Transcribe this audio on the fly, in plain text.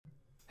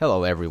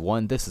Hello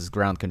everyone, this is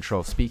Ground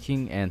Control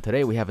speaking, and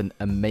today we have an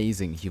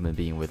amazing human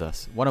being with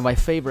us. One of my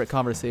favorite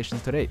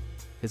conversations to date.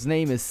 His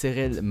name is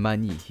Cyril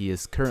Mani. He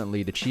is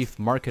currently the Chief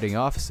Marketing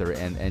Officer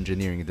and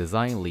Engineering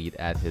Design Lead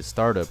at his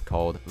startup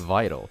called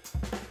Vitol,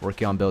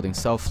 working on building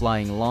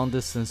self-flying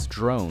long-distance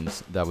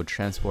drones that would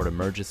transport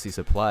emergency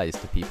supplies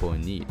to people in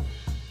need.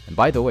 And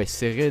by the way,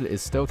 Cyril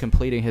is still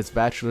completing his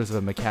Bachelor's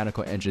of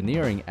Mechanical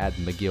Engineering at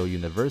McGill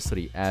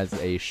University as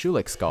a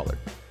Schulich Scholar,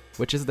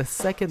 which is the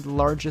second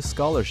largest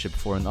scholarship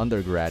for an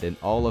undergrad in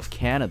all of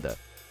Canada.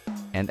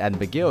 And at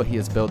McGill, he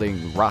is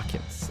building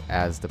rockets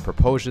as the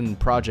Propulsion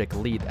Project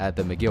Lead at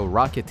the McGill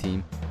Rocket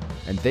Team,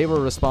 and they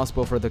were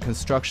responsible for the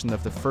construction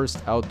of the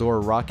first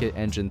outdoor rocket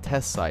engine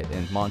test site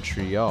in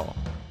Montreal.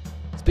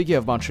 Speaking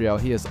of Montreal,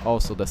 he is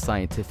also the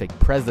Scientific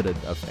President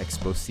of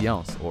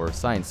Expo-Sciences, or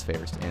science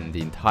fairs, in the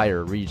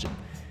entire region.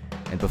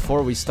 And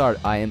before we start,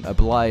 I am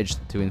obliged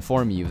to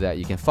inform you that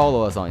you can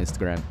follow us on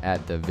Instagram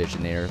at The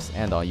Visionaires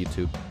and on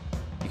YouTube.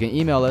 You can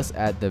email us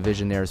at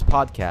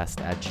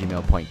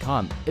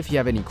thevisionairespodcast@gmail.com if you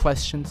have any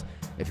questions,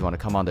 if you want to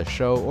come on the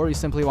show, or you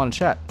simply want to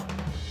chat.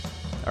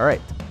 All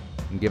right,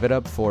 give it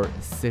up for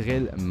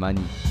Cyril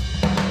Mani.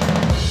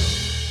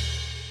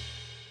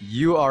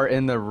 You are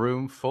in a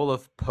room full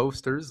of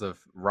posters of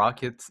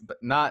rockets,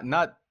 but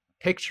not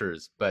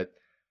pictures, but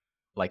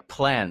like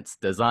plans,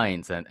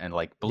 designs, and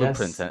like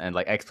blueprints. Yes. and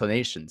like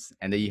explanations.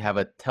 And then you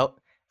have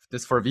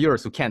this for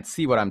viewers who can't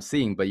see what I'm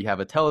seeing, but you have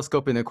a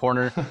telescope in the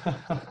corner.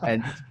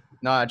 And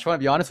no, I just want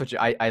to be honest with you.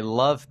 I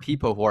love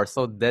people who are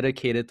so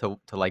dedicated to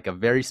like a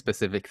very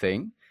specific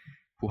thing,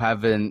 who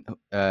have a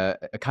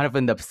kind of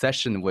an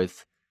obsession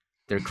with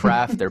their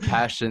craft, their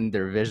passion,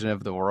 their vision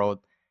of the world.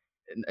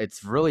 And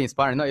it's really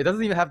inspiring. No, it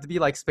doesn't even have to be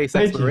like space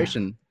Thank you.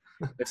 exploration.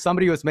 If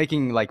somebody was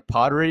making like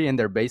pottery in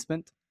their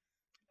basement,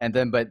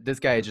 but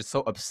this guy is just so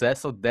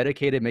obsessed, so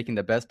dedicated, making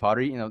the best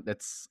pottery,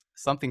 that's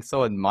something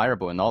so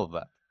admirable in all of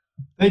that.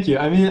 Thank you.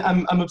 I mean,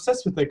 I'm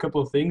obsessed with a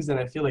couple of things, and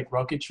I feel like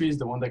rocketry is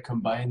the one that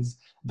combines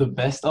the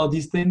best all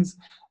these things.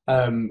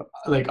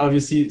 Like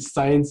obviously,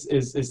 science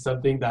is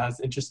something that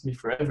has interested me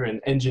forever, and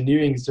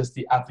engineering is just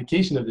the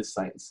application of this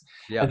science.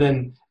 Yeah. And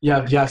then you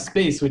have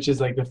space, which is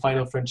like the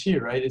final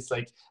frontier, right? It's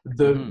like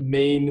the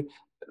main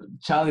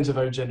challenge of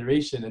our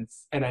generation,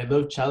 and I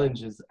love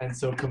challenges. And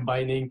so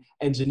combining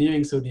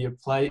engineering, so the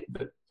applying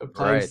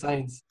Right.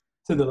 science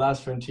to the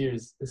last frontier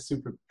is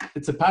super.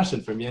 It's a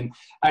passion for me. And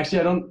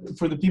actually,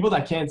 for the people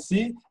that can't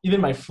see,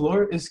 even my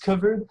floor is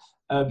covered,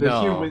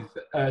 but here with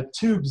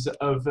tubes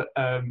of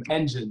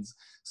engines.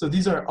 So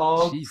these are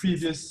all Jesus.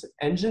 previous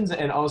engines,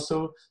 and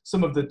also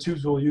some of the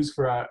tubes we'll use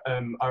for our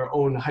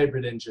own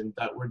hybrid engine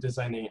that we're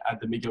designing at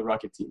the McGill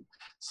Rocket Team.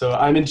 So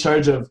I'm in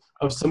charge of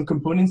some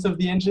components of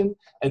the engine,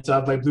 and to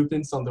have my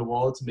blueprints on the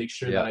wall to make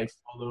sure that I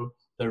follow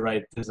the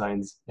right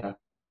designs. Yeah.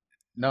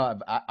 No,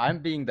 I'm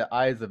being the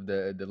eyes of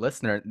the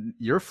listener.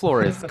 Your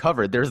floor is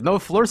covered. There's no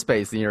floor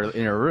space in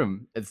your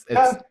room. It's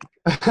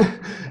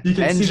you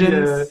can engines.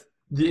 See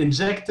the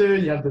injector.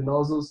 You have the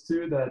nozzles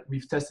too that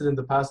we've tested in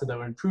the past and that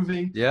we're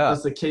improving. Yeah.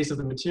 That's the case of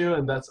the material,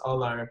 and that's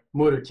all our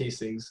motor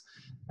casings.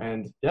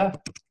 And yeah,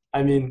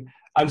 I mean,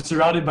 I'm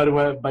surrounded by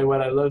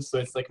what I love, so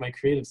it's like my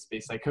creative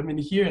space. I come in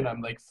here and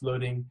I'm like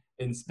floating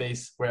in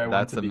space where I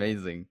want to be. That's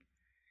amazing.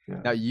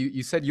 Yeah. Now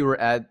you said you were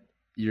at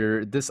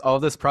all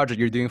this project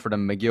you're doing for the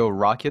McGill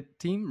Rocket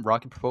Team,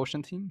 Rocket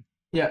Propulsion Team?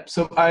 Yeah,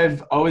 so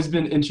I've always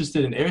been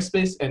interested in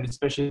aerospace and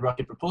especially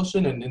rocket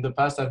propulsion. And in the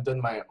past, I've done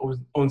my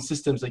own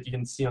systems like you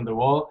can see on the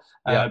wall.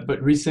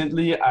 But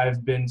recently,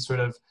 I've been sort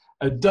of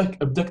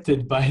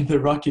abducted by the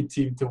rocket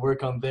team to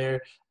work on their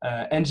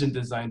engine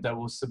design that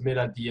will submit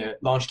at the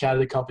Launch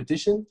Canada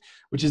competition,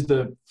 which is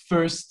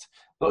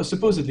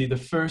supposedly the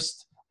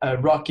first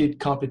rocket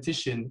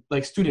competition,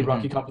 like student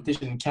rocket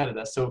competition in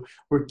Canada. So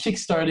we're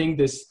kickstarting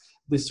this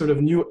sort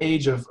of new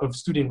age of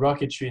student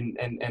rocketry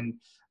and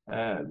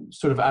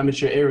sort of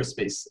amateur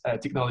aerospace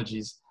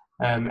technologies.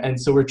 And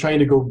so we're trying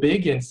to go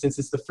big. And since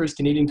it's the first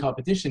Canadian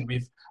competition,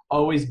 we've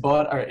always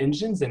bought our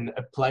engines and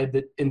applied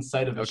it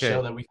inside of a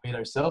shell that we've made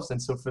ourselves.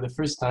 And so for the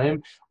first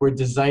time, we're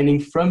designing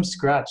from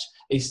scratch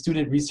a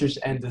student research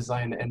and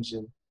design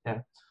engine.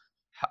 Yeah.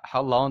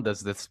 How long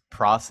does this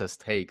process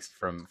take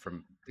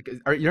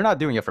because you're not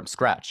doing it from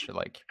scratch,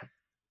 like?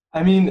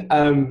 I mean,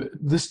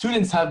 the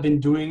students have been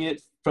doing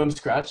it from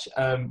scratch.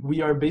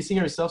 We are basing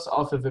ourselves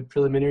off of a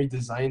preliminary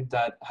design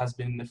that has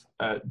been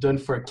done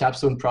for a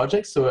capstone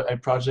project, so a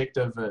project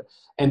of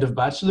end of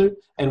bachelor,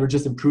 and we're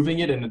just improving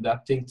it and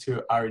adapting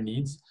to our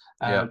needs.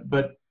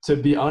 But to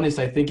be honest,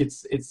 I think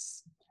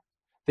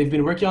they've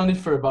been working on it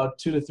for about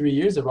 2 to 3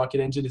 years. A rocket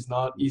engine is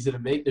not easy to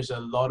make. There's a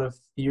lot of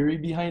theory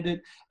behind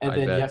it, and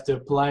then you have to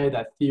apply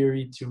that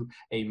theory to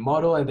a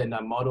model, and then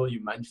that model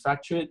you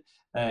manufacture it.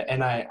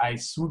 And I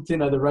swooped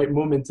in at the right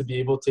moment to be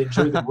able to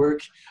enjoy the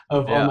work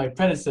of all my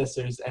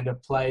predecessors and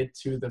apply it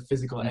to the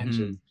physical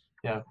engine.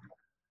 Yeah.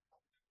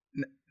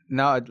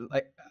 Now,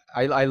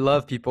 I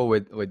love people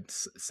with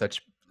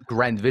such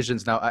grand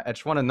visions. Now, I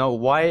just want to know,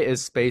 why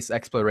is space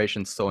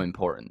exploration so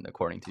important,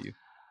 according to you?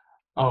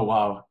 Oh,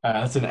 wow.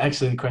 That's an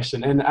excellent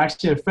question. And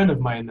actually, a friend of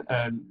mine,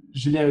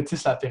 Julien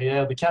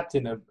Otis-Laperrière, the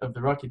captain of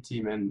the Rocket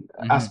Team, and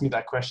asked Hmm. me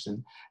that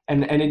question.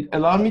 And it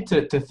allowed me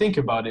to think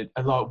about it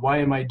a lot. Why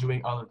am I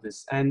doing all of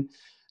this? And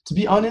to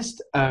be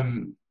honest,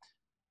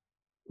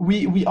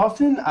 we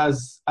often,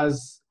 as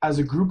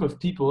a group of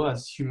people,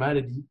 as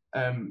humanity,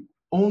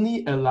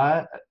 only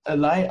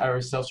ally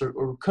ourselves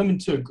or come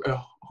into a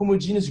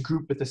homogeneous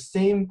group with the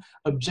same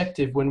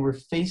objective when we're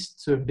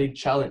faced to a big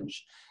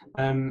challenge.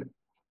 Um,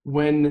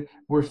 when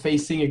we're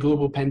facing a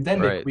global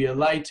pandemic, Right. we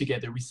ally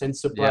together. We send Yeah.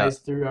 supplies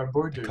through our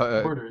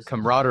borders.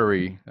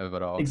 Camaraderie of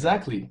it all.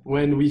 Exactly.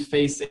 When we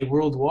face a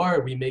world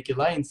war, we make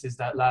alliances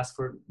that last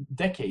for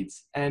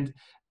decades. And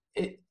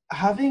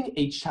having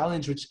a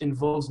challenge which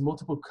involves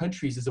multiple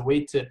countries is a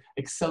way to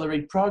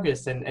accelerate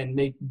progress and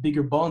make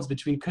bigger bonds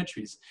between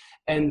countries.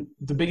 And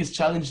the biggest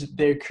challenge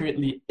there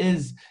currently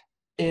is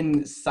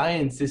in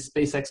science is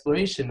space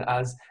exploration,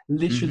 as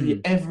literally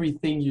Hmm.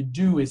 everything you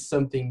do is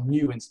something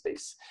new in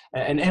space.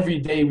 And every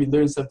day we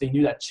learn something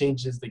new that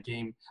changes the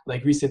game.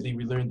 Like recently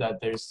we learned that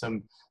there's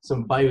some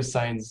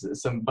bioscience,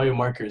 some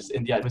biomarkers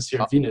in the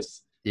atmosphere Uh, of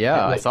Venus.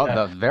 yeah, I Like saw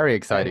that. Very and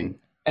exciting.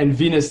 and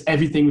Venus,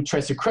 everything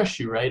tries to crush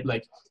you, right?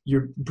 Like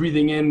you're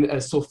breathing in a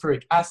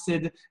sulfuric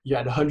acid, you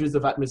had hundreds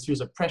of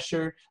atmospheres of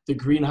pressure, the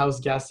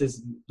greenhouse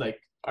gases like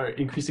are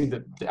increasing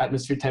the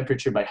atmosphere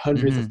temperature by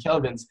hundreds of Hmm.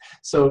 kelvins.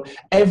 So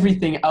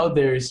everything out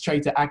there is trying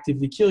to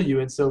actively kill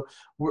you. And so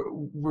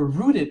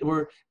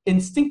we're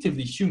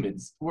instinctively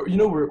humans.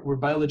 We're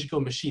biological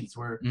machines.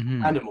 We're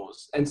Hmm.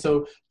 animals. And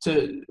so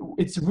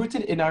it's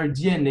rooted in our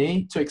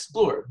DNA to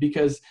explore,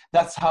 because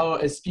that's how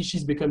a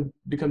species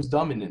becomes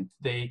dominant.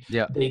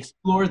 Yeah. They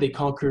explore, they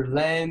conquer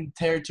land,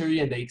 territory,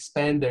 and they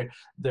expand their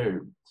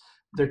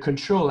their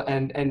control.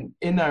 And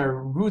in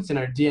our roots, in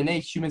our DNA,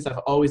 humans have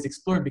always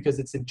explored because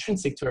it's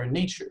intrinsic to our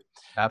nature.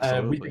 We've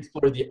Absolutely.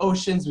 explored the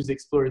oceans, we've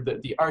explored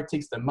the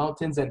Arctics, the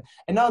mountains, and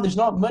now there's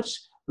not much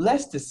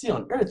less to see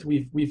on Earth.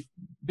 We've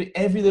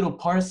every little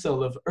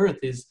parcel of Earth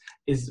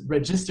is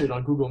registered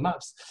on Google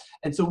Maps,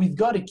 and so we've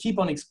got to keep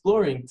on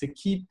exploring to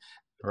keep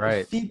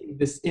Right. feeding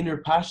this inner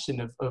passion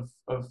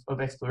of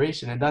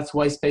exploration. And that's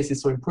why space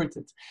is so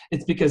important.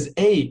 It's because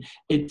A,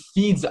 it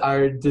feeds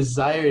our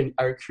desire and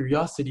our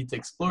curiosity to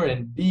explore,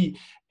 and B,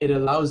 it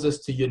allows us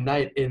to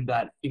unite in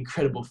that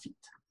incredible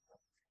feat.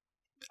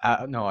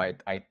 No,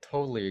 I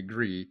totally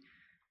agree.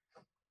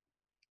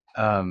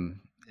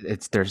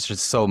 It's there's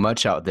just so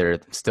much out there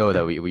still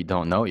that we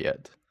don't know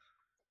yet.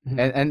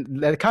 Mhm. And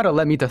that kind of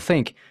led me to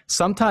think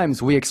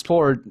sometimes we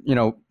explore,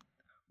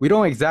 we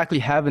don't exactly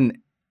have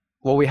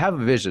we have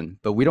a vision,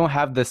 but we don't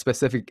have the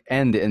specific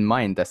end in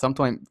mind. That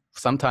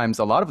sometimes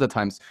a lot of the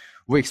times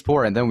we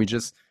explore and then we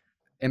just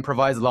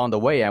improvise along the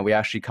way and we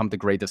actually come to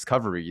great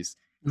discoveries,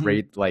 Mhm.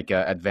 great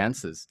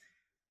advances.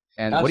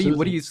 And Absolutely.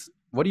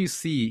 what do you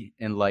see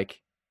in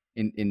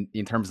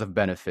in terms of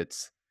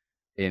benefits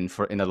in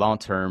the long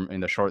term, in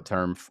the short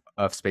term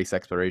of space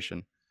exploration?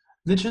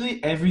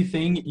 Literally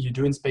everything you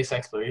do in space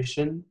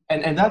exploration,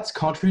 and that's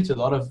contrary to a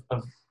lot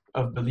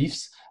of beliefs.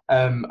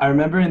 I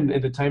remember in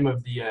the time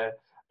of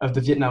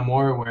the Vietnam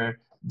War, where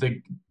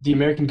the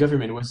American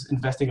government was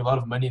investing a lot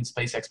of money in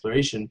space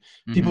exploration.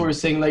 People Hmm. were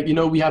saying, like,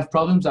 we have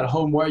problems at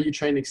home. Why are you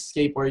trying to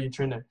escape? Why are you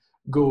trying to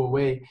go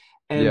away?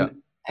 Yeah.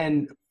 And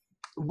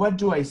what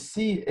do I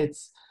see?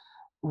 It's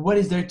what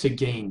is there to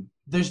gain?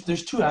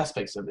 There's two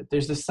aspects of it.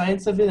 There's the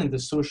science of it and the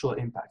social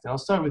impact. And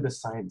I'll start with the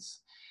science.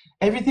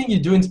 Everything you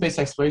do in space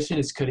exploration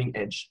is cutting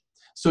edge.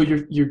 So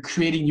you're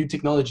creating new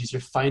technologies,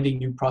 you're finding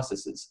new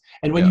processes.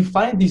 And when Yeah. you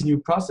find these new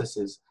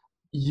processes,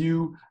 you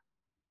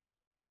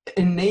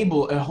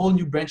enable a whole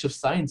new branch of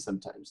science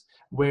sometimes,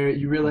 where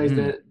you realize Hmm.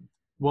 that,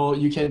 well,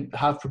 you can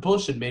have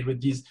propulsion made with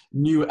these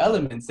new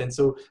elements, and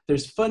so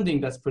there's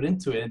funding that's put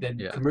into it, and then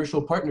Yeah.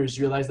 commercial partners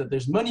realize that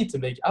there's money to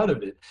make out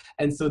of it,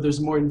 and so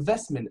there's more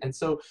investment, and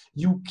so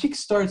you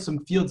kickstart some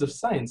fields of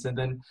science. And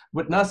then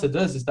what NASA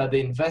does is that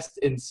they invest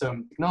in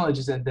some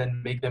technologies and then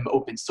make them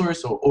open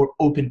source or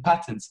open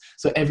patents,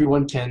 so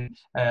everyone can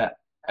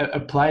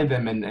apply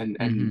them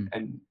Hmm.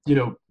 and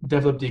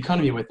develop the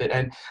economy with it.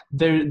 And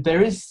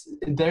there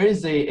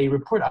is a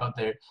report out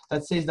there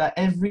that says that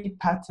every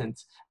patent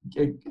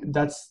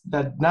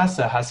that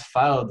NASA has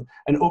filed,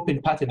 an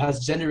open patent,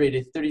 has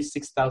generated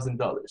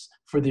 $36,000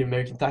 for the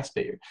American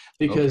taxpayer,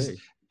 because Okay.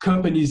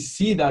 companies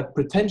see that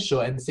potential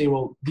and say,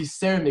 well, these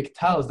ceramic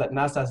tiles that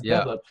NASA has Yeah.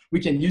 developed,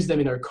 we can use them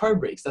in our car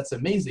brakes. That's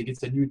amazing.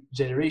 It's a new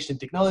generation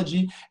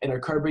technology, and our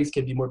car brakes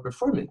can be more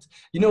performant.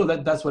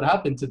 That's what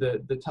happened to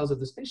the tiles of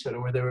the space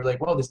shuttle, where they were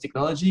like, well, this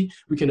technology,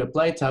 we can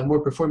apply it to have more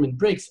performant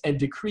brakes and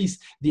decrease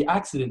the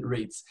accident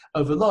rates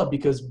of a lot,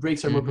 because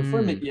brakes are more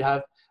performant. Hmm. You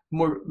have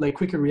more, like,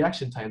 quicker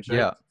reaction times, right,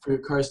 Yeah. for your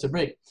cars to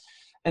brake.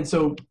 And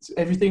so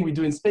everything we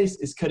do in space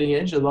is cutting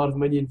edge, a lot of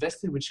money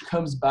invested, which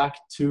comes back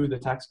to the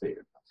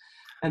taxpayer.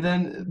 And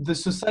then the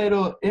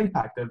societal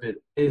impact of it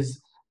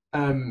is,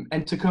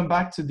 and to come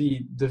back to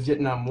the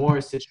Vietnam War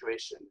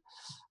situation,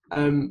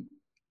 um,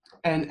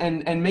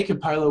 and make a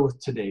parallel with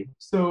today.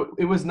 So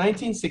it was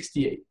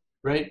 1968,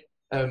 right?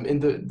 in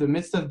the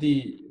midst of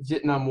the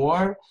Vietnam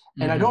War,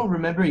 and I don't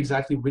remember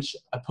exactly which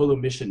Apollo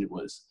mission it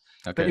was,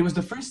 but it was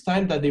the first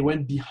time that they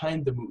went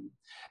behind the moon.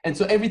 And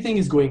so everything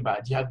is going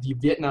bad. You have the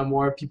Vietnam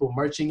War, people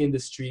marching in the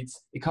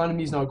streets,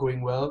 economy is not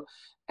going well,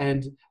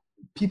 and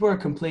people are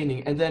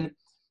complaining. And then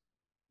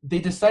they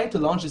decide to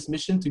launch this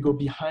mission to go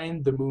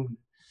behind the moon.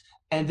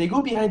 And they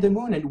go behind the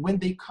moon, and when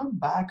they come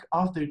back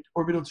off their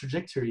orbital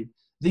trajectory,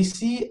 they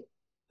see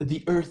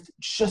the Earth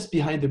just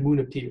behind the moon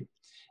appear.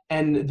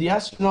 And the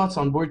astronauts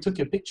on board took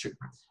a picture,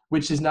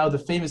 which is now the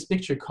famous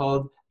picture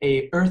called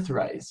a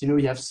Earthrise. You know,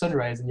 you have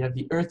sunrise and you have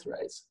the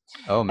Earthrise.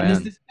 Oh, man. And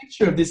it's this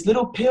picture of this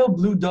little pale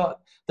blue dot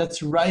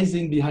that's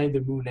rising behind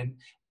the moon. And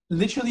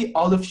literally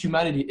all of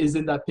humanity is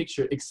in that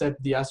picture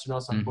except the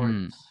astronauts on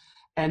board.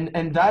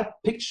 And that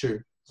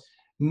picture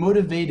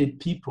motivated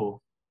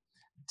people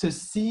to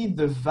see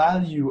the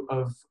value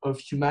of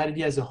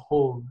humanity as a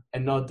whole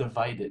and not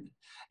divided.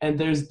 And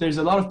there's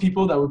a lot of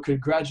people that were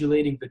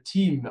congratulating the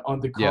team on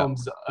the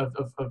comms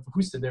of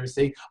Houston. They were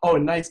saying, oh,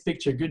 nice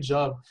picture, good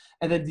job.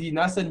 And then the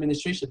NASA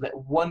administration let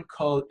one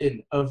call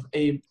in of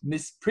a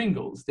Miss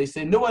Pringles. They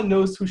say no one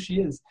knows who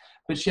she is,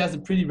 but she has a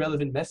pretty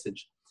relevant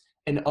message.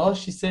 And all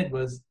she said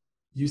was,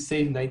 you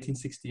saved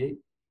 1968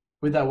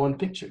 with that one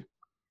picture.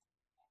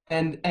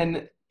 And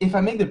if I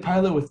make the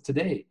parallel with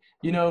today,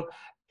 you know,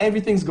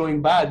 everything's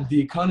going bad.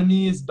 The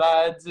economy is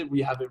bad.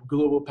 We have a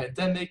global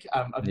pandemic.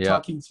 I'm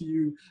talking to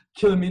you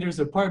kilometers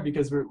apart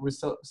because we're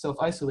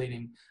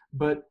self-isolating.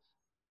 But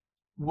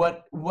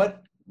what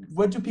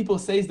do people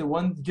say is the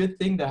one good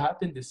thing that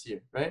happened this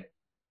year, right?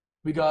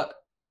 We got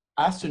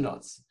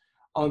astronauts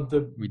on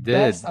the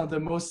best, on the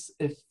most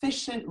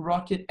efficient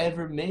rocket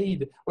ever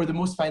made, or the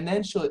most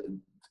financial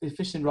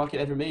efficient rocket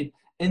ever made,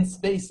 in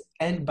space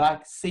and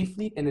back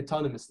safely and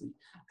autonomously.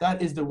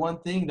 That is the one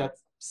thing that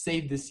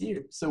saved this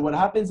year. So what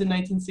happens in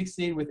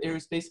 1968 with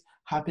aerospace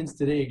happens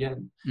today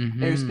again.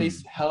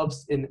 Aerospace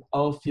helps in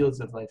all fields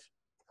of life.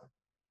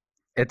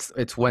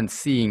 It's when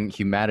seeing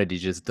humanity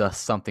just does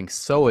something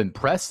so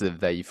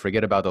impressive that you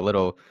forget about the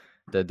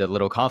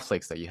little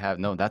conflicts that you have.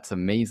 No, that's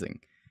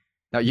amazing.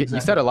 Now you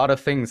said a lot of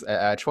things.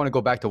 I just want to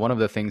go back to one of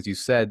the things you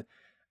said.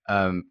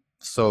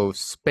 So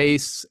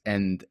space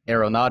and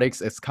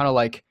aeronautics, it's kind of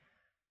like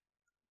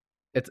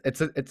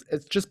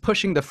it's just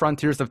pushing the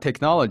frontiers of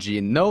technology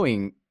and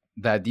knowing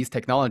that these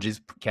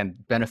technologies can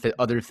benefit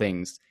other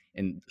things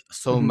in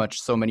so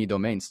many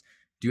domains.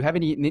 Do you have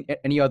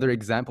any other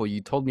example?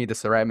 You told me the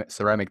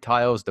ceramic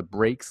tiles, the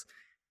brakes.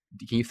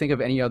 Can you think of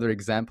any other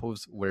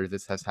examples where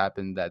this has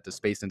happened, that the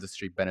space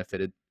industry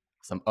benefited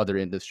some other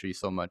industry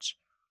so much?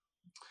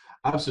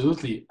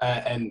 Absolutely.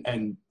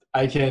 And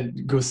I can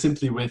go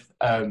simply with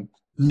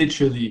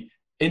literally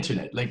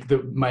internet, like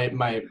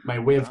my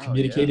way of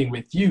communicating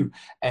with you,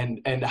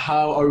 and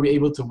how are we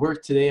able to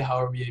work today, how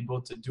are we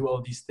able to do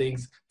all these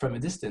things from a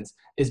distance,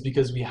 is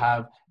because we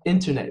have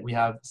internet, we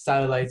have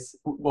satellites.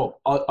 Well,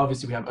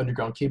 obviously we have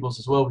underground cables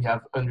as well, we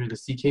have under the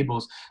sea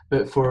cables,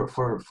 but for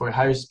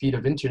higher speed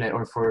of internet,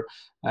 or for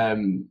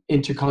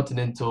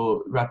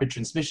intercontinental rapid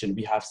transmission,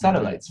 we have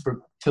satellites.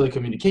 For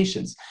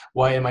telecommunications,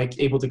 why am I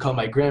able to call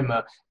my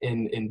grandma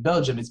in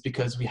Belgium? It's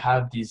because we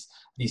have these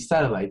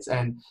satellites,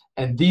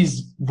 and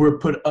these were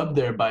put up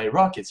there by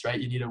rockets, right?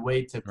 You need a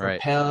way to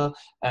propel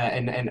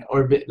and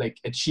orbit, like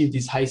achieve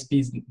these high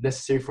speeds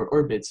necessary for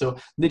orbit. So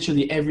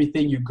literally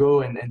everything you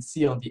go and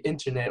see on the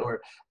internet,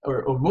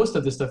 or most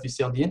of the stuff you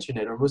see on the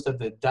internet, or most of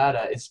the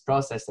data, is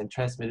processed and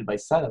transmitted by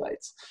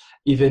satellites.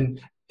 Even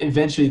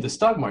eventually the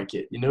stock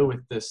market, you know, with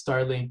the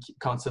Starlink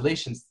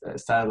constellation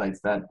satellites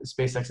that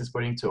SpaceX is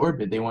putting to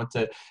orbit, they want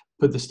to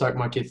put the stock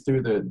market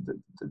through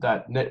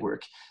that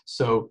network.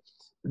 So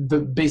the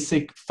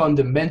basic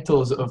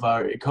fundamentals of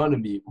our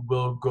economy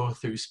will go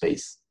through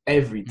space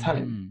every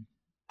time.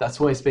 That's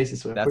why space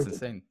is so important. That's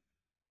the thing.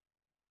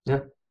 Yeah.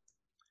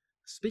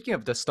 Speaking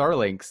of the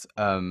Starlinks,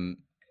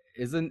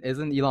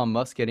 isn't Elon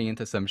Musk getting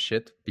into some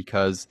shit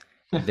because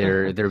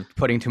they're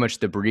putting too much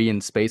debris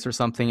in space or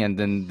something, and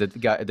then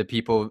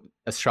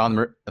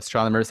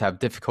astronomers have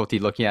difficulty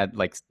looking at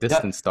like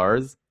distant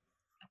stars?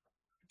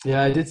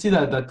 Yeah, I did see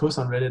that post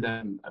on Reddit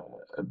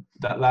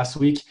that last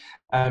week.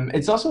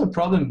 It's also a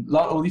problem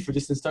not only for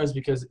distant stars,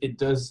 because it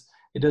does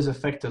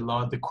affect a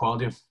lot the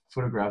quality of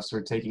photographs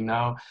we're taking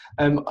now.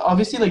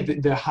 Obviously,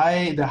 like the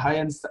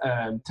high-end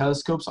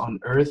telescopes on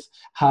Earth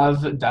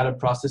have data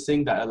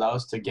processing that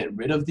allows to get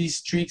rid of these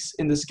streaks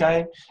in the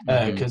sky,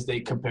 because they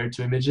compare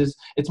to images.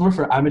 It's more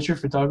for amateur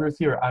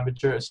photography or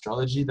amateur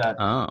astrology that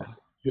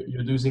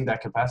you're losing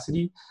that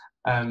capacity.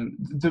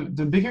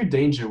 The bigger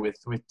danger with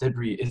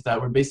debris is that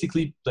we're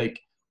basically like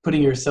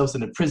putting yourselves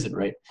in a prison,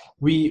 right?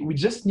 We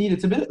just need,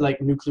 it's a bit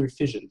like nuclear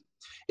fission.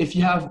 If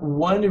you have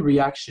one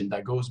reaction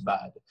that goes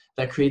bad,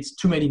 that creates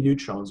too many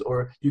neutrons,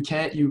 or you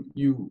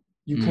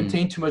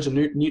contain too much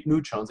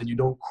neutrons and you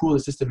don't cool the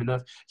system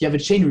enough, you have a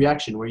chain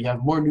reaction where you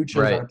have more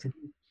neutrons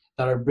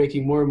that are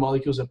breaking more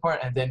molecules apart,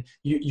 and then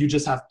you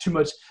just have too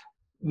much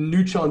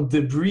neutron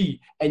debris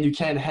and you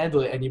can't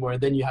handle it anymore,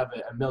 and then you have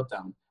a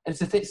meltdown. And it's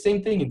the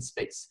same thing in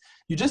space.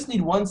 You just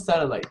need one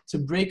satellite to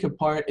break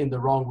apart in the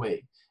wrong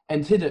way, and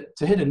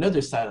to hit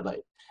another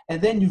satellite.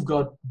 And then you've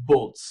got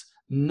bolts,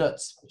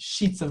 nuts,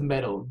 sheets of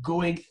metal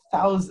going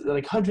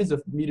hundreds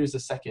of meters a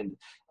second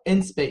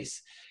in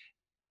space.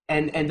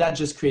 And that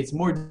just creates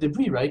more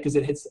debris, right? Because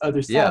it hits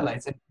other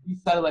satellites, and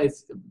these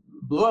satellites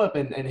blow up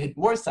and hit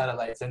more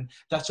satellites, and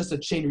that's just a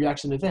chain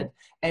reaction event.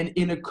 And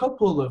in a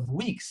couple of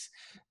weeks,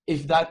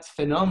 if that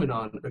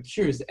phenomenon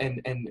occurs and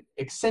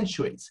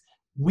accentuates,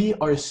 we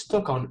are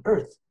stuck on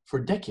Earth for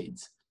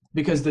decades,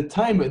 because the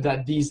time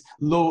that these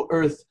low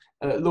Earth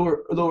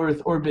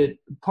orbit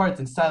parts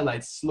and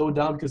satellites slow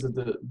down because of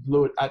the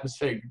low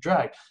atmospheric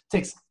drag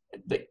takes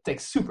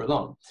super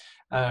long,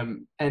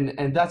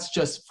 and that's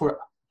just for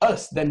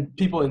us. Then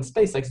people in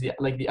space, like the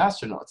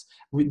astronauts,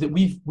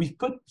 we've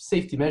put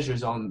safety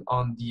measures on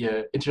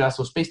the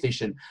International Space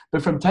Station,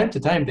 but from time to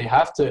time they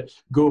have to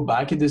go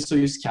back in the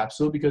Soyuz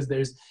capsule because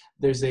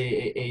there's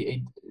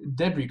a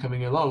debris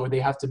coming along where they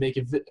have to make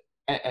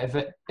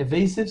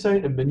evasive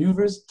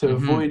maneuvers to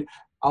avoid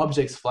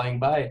objects flying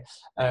by.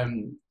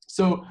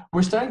 So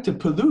we're starting to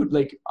pollute.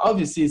 Like,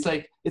 obviously,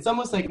 it's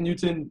almost like the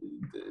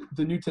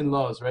Newton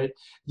laws, right?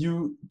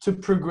 To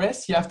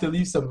progress, you have to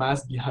leave some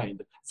mass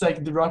behind. It's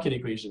like the rocket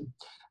equation.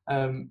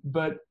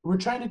 But we're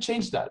trying to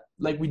change that.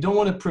 Like, we don't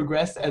want to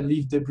progress and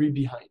leave debris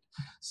behind.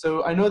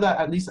 So I know that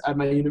at least at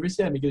my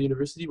university, at McGill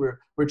University, we're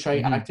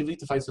trying actively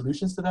to find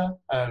solutions to that.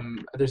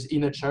 There's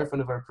Ina Charf,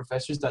 one of our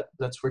professors,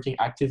 that's working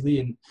actively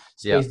in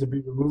space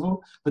debris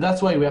removal. But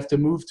that's why we have to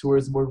move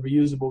towards more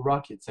reusable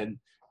rockets and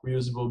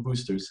reusable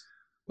boosters.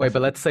 Wait,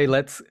 but let's say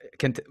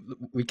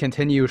we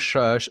continue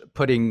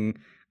putting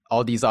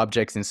all these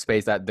objects in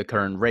space at the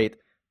current rate.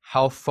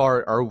 How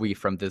far are we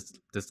from this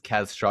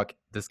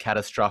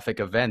catastrophic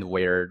event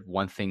where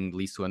one thing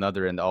leads to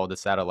another and all the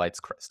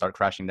satellites start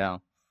crashing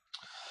down?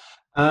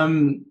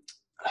 Your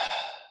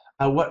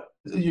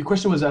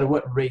question was at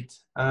what rate?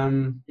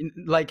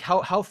 Like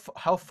how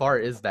far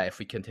is that if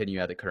we continue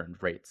at the current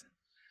rate?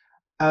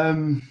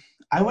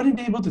 I wouldn't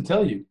be able to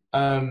tell you.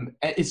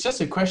 It's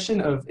just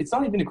it's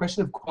not even a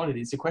question of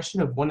quantity. It's a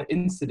question of one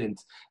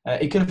incident.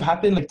 It could have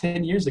happened like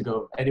 10 years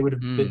ago and it would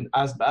have been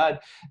as bad.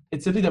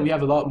 It's simply that we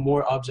have a lot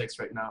more objects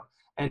right now.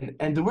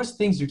 And the worst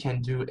things you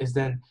can do is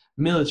then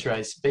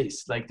militarize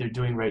space, like they're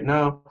doing right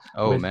now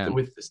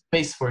with the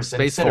Space Force,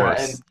 etc.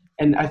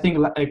 And I think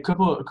a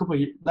couple of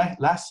years,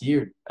 last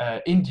year,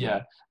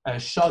 India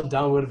shot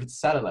down one of its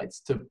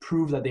satellites to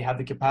prove that they have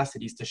the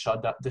capacities to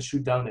shoot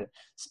down a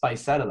spy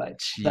satellite.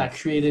 Jeez. That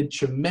created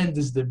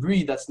tremendous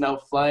debris that's now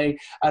flying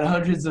at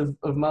hundreds of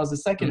miles a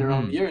second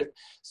around the Earth.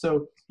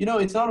 So,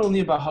 it's not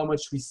only about how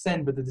much we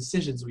send, but the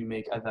decisions we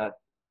make at that.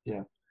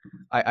 Yeah.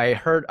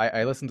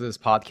 I listened to this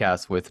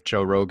podcast with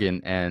Joe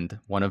Rogan and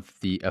one of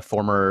a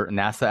former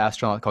NASA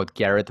astronaut called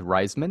Garrett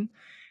Reisman.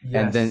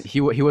 Yes. And then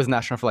he was an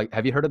astronaut for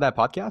have you heard of that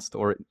podcast,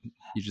 or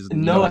you just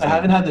No, I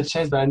haven't had the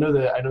chance, but I know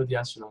the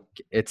astronaut.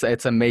 It's an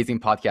amazing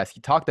podcast. He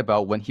talked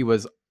about when he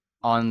was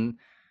on,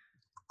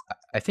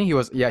 I think he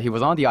was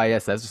on the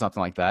ISS or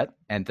something like that,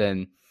 and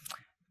then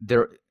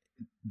the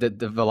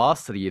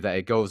velocity that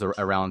it goes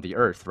around the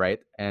Earth,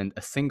 right? And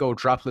a single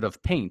droplet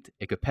of paint,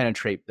 it could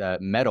penetrate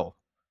metal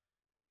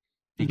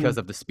because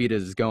of the speed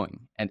it is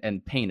going,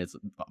 and paint is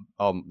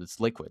it's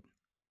liquid.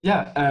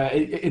 Yeah,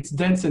 it's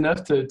dense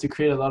enough to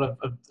create a lot of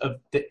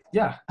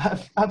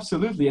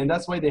absolutely, and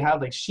that's why they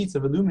have sheets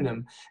of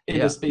aluminum in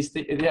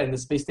the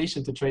space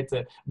station to try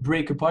to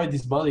break apart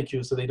these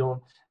molecules so they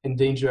don't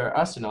endanger our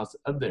astronauts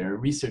up there,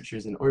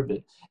 researchers in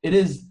orbit. It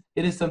is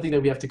something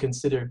that we have to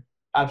consider.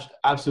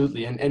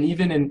 Absolutely, and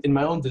even in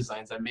my own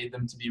designs, I made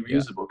them to be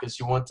reusable because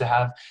you want to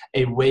have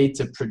a way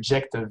to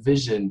project a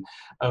vision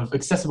of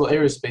accessible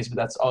aerospace, but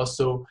that's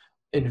also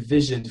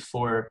envisioned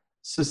for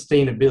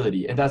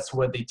sustainability. And that's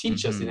what they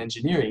teach us in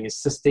engineering,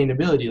 is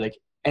sustainability, like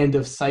end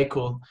of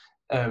cycle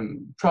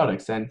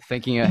products and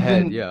thinking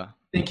ahead.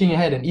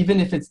 And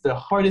even if it's the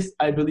hardest,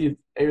 I believe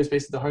aerospace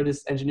is the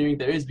hardest engineering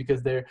there is,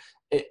 because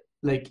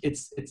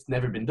it's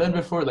never been done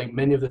before. Like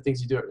many of the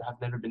things you do have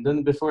never been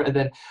done before. And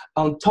then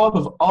on top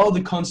of all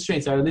the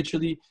constraints are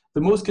literally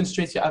the most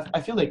constraints you have.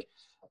 I feel like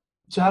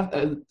to have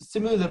a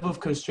similar level of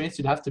constraints,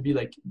 you'd have to be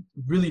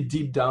really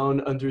deep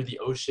down under the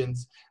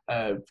oceans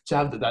to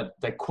have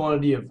that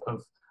quantity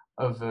of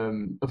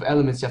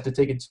elements you have to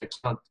take into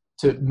account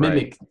to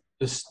mimic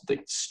the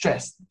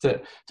stress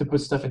to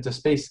put stuff into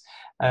space.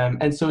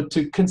 And so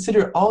to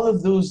consider all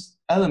of those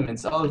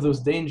elements, all of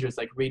those dangers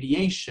like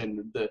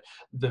radiation,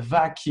 the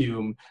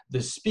vacuum,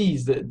 the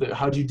speeds,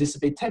 how do you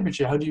dissipate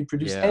temperature, how do you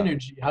produce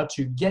energy, how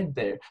to get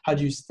there, how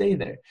do you stay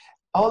there,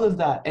 all of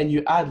that, and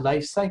you add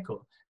life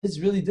cycle. It's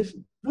really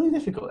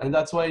difficult, and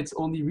that's why it's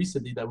only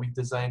recently that we've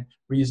designed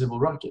reusable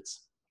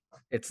rockets.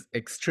 It's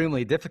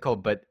extremely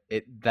difficult, but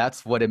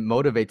that's what it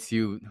motivates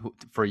you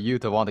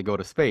to want to go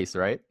to space,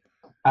 right?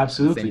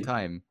 Absolutely. Same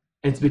time.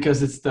 It's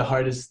because it's the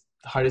hardest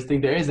hardest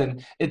thing there is.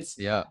 And it's,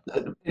 Yeah.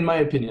 in my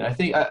opinion, I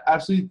think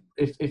absolutely,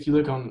 if you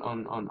look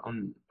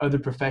on other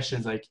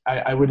professions, like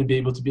I wouldn't be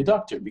able to be a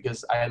doctor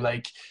because I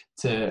like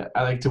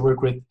to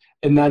work with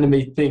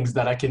inanimate things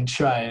that I can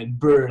try and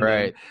burn,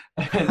 Right.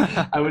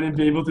 and I wouldn't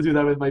be able to do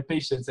that with my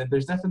patients. And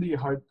there's definitely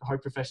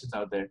hard professions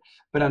out there,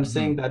 but I'm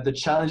saying that the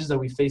challenges that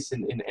we face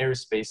in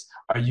aerospace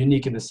are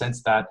unique in the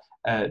sense that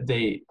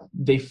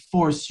they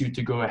force you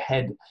to go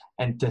ahead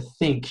and to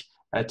think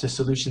to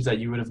solutions that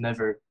you would have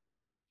never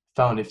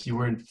found if you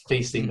weren't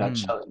facing that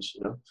challenge,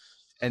 you know?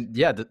 And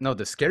yeah,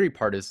 the scary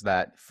part is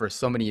that for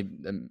so many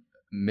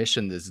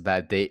missions is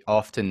that they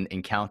often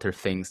encounter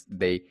things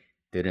they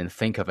didn't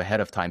think of ahead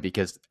of time,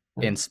 because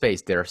in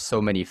space there are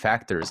so many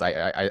factors.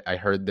 I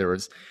heard there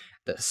was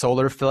the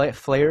solar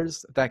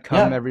flares that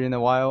come every in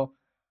a while.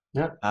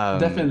 Yeah,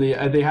 definitely.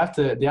 They have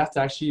to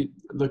actually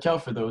look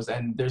out for those.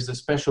 And there's a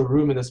special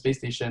room in the space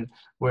station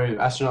where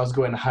astronauts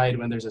go and hide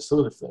when there's a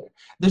solar flare.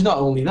 There's not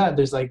only that.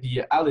 There's like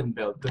the Allen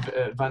belt,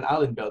 the Van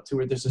Allen belt, too,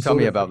 where there's a Tell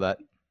me solar about flare.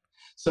 that.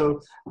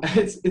 So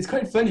it's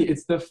quite funny.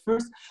 It's the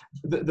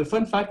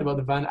fun fact about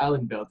the Van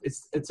Allen belt.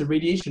 It's a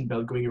radiation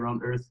belt going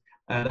around Earth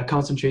that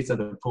concentrates at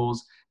the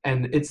poles,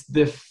 and it's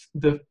the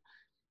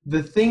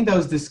thing that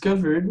was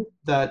discovered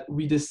that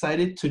we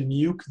decided to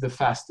nuke the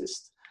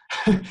fastest.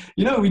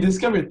 You know, we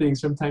discover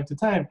things from time to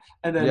time,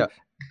 and then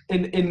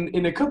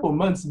in a couple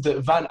months,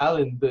 the Van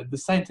Allen, the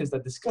scientist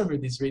that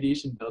discovered these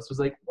radiation belts, was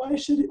like, why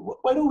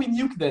don't we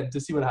nuke them to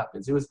see what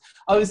happens? It was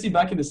obviously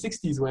back in the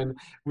 60s when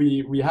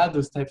we had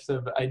those types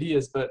of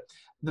ideas, but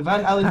the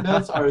Van Allen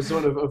belts are a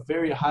zone of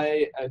very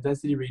high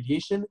density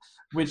radiation,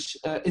 which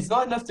is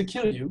not enough to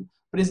kill you,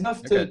 but it's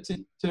enough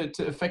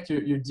to affect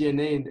your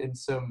DNA in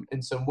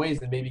some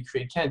ways and maybe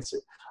create cancer.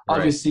 Right.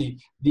 Obviously,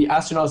 the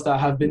astronauts that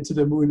have been to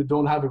the moon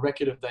don't have a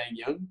record of dying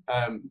young.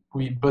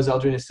 Buzz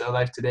Aldrin is still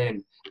alive today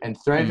and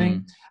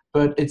thriving,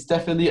 but it's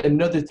definitely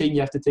another thing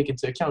you have to take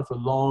into account for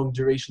long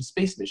duration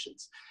space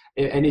missions.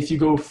 And if you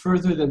go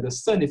further than the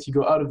sun, if you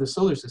go out of the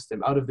solar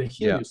system, out of the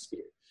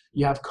heliosphere,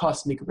 you have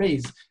cosmic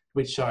rays,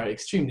 which are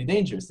extremely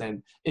dangerous.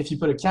 And if you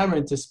put a camera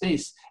into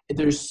space,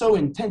 they're so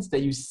intense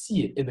that you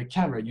see it in the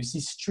camera. You see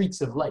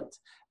streaks of light.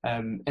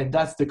 And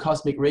that's the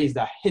cosmic rays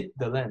that hit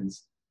the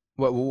lens.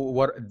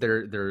 What are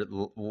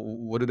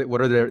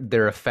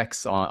their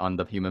effects on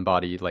the human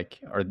body? Like,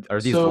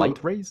 are these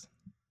light rays?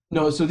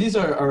 No, so these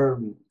are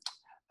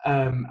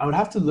I would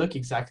have to look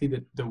exactly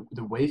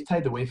the wave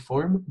type, the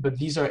waveform, but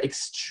these are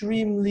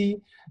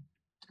extremely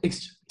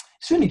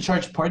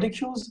charged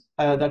particles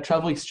that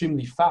travel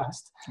extremely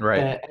fast.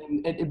 Right.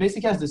 And it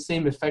basically has the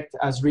same effect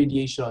as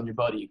radiation on your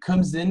body. It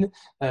comes in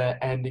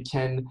and it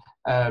can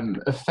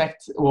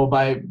affect, well,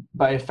 by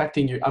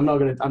affecting your, I'm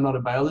not a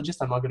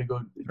biologist, I'm not gonna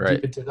go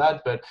deep into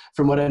that, but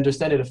from what I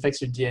understand, it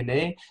affects your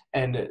DNA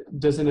and it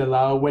doesn't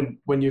allow,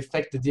 when you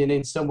affect the DNA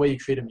in some way, you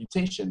create a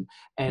mutation,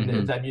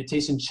 and that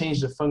mutation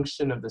changes the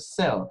function of the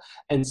cell.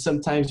 And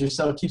sometimes your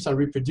cell keeps on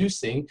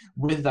reproducing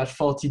with that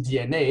faulty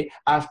DNA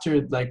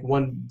after like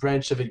one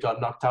branch of it got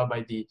knocked out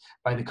by the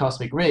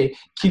cosmic ray,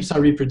 keeps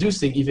on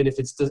reproducing even if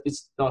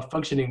it's not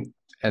functioning.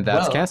 And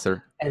that's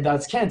cancer. And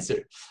that's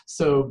cancer.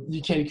 So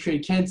you can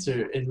create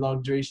cancer in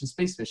long duration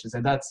space missions.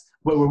 And that's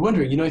what we're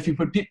wondering. You know, if you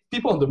put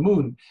people on the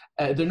moon,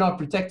 they're not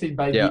protected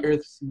by the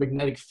Earth's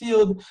magnetic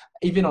field.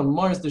 Even on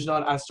Mars, there's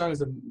not as strong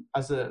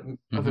as a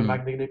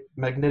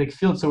magnetic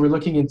field. So we're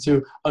looking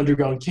into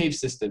underground cave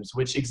systems,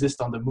 which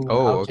exist on the moon.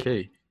 Oh,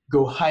 okay.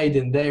 Go hide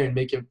in there and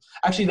make it.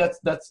 Actually,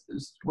 that's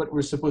what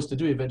we're supposed to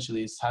do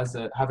eventually, is have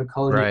a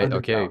colony underground.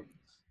 Okay.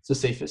 It's the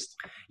safest.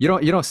 You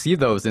don't see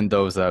those in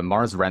those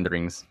Mars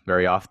renderings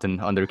very often,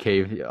 under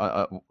cave,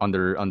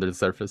 under the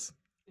surface.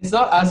 It's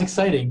not as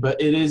exciting, but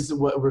it is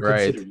what we're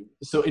considering.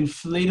 So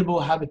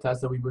inflatable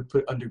habitats that we would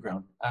put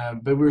underground.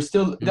 But we're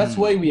still. That's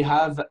why we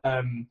have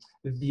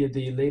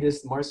the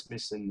latest Mars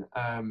mission.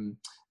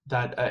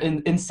 That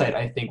InSight,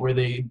 I think, where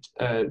they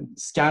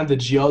scanned the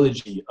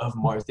geology of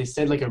Mars. They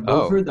sent like a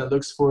rover that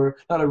looks for,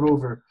 not a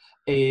rover,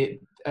 a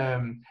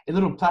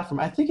little platform.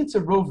 I think it's a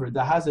rover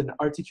that has an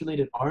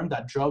articulated arm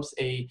that drops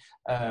a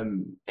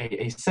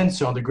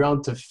sensor on the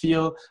ground to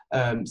feel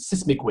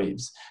seismic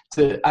waves,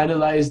 to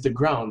analyze the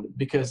ground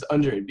because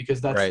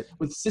that's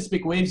with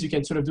seismic waves you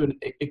can sort of do an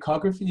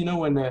ecography. You know,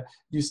 when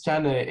you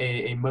scan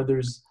a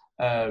mother's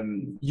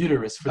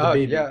uterus for the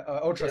baby.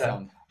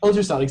 Ultrasound.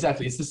 Ultrasound,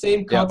 exactly. It's the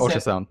same concept,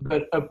 ultrasound,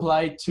 but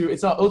applied to,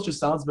 it's not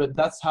ultrasounds, but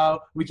that's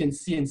how we can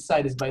see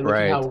inside, is by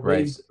looking how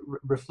waves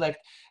reflect,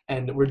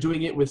 and we're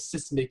doing it with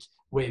seismic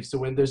waves. So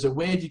when there's a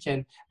wave, you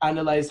can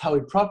analyze how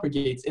it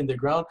propagates in the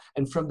ground,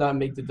 and from that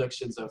make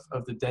deductions of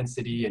the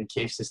density and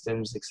cave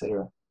systems,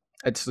 etc.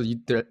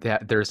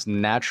 There's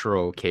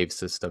natural cave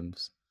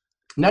systems.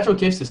 Natural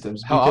cave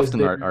systems. How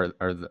often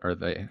are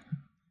they?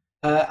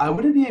 I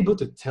wouldn't be able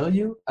to tell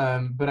you,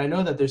 but I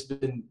know that there's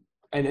been,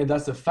 and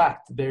that's a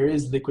fact, there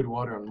is liquid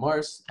water on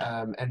Mars,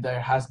 and there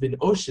has been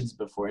oceans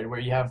before. And where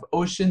you have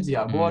oceans, you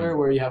have water.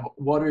 Where you have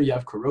water, you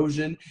have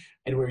corrosion.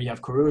 And where you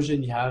have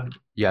corrosion, you have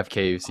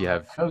caves, you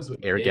have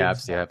air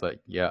gaps, you have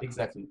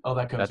exactly. All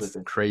that comes with it.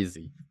 That's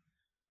crazy.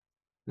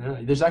 Yeah,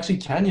 there's actually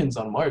canyons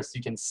on Mars.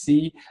 You can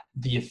see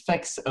the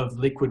effects of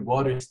liquid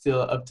water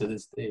still up to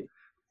this day.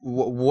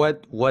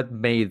 What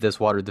made this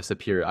water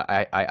disappear?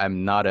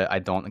 I'm not I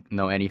don't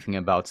know anything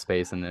about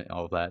space and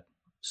all that.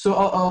 So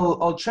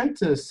I'll try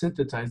to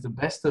synthesize the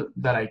best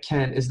that I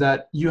can. Is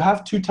that you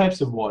have two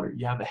types of water.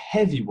 You have a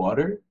heavy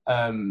water,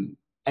 and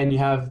you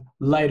have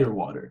lighter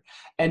water.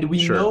 And we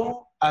Sure.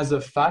 know as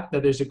a fact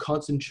that there's a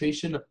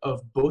concentration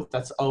of both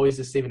that's always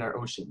the same in our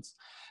oceans.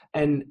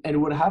 And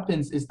what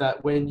happens is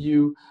that when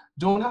you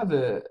don't have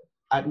a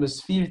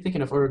atmosphere thick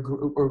enough or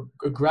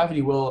a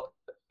gravity well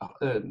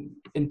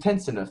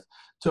intense enough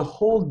to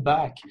hold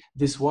back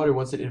this water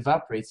once it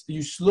evaporates,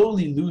 you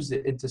slowly lose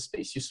it into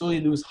space. You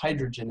slowly lose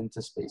hydrogen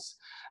into space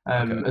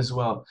Okay. as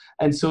well.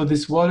 And so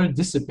this water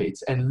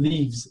dissipates and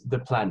leaves the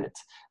planet.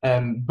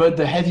 But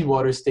the heavy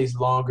water stays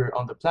longer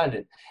on the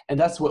planet. And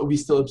that's what we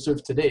still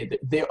observe today.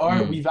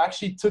 We've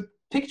actually took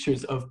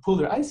pictures of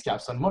polar ice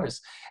caps on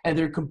Mars, and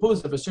they're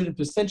composed of a certain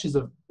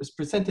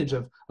percentage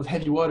of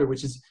heavy water,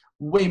 which is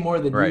way more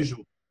than Right.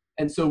 usual.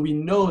 And so we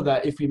know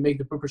that if we make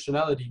the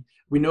proportionality,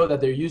 we know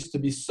that there used to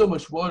be so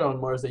much water on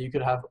Mars that you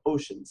could have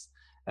oceans.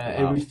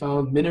 And Wow. we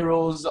found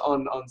minerals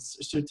on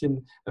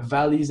certain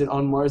valleys and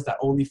on Mars that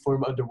only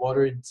form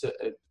underwater into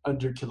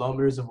under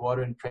kilometers of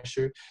water and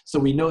pressure. So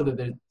we know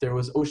that there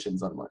was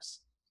oceans on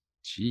Mars.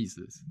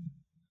 Jesus.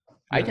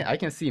 Yeah. I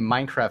can see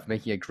Minecraft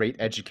making a great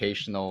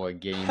educational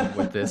game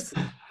with this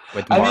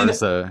with I mean,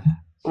 Mars.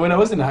 when I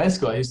was in high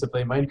school, I used to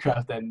play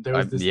Minecraft, and there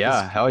was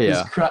Yeah, hell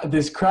yeah.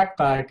 this crack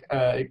pack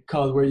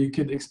called where you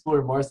could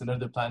explore Mars and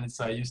other planets.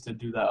 So I used to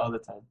do that all the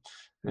time.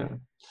 Yeah.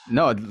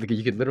 No, like,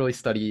 you could literally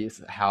study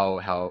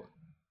how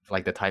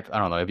like the type. I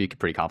don't know. It'd be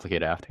pretty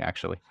complicated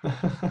actually.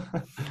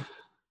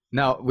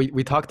 Now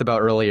we talked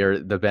about earlier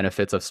the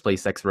benefits of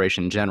space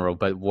exploration in general,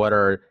 but what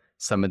are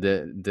some of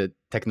the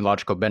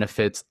technological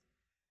benefits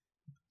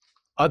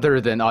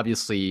other than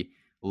obviously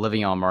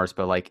living on Mars,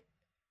 but like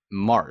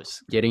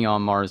Mars, getting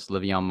on Mars,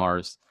 living on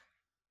Mars?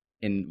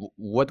 In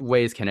what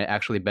ways can it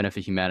actually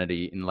benefit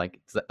humanity in, like,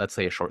 let's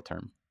say, a short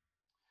term?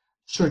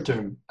 Short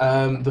term,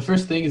 the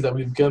first thing is that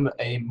we've become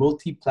a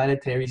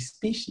multi-planetary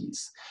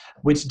species,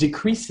 which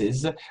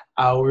decreases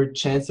our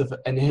chance of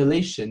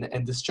annihilation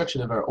and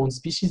destruction of our own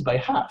species by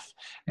half.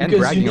 And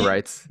Because bragging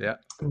rights, yeah.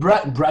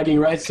 bragging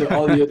rights to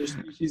all the other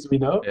species we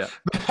know,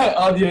 Yeah.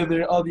 all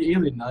the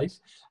alien life.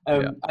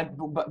 Yeah.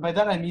 By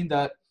that I mean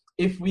that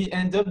if we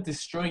end up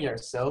destroying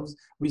ourselves,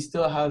 we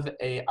still have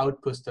a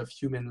outpost of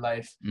human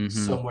life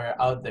somewhere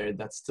out there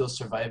that's still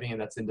surviving and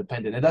that's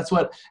independent. And that's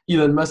what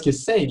Elon Musk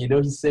is saying. You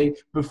know, he's saying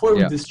before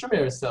we destroy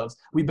ourselves,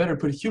 we better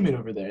put human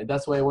over there. And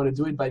that's why I want to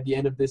do it by the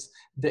end of this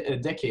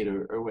decade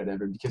or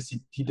whatever, because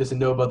he doesn't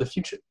know about the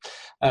future.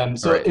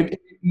 In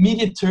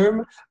immediate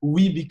term,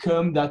 we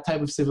become that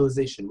type of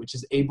civilization, which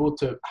is able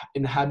to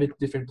inhabit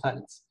different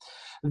planets.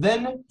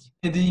 Then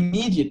in the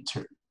immediate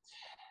term,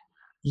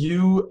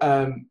 you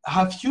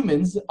have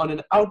humans on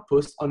an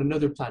outpost on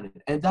another planet,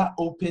 and that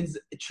opens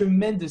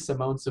tremendous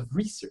amounts of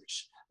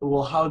research.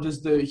 Well, how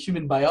does the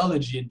human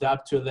biology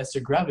adapt to a lesser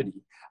gravity?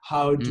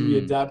 How do we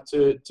adapt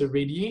to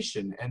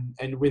radiation?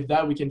 And with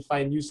that, we can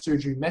find new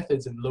surgery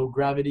methods in low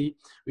gravity.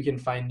 We can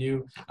find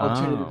new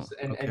alternatives,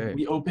 and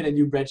we open a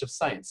new branch of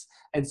science.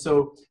 And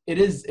so it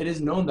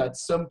is known that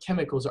some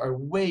chemicals are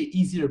way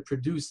easier to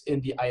produce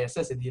in the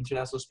ISS, in the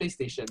International Space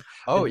Station.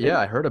 Oh, yeah,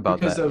 I heard about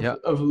because that.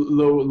 of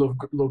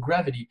low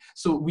gravity.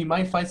 So we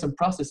might find some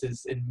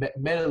processes in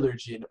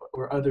metallurgy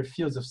or other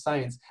fields of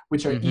science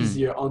which are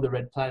easier on the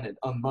red planet,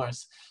 on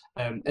Mars.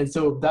 And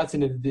so that's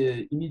in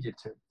the immediate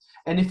term.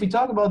 And if we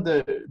talk about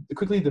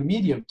quickly the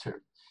medium term,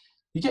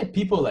 you get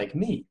people like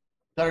me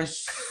that are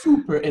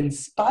super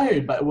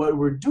inspired by what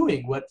we're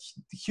doing, what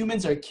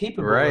humans are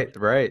capable of.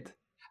 Right.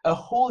 A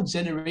whole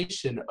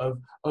generation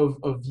of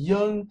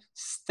young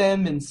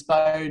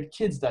STEM-inspired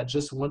kids that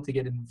just want to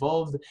get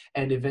involved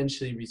and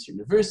eventually reach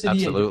university.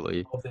 Absolutely.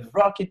 And get involved in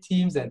rocket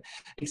teams and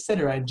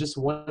etc. And just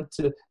want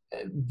to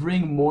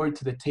bring more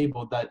to the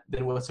table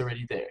than what's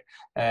already there.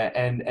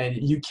 And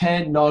you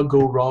cannot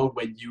go wrong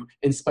when you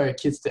inspire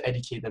kids to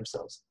educate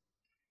themselves.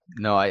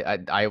 No,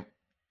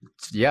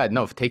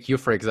 take you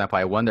for example.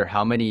 I wonder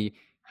how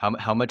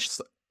much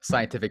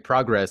scientific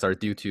progress are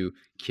due to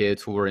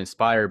kids who were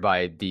inspired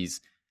by these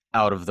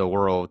out of the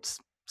world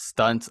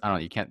stunts. I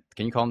don't know.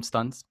 Can you call them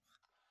stunts?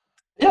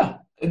 Yeah,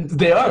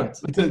 they are.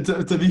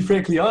 To be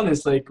frankly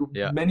honest,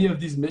 many of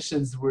these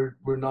missions were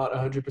not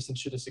 100%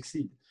 sure to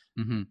succeed.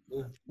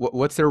 Yeah.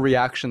 What's their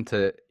reaction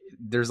to?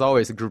 There's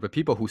always a group of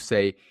people who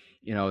say,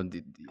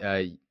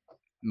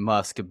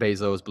 Musk,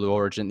 Bezos, Blue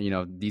Origin,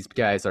 these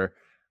guys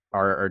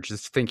are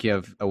just thinking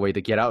of a way to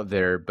get out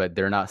there, but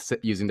they're not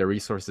using the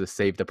resources to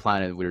save the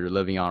planet we're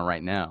living on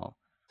right now.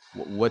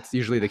 What's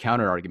usually the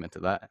counter argument to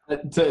that?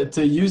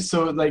 To use,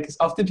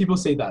 often people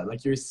say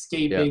that you're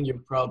escaping your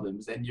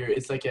problems, and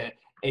it's like a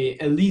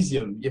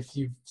Elysium, if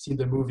you've seen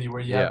the movie,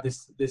 where you have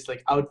this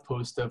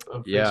outpost of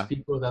rich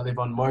people that live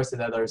on Mars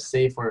and that are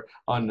safe or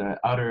on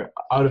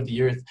out of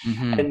the Earth.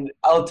 And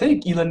I'll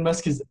take Elon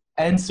Musk's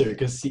answer,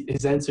 because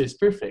his answer is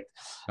perfect.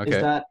 Okay.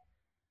 Is that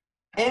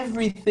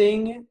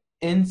everything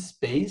in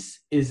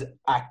space is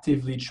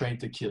actively trying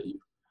to kill you.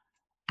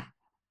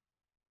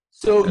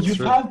 So That's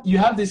true. you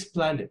have this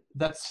planet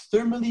that's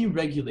thermally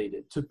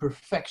regulated to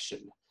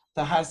perfection,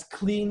 that has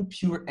clean,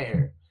 pure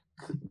air,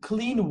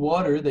 clean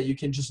water that you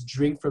can just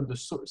drink from the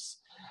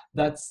source,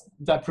 that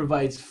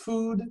provides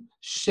food,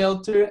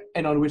 shelter,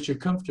 and on which you're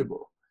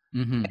comfortable.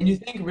 Mm-hmm. And you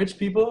think rich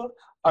people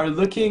are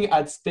looking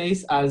at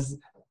space as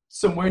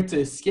somewhere to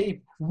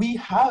escape? We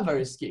have our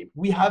escape.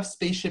 We have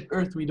spaceship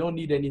Earth. We don't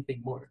need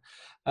anything more.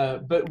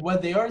 But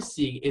what they are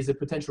seeing is a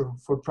potential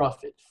for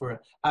profit, for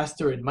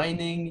asteroid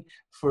mining,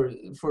 for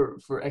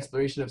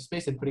exploration of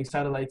space and putting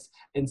satellites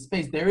in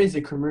space. There is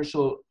a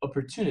commercial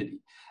opportunity,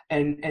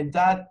 and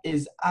that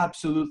is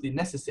absolutely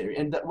necessary.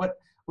 And that what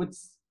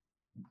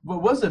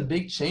was a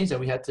big change that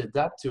we had to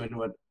adapt to, and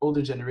what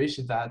older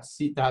generations that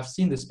have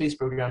seen the space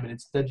program in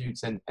its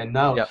debuts and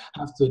now Yep.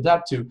 have to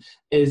adapt to,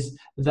 is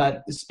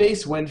that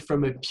space went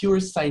from a pure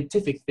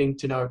scientific thing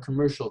to now a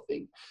commercial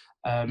thing.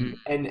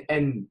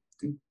 And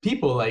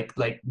people like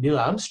Neil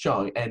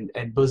Armstrong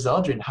and Buzz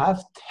Aldrin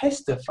have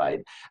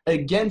testified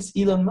against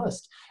Elon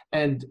Musk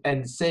and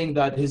saying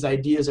that his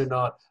ideas are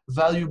not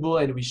valuable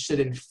and we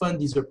shouldn't fund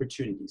these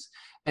opportunities.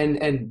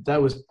 And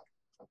that was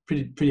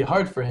pretty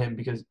hard for him,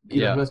 because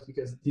Elon Musk,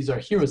 because these are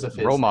heroes of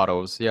his. Role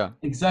models, yeah.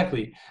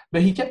 Exactly.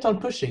 But he kept on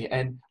pushing.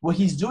 And what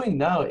he's doing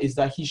now is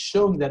that he's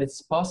showing that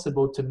it's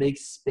possible to make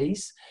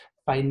space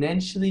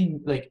financially,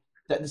 like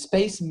that the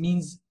space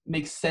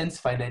makes sense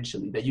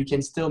financially, that you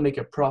can still make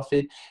a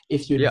profit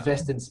if you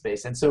invest in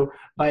space. And so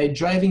by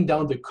driving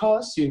down the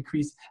costs, you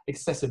increase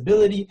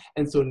accessibility.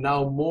 And so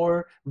now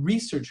more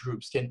research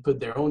groups can put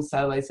their own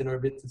satellites in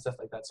orbit and stuff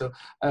like that. So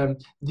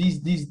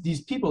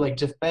these people like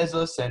Jeff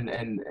Bezos and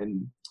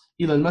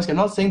Elon Musk, I'm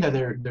not saying that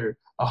they're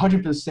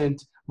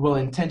 100%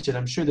 well-intentioned.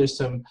 I'm sure there's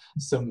some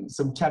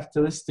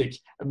capitalistic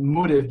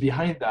motive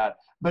behind that,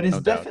 but it's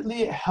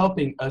definitely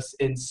helping us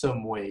in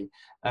some way.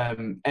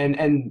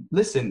 And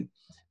listen,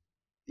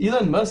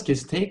 Elon Musk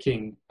is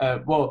giving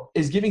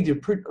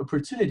the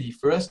opportunity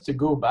for us to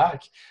go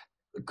back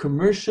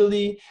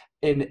commercially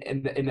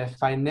in a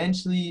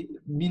financially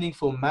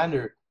meaningful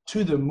manner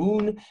to the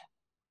moon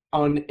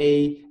on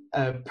a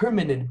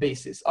permanent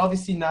basis.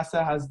 Obviously,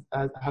 NASA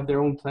have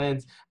their own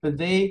plans, but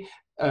they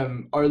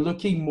are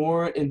looking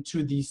more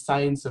into the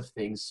science of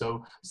things.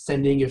 So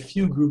sending a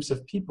few groups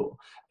of people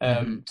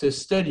to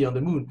study on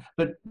the moon.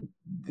 But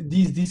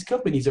these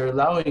companies are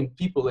allowing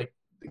people like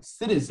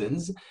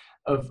citizens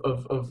of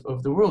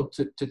the world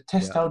to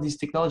test out these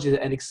technologies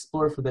and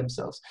explore for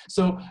themselves.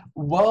 So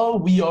while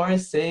we are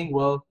saying,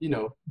 well,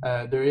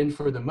 they're in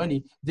for the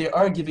money, they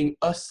are giving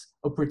us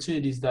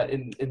opportunities that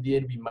in the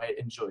end we might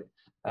enjoy.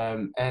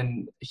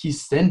 And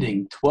he's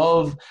sending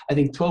 12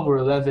 or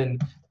 11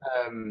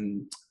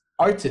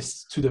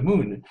 artists to the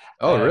moon.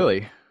 Oh,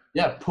 really?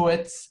 Yeah,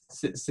 poets,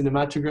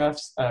 cinematograph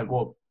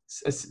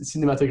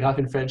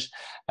in French,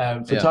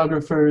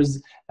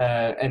 photographers,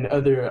 and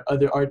other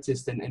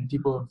artists and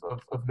people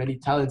of many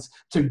talents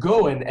to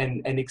go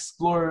and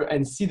explore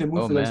and see the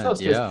moon for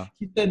themselves. Yeah.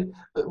 He said,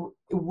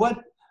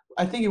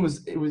 I think he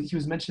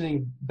was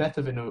mentioning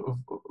Beethoven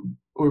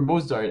or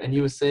Mozart, and he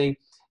was saying,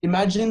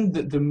 imagine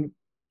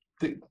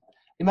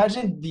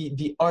imagine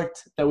the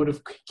art that would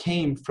have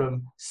came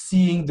from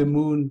seeing the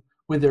moon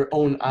with their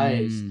own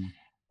eyes,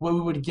 what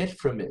we would get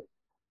from it.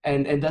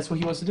 And that's what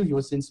he wants to do. He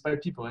wants to inspire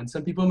people. And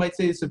some people might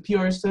say it's a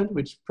PR stunt,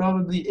 which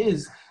probably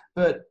is,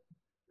 but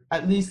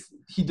at least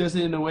he does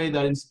it in a way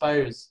that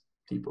inspires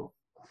people.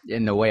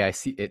 In the way I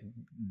see it,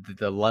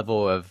 the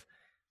level of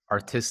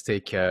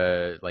artistic,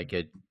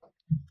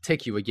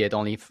 take you would get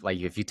only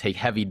if you take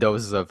heavy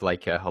doses of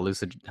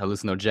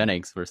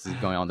hallucinogenics versus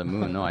going on the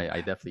moon. No,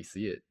 I definitely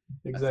see it.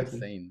 Exactly. That's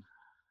insane.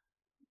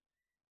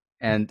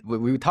 And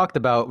we talked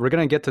about, we're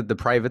going to get to the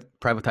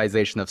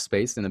privatization of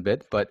space in a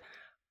bit, but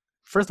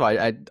first of all,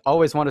 I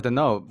always wanted to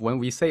know, when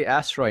we say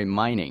asteroid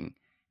mining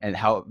and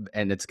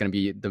it's going to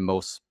be the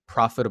most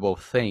profitable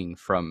thing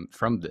from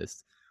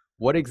this,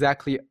 what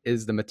exactly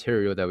is the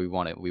material that we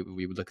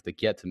would look to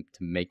get to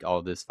make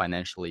all this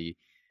financially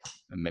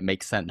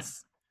make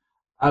sense?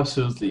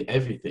 Absolutely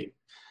everything.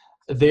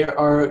 There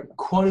are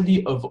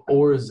quantity of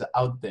ores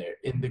out there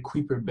in the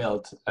Kuiper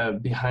belt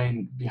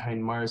behind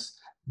Mars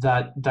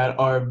that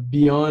are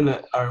beyond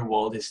our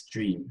wildest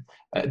dream.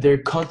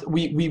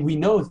 We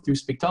know through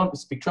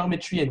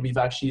spectrometry, and we've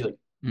actually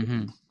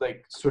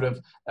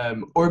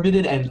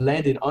orbited and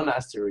landed on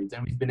asteroids,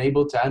 and we've been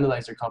able to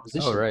analyze their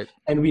composition. Oh, right.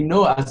 And we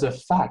know as a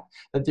fact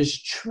that there's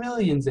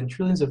trillions and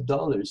trillions of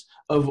dollars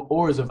of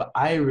ores, of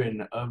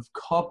iron, of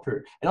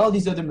copper, and all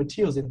these other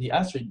materials in the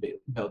asteroid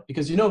belt.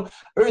 Because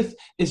Earth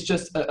is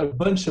just a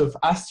bunch of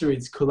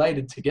asteroids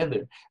collided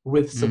together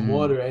with some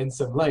water and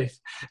some life.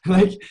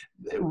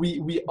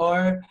 We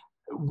are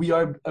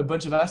a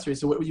bunch of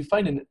asteroids. So what you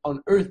find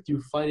on Earth,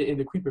 you find it in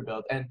the Kuiper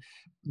belt. And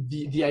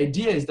the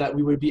idea is that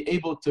we would be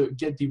able to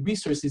get the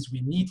resources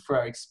we need for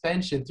our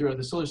expansion throughout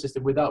the solar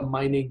system without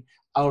mining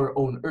our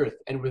own Earth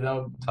and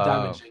without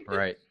damaging it.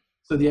 Right.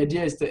 So the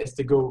idea is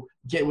to go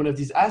get one of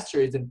these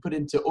asteroids and put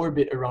into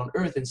orbit around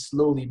Earth and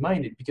slowly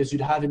mine it, because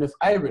you'd have enough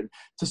iron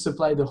to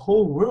supply the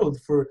whole world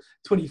for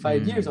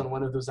 25 years on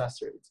one of those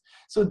asteroids.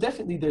 So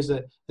definitely there's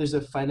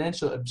a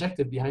financial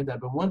objective behind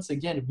that. But once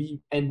again,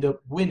 we end up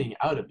winning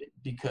out of it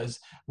because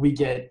we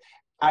get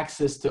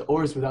access to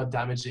ores without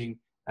damaging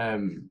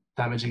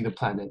the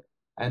planet.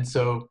 And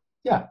so,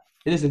 yeah,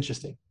 it is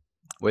interesting.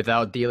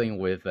 Without dealing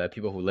with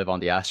people who live on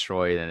the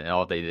asteroid and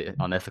all the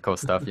unethical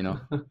stuff,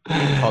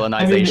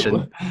 colonization. I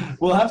mean,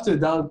 we'll have to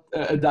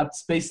adapt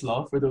space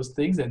law for those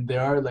things, and there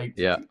are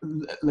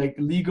like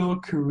legal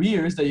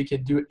careers that you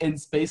can do in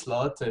space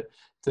law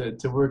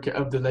to work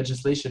up the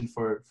legislation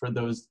for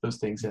those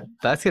things. Yeah,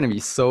 that's gonna be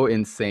so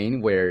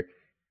insane. Where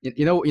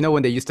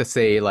when they used to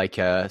say like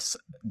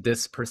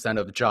this %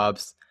 of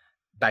jobs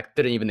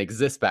didn't even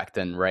exist back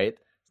then, right?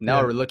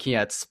 Now we're looking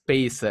at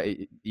space.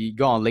 You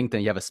go on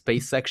LinkedIn, you have a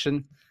space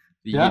section.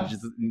 You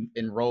just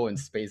enroll in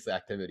space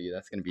activity.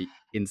 That's going to be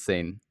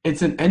insane.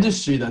 It's an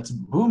industry that's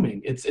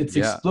booming. It's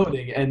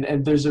exploding.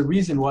 And there's a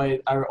reason why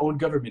our own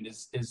government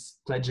is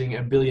pledging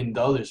 $1 billion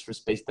for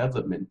space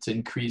development to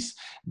increase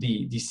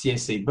the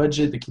CSA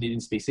budget, the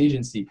Canadian Space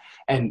Agency.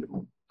 And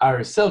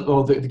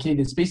the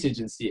Canadian Space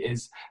Agency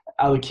is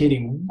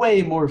allocating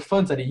way more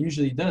funds than it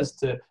usually does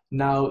to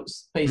now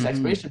space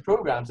exploration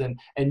programs and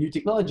new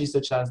technologies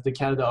such as the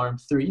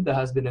Canadarm3 that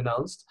has been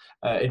announced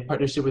in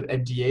partnership with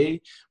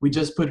MDA. We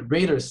just put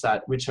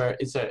RadarSat, which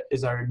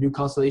is our new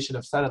constellation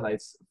of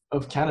satellites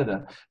of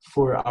Canada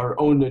for our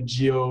own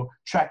geo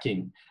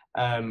tracking.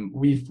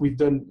 We've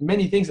done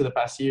many things in the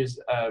past years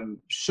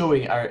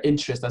showing our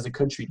interest as a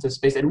country to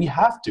space, and we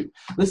have to.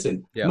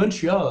 Listen,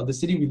 Montreal, the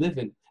city we live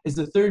in, is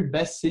the third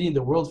best city in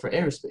the world for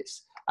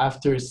aerospace,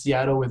 after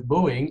Seattle with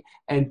Boeing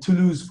and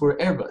Toulouse for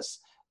Airbus.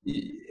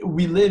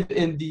 We live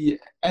in the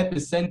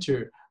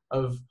epicenter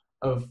of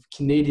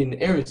Canadian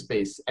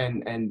aerospace,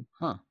 and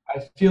I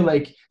feel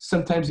like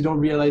sometimes we don't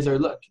realize our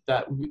luck,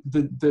 that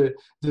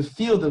the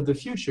field of the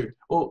future,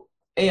 well,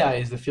 AI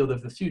is the field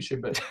of the future,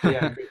 but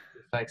AI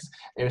affects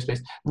aerospace.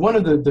 One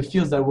of the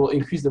fields that will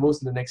increase the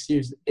most in the next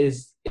years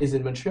is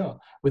in Montreal,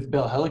 with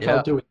Bell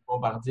Helicopter, with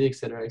Bombardier, et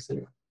cetera, et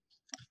cetera.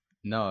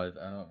 No,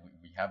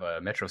 we have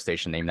a metro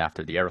station named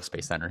after the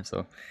Aerospace Center,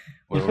 so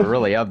we're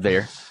really up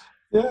there.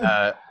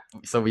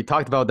 So we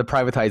talked about the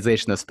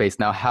privatization of space.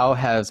 Now, how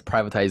has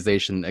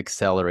privatization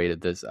accelerated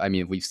this? I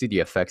mean, we see the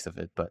effects of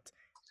it, but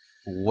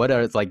what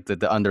are like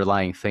the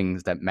underlying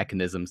things,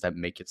 mechanisms that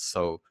make it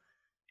so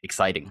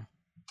exciting?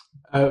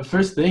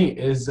 First thing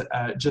is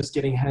just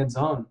getting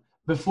hands-on.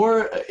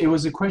 Before, it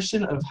was a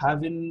question of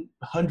having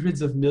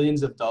hundreds of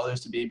millions of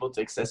dollars to be able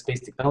to access space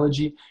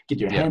technology, get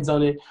your hands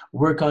on it,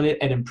 work on it,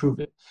 and improve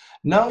it.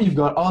 Now you've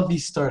got all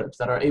these startups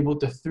that are able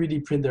to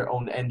 3D print their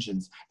own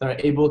engines, that are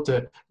able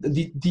to,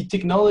 the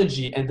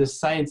technology and the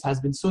science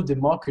has been so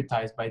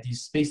democratized by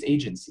these space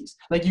agencies.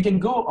 Like you can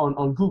go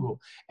on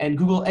Google and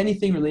Google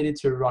anything related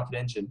to a rocket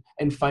engine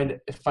and find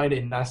a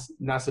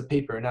NASA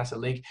paper, a NASA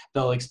link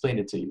that'll explain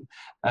it to you.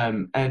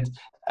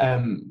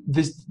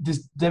 This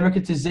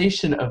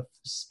democratization of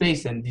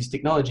space and these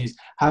technologies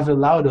have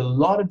allowed a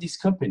lot of these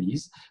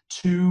companies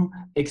to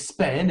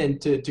expand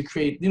and to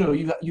create,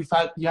 you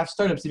have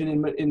startups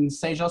even in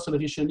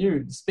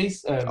Saint-Jean-sur-le-Richelieu,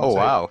 space,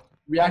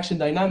 reaction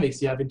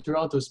dynamics, you have in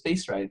Toronto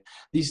Space Ride,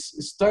 these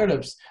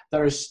startups that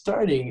are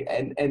starting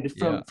and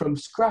from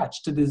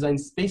scratch to design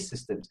space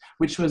systems,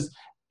 which was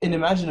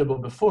unimaginable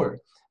before.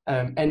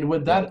 And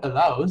what that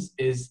allows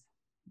is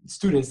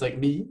students like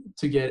me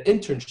to get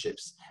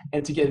internships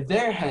and to get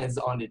their hands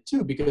on it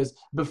too, because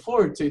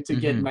before to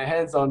get my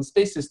hands on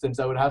space systems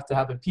I would have to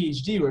have a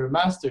PhD or a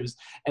master's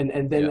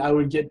and then I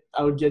would get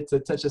to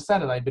touch a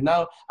satellite, but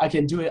now I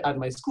can do it at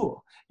my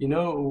school.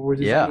 We're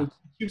designing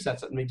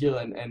CubeSats at McGill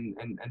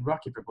and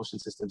rocket propulsion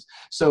systems.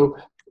 So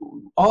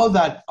all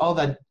that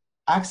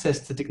access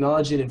to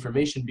technology and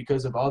information,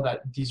 because of all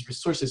that these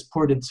resources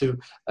poured into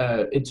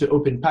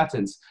open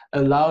patents,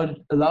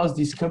 allows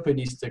these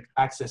companies to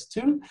access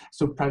to.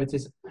 So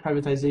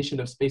privatization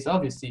of space,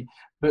 obviously,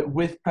 but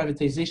with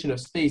privatization of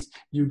space,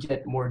 you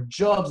get more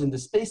jobs in the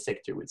space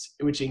sector,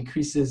 which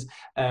increases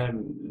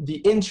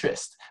the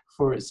interest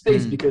for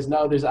space, because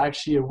now there's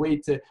actually a way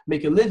to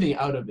make a living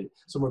out of it.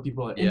 So more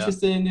people are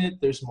interested in it.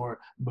 There's more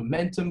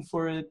momentum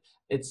for it.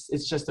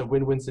 It's just a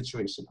win-win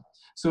situation.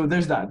 So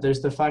there's that.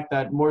 There's the fact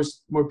that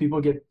more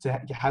people get to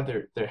have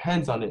their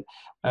hands on it.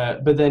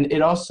 But then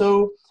it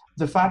also,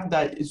 the fact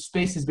that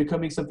space is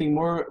becoming something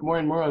more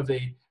and more of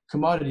a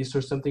commodity, so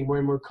something more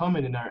and more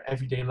common in our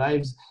everyday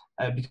lives,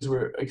 because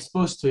we're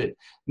exposed to it,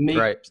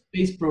 make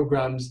space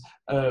programs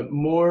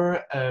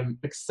more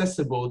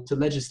accessible to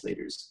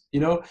legislators.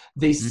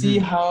 They see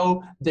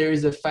how there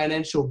is a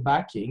financial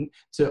backing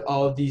to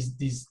all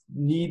this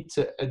need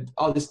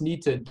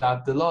to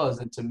adapt the laws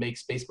and to make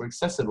space more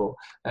accessible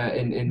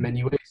in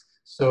many ways.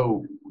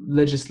 So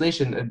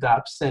legislation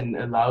adapts and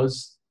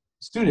allows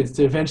students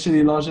to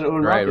eventually launch their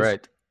own rockets.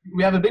 Right.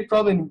 We have a big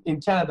problem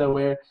in Canada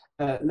where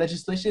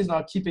legislation is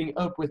not keeping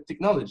up with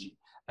technology.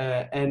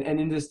 And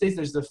in the States,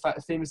 there's the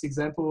famous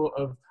example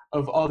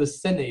of all the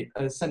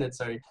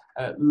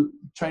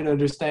trying to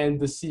understand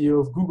the CEO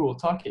of Google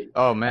talking.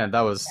 Oh man,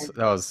 that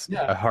was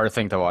Yeah, a hard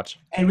thing to watch.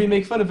 and we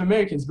make fun of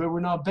Americans, but we're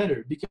not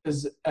better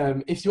because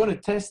if you want to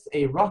test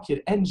a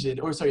rocket engine,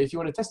 or sorry, if you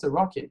want to test a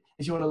rocket,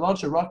 if you want to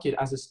launch a rocket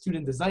as a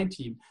student design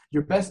team,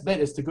 your best bet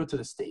is to go to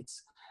the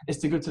States.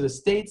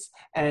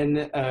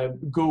 And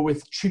go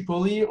with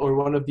Tripoli or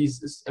one of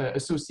these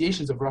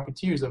associations of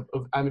rocketeers,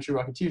 of amateur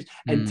rocketeers,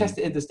 and test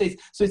it in the States.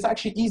 So it's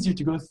actually easier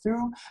to go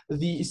through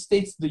the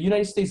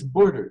United States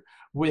border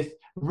with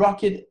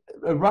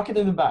a rocket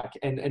in the back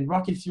and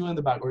rocket fuel in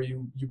the back, or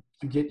you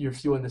get your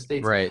fuel in the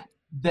States. Right.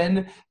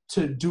 Then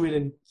to do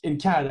it in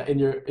Canada,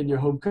 in your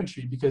home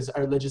country, because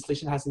our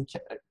legislation hasn't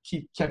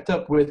kept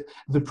up with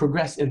the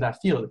progress in that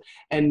field.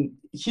 And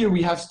here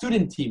we have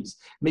student teams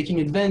making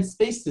advanced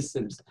space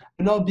systems,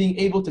 but not being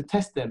able to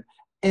test them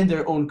in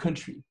their own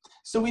country.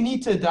 So we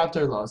need to adapt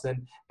our laws,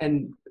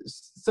 and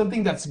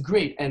something that's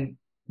great and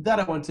that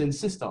I want to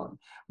insist on.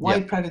 Why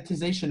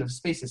privatization of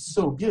space is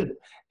so good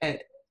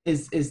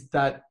is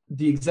that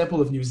the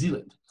example of New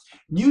Zealand.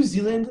 New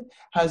Zealand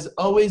has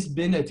always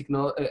been a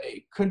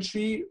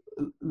country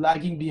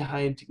lagging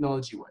behind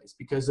technology-wise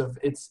because of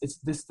its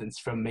distance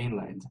from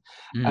mainland.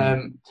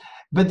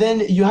 But then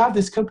you have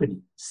this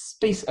company,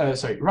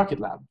 Rocket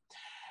Lab.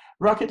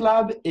 Rocket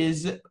Lab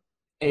is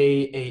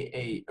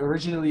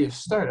originally a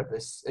startup,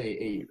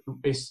 a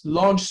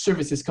launch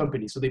services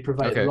company. So they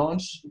provide they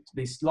launch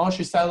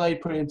your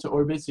satellite, put it into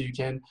orbit, so you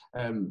can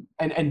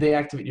and they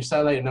activate your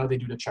satellite, and now they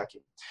do the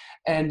tracking.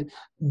 And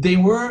they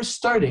were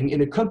starting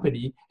in a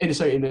company, in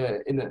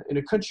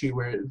a country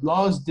where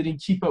laws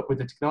didn't keep up with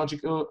the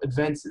technological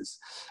advances.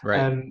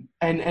 Right.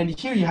 And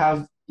here you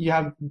have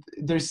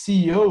their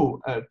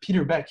CEO,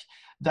 Peter Beck,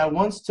 that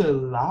wants to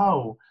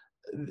allow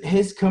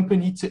his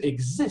company to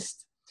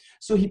exist.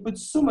 So he put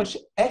so much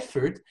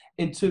effort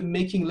into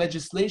making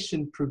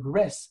legislation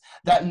progress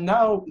that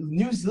now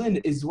New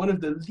Zealand is one of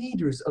the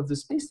leaders of the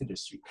space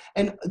industry.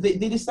 And they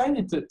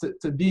decided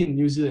to be in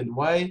New Zealand.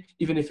 Why?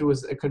 Even if it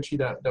was a country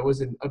that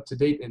wasn't up to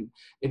date in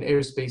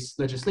aerospace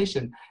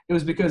legislation, it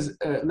was because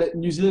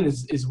New Zealand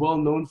is well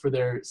known for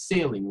their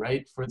sailing,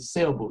 right? For the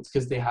sailboats,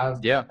 because they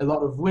have a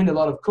lot of wind, a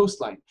lot of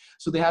coastline.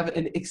 So they have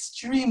an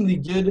extremely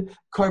good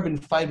carbon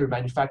fiber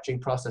manufacturing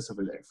process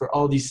over there for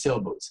all these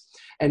sailboats.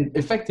 And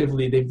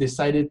effectively, they've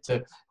decided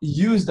to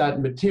use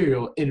that material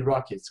in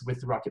rockets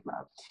with Rocket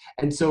Lab.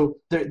 And so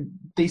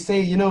they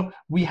say,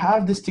 we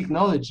have this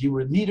technology,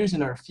 we're leaders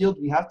in our field,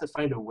 we have to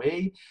find a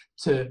way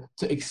to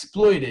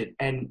exploit it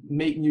and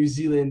make New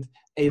Zealand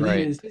a leader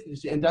in the space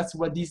industry. And that's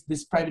what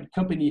this private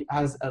company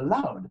has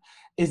allowed,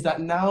 is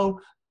that now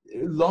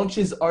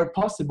launches are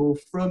possible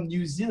from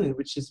New Zealand,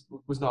 which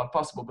was not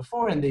possible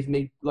before, and they've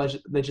made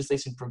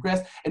legislation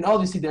progress. And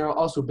obviously, they're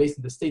also based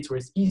in the States where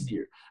it's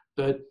easier.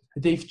 But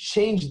they've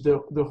changed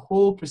the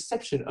whole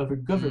perception of a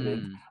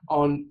government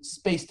on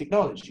space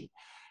technology.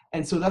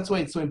 And so that's why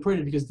it's so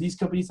important, because these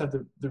companies have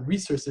the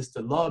resources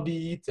to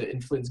lobby, to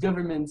influence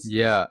governments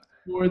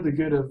for the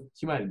good of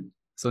humanity.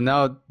 So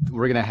now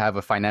we're going to have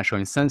a financial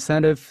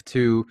incentive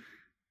to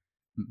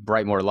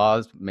write more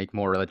laws, make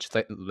more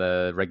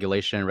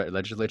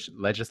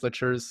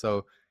legislatures.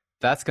 So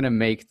that's going to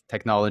make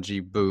technology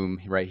boom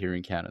right here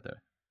in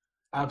Canada.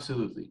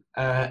 Absolutely.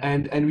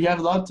 And we have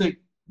a lot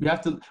we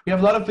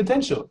have a lot of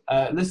potential.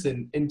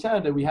 Listen, in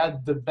Canada, we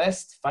had the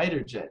best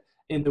fighter jet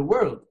in the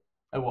world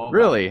a while back.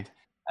 Really?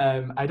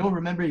 I don't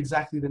remember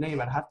exactly the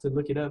name. I'd have to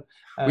look it up.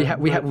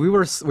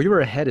 We were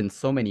ahead in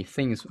so many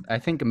things. I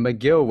think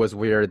McGill was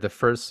where the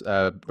first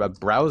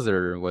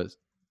browser was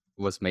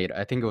made.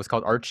 I think it was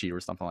called Archie or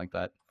something like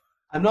that.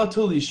 I'm not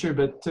totally sure,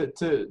 but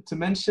to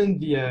mention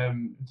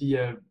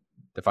the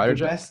fighter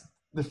jet.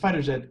 The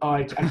fighter jet. Oh,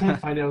 I can't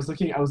find it. I was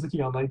looking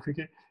online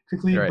quickly,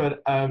 right.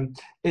 But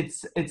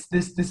it's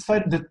this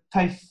fight,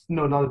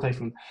 no, not the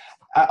Typhoon.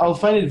 I'll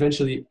find it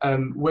eventually.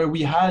 Where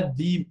we had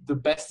the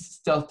best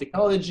stealth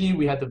technology,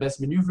 we had the best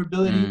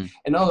maneuverability,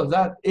 and all of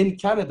that in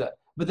Canada.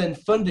 But then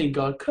funding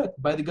got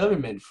cut by the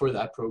government for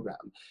that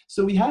program.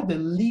 So we had the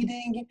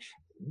leading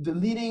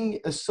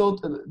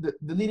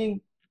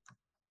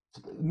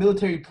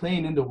military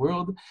plane in the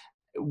world,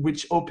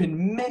 which opened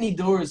many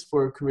doors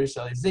for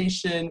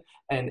commercialization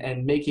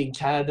and making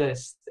Canada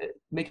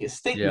make a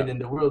statement in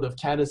the world of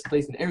Canada's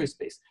place in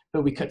aerospace.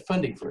 But we cut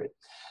funding for it.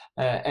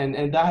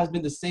 And that has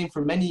been the same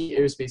for many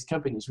aerospace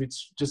companies,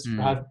 which just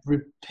have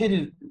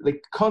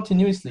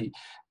continuously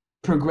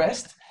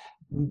progressed,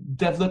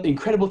 developed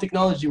incredible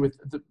technology with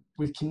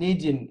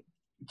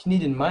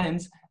Canadian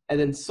minds, and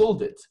then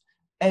sold it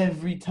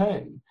every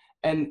time.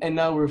 And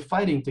now we're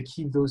fighting to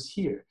keep those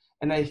here.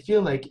 And I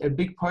feel like a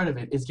big part of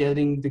it is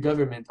getting the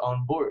government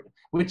on board,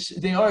 which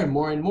they are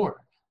more and more.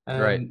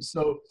 Right.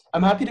 So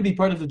I'm happy to be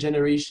part of the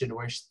generation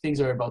where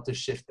things are about to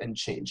shift and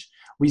change.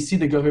 We see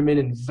the government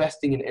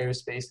investing in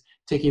aerospace,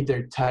 taking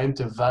their time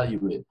to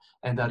value it.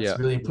 And that's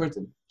really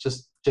important,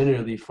 just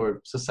generally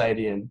for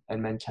society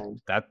and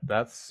mankind.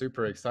 That's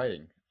super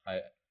exciting.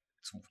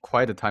 It's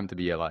quite a time to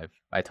be alive.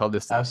 I tell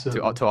this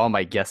to all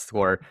my guests who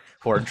are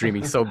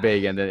dreaming so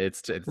big, and then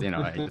it's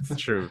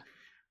true.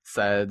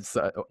 So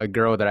a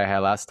girl that I had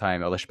last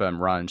time, Elishba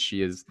Imran,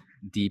 she is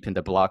deep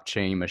into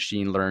blockchain,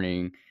 machine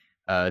learning,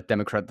 I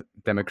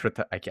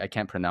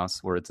can't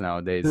pronounce words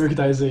nowadays.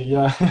 Democratizing,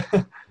 yeah.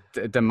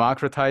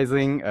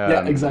 Democratizing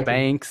Yeah, exactly.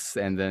 banks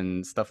and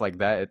then stuff like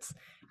that. It's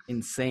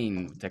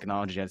insane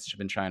technology that she's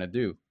been trying to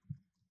do.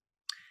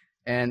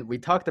 And we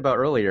talked about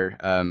earlier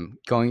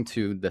going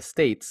to the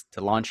States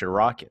to launch a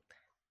rocket.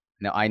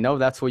 Now, I know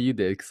that's what you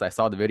did because I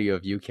saw the video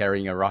of you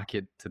carrying a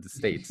rocket to the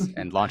States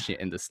and launching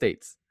it in the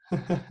States.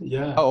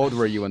 Yeah. How old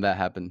were you when that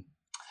happened?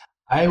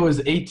 I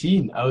was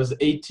 18. I was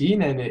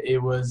 18, and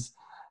it was.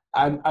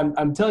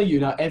 I'm telling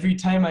you now. Every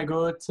time I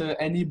go to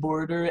any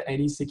border,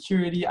 any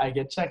security, I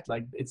get checked.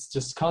 Like it's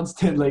just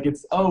constant. Like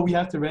it's, oh, we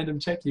have to random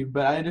check you.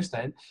 But I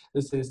understand.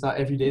 Listen, it's not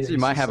every day So that you you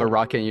might see have a someone.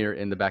 rocket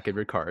in the back of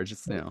your car,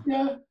 just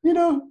Yeah,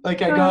 like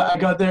Yeah. I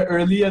got there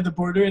early at the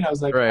border, and I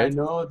was like, I Right.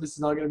 know this is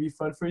not gonna be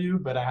fun for you,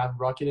 but I have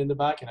rocket in the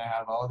back, and I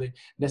have all the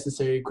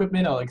necessary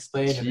equipment. I'll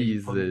explain, and then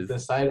you pull me to the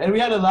Jesus. side, and we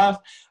had a laugh.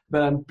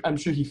 But I'm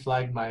sure he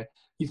flagged my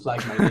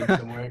name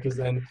somewhere, because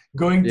then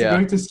Yeah.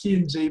 going to ski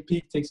in J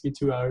Peak takes me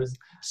 2 hours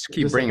Just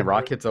keep just at the bringing border.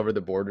 rockets over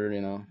the border.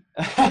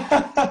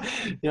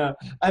 Yeah,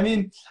 I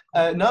mean,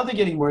 now they're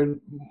getting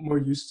more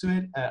used to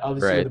it.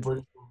 Obviously, when the Right.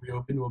 borders will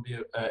reopen, we'll be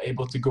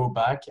able to go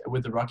back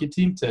with the rocket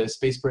team to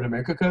Spaceport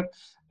America Cup,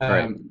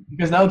 Right.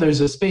 because now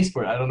there's a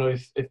spaceport. I don't know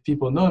if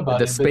people know about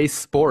The it, but space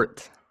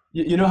sport.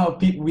 you know how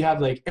we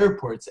have like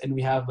airports and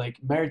we have like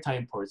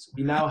maritime ports.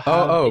 We now Oh,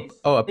 have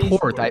a a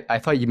port. spaceport. I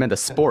thought you meant a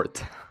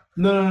sport.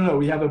 No.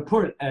 We have a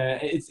port.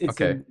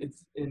 Okay.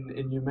 It's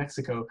in New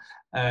Mexico,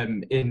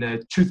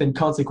 in Truth and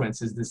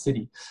Consequences, the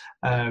city,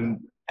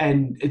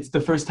 and it's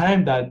the first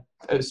time that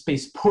a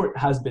spaceport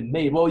has been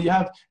made. Well, you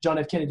have John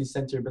F. Kennedy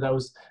Center, but that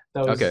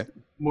Okay. was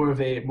more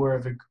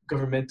of a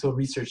governmental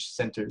research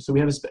center. So we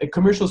have a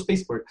commercial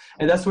spaceport,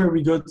 and that's where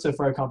we go to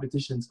for our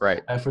competitions,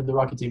 Right. for the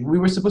rocket team. We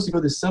were supposed to go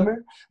this summer,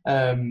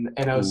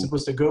 and I was Ooh.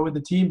 supposed to go with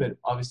the team, but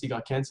obviously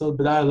got canceled.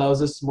 But that allows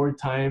us more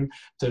time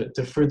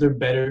to further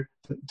better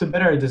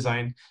our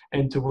design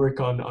and to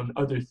work on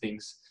other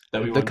things that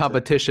we The want to.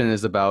 competition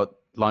is about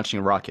launching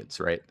rockets,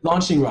 right?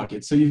 Launching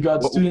rockets. So you've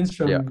got What? students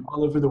Yeah. from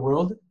all over the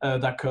world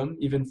that come,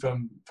 even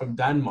from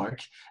Denmark,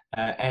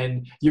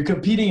 and you're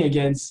competing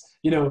against.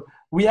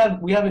 We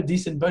have a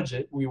decent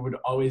budget. We would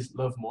always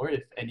love more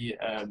if any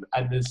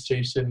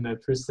administration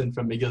person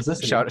from McGill's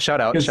listening, because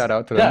Shout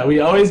out to yeah, them we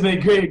always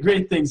make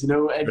great things.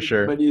 for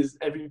sure.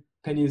 Every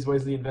penny is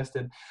wisely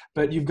invested.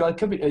 But you've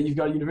got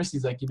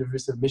universities like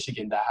University of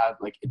Michigan that have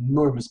like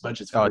enormous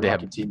budgets for Oh, the they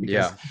have. rocket team,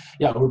 because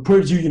Yeah. yeah, we're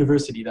Purdue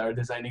University that are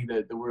designing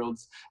the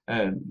world's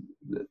um,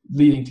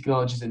 leading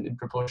technologies in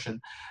propulsion.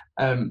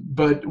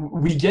 But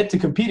we get to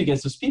compete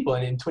against those people,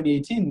 and in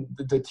 2018,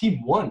 the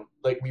team won.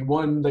 Like we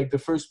won like the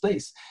first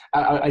place.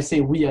 I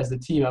say we as the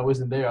team. I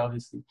wasn't there,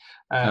 obviously,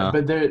 Uh,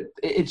 but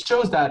it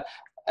shows that.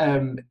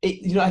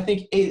 I think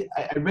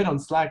I read on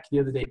Slack the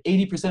other day,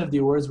 80% of the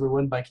awards were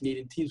won by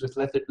Canadian teams with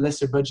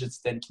lesser budgets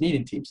than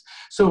Canadian teams.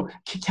 So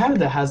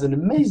Canada has an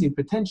amazing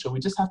potential. We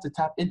just have to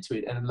tap into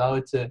it and allow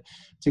it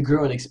to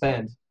grow and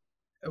expand.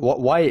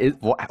 why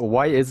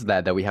is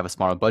that we have a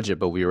smaller budget,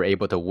 but we were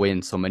able to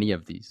win so many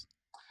of these?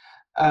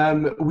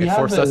 We It have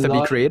forced a us to be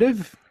lot. creative,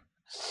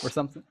 or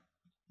something.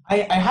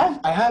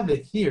 I have a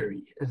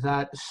theory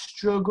that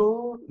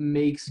struggle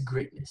makes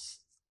greatness.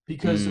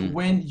 Because Mm,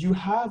 when you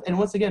have, and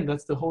once again,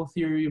 that's the whole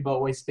theory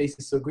about why space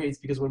is so great. It's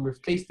because when we're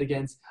faced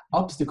against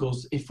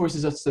obstacles, it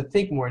forces us to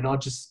think more,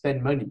 not just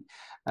spend money.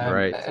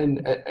 right. And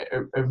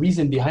a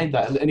reason behind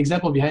that, an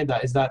example behind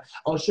that, is that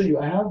I'll show you.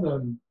 I have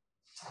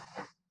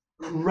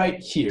right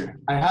here.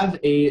 I have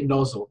a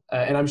nozzle,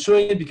 and I'm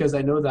showing it because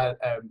I know that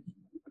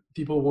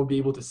people won't be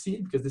able to see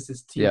it, because this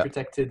is team Yeah.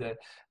 protected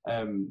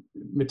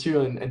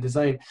material and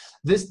design.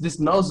 This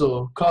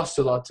nozzle costs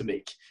a lot to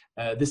make.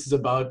 This is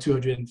about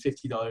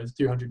 $250,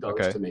 $300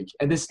 Okay. to make.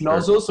 And this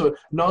Sure.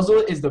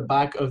 nozzle is the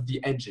back of the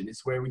engine.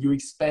 It's where you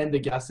expand the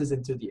gases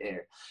into the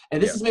air.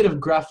 And this Yeah. is made of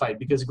graphite,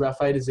 because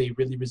graphite is a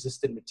really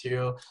resistant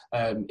material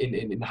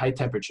in high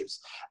temperatures.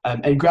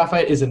 And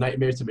graphite is a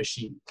nightmare to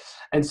machine.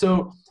 And so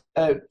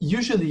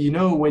usually,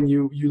 when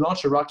you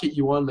launch a rocket,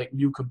 you want like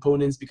new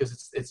components because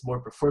it's more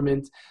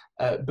performant.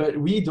 But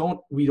we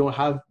don't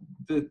have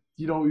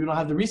we don't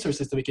have the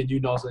resources to make a new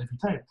nozzle every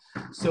time.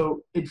 So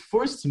it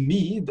forced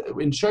me,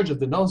 in charge of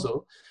the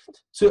nozzle,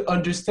 to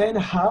understand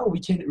how we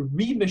can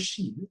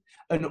remachine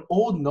an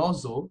old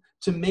nozzle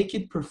to make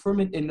it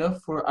performant enough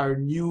for our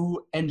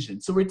new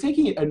engine. So we're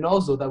taking a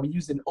nozzle that we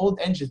use in old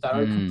engines that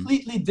are Mm,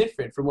 completely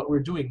different from what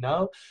we're doing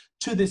now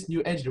to this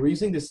new engine. We're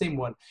using the same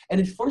one. And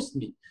it forced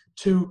me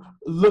to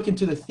look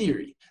into the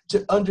theory, to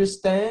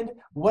understand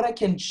what I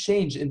can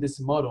change in this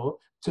model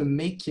to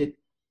make it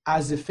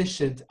as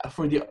efficient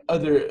for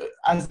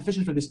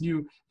this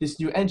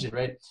new engine,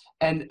 right?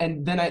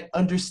 And then I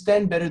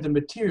understand better the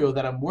material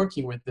that I'm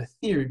working with, the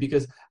theory,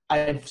 because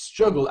I've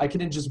struggled. I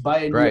couldn't just buy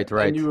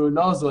a new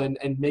nozzle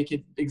and make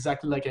it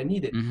exactly like I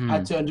need it. I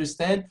had to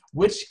understand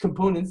which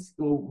components,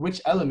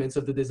 which elements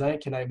of the design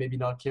can I maybe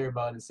not care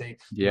about and say,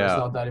 it's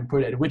not that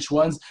important, and which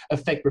ones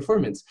affect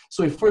performance.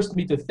 So it forced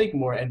me to think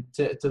more and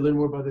to learn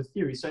more about the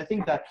theory. So I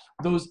think that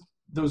those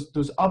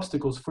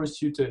obstacles force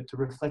you to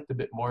reflect a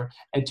bit more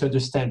and to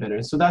understand better.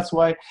 And so that's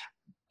why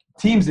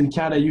teams in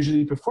Canada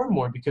usually perform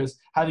more, because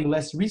having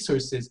less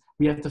resources,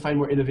 we have to find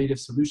more innovative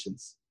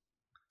solutions.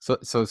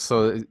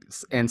 So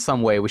in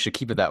some way, we should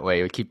keep it that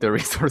way. We keep the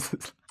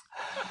resources.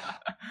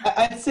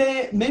 I'd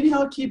say maybe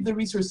not keep the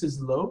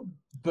resources low,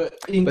 but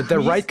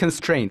the right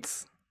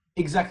constraints.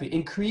 Exactly.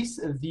 Increase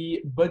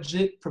the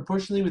budget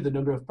proportionally with the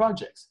number of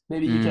projects.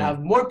 Maybe you can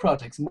have more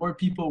projects, more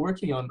people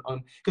working on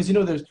because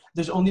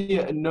there's only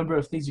a number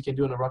of things you can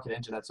do on a rocket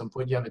engine. At some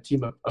point, you have a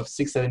team of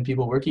 6-7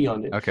 people working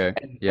on it. Okay.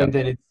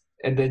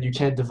 And then you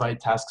can't divide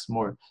tasks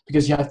more,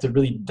 because you have to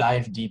really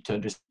dive deep to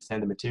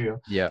understand the material.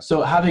 Yeah.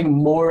 So having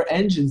more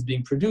engines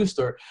being produced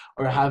or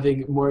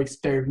having more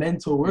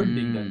experimental work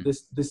being done.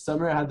 This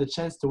summer I had the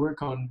chance to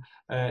work on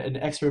an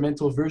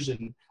experimental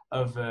version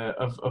of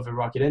a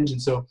rocket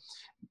engine. So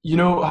you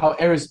know how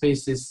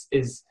aerospace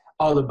is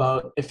all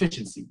about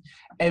efficiency.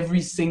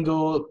 Every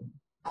single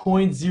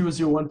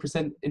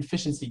 0.001%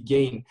 efficiency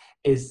gain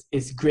is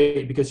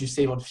great, because you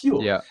save on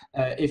fuel. Yeah.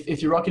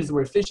 If your rocket is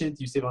more efficient,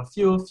 you save on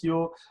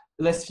fuel.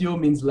 Less fuel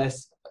means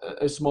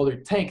a smaller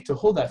tank to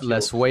hold that fuel.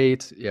 Less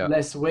weight,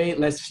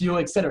 less fuel,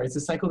 etc. It's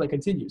a cycle that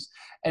continues.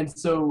 And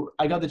so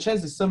I got the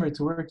chance this summer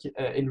to work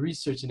in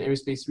research, in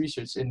aerospace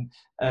research, in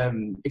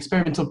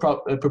experimental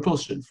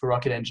propulsion for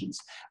rocket engines,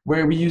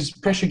 where we use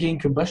pressure gain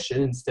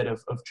combustion instead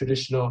of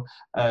traditional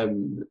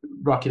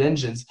rocket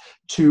engines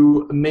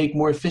to make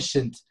more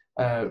efficient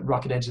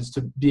rocket engines,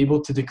 to be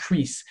able to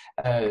decrease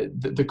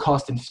the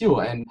cost in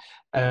fuel. And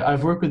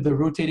I've worked with the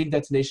rotating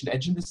detonation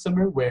engine this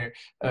summer, where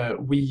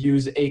we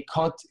use a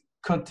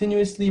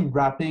continuously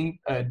wrapping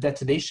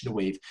detonation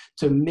wave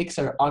to mix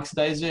our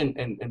oxidizer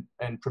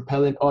and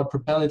propellant,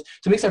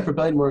 to mix our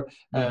propellant more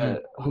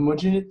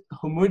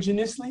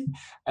homogeneously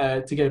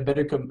to get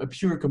a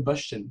pure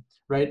combustion,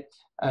 right?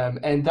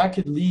 And that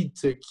could lead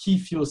to key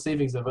fuel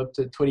savings of up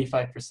to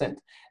 25%.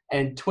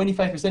 And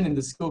 25% in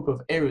the scope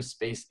of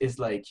aerospace is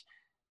like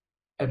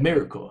a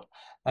miracle.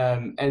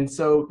 And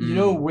so,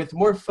 with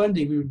more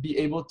funding, we would be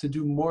able to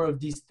do more of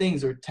these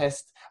things, or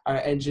test our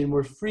engine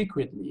more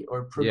frequently,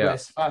 or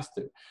progress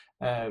faster.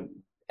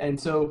 And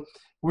so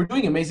we're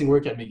doing amazing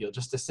work at McGill.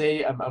 Just to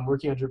say, I'm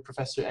working under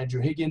Professor Andrew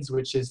Higgins,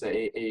 which is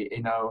a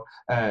now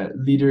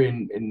leader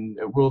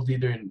a world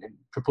leader in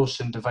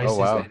propulsion devices. Oh,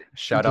 wow.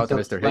 Shout out to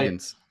Mr.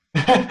 Higgins.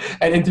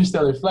 And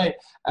interstellar flight.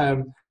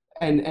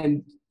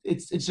 And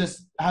it's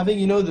just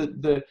having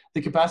the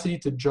capacity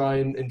to draw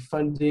in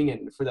funding,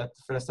 and for that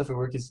stuff of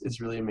work is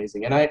really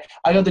amazing. And I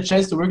got the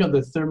chance to work on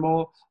the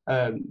thermal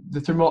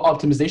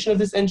optimization of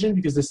this engine,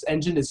 because this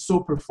engine is so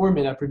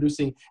performant at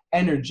producing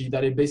energy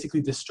that it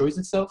basically destroys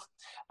itself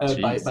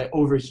by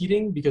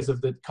overheating, because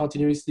of the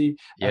continuously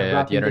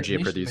the energy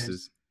it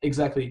produces.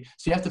 Exactly.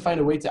 So you have to find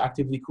a way to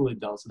actively cool it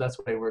down. So that's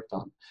what I worked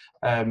on.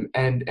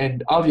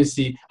 And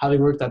obviously, having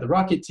worked at the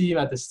Rocket Team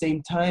at the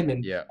same time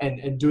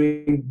and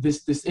doing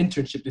this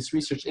internship, this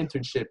research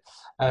internship,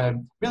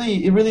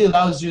 it really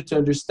allows you to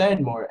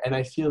understand more. And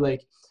I feel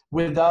like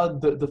without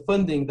the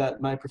funding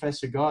that my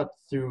professor got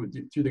through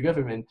the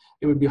government,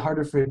 it would be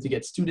harder for him to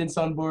get students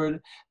on board,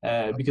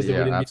 because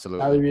there wouldn't be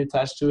salary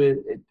attached to it,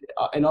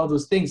 and all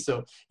those things.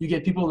 So you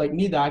get people like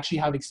me that actually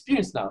have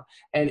experience now.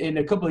 And in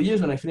a couple of years,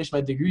 when I finish my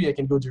degree, I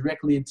can go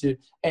directly into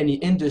any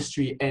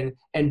industry and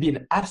be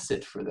an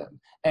asset for them.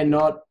 And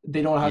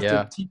they don't have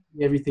to teach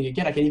me everything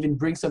again. I can even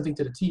bring something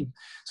to the team.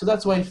 So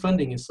that's why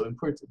funding is so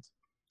important.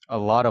 A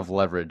lot of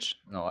leverage.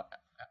 No,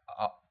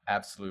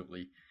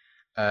 absolutely.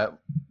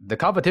 The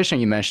competition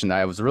you mentioned,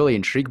 I was really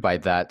intrigued by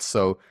that.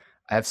 So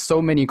I have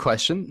so many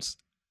questions.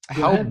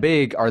 How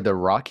big are the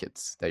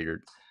rockets that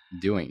you're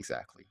doing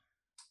exactly?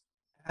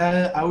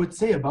 I would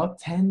say about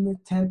 10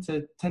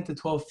 to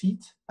 12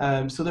 feet.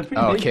 So they're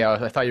pretty big. Okay,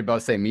 I thought you were about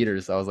to say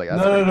meters. I was like,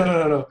 that's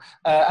no.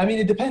 I mean,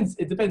 it depends.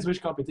 It depends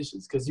which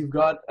competitions, because you've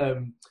got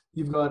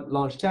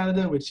Launch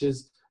Canada, which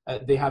is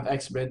they have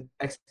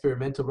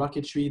experimental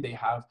rocketry. They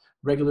have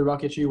regular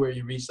rocketry where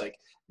you reach like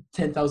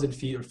 10,000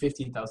 feet or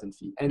 15,000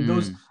 feet. And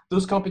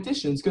those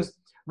competitions, because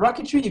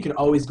rocketry, you can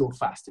always go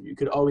faster. You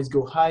could always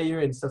go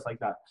higher and stuff like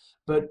that.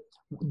 But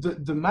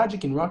the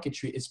magic in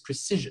rocketry is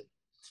precision.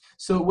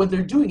 So what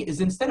they're doing is,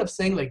 instead of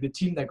saying like the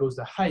team that goes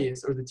the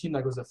highest or the team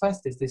that goes the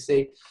fastest, they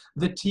say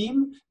the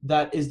team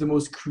that is the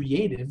most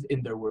creative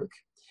in their work.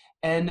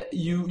 And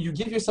you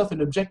give yourself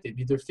an objective,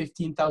 either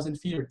 15,000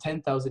 feet or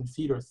 10,000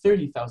 feet or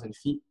 30,000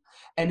 feet.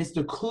 And it's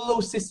the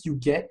closest you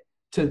get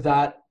to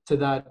that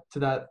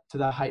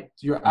height,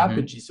 your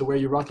apogee. So where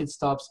your rocket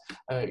stops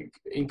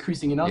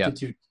increasing in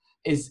altitude.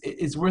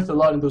 is worth a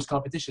lot in those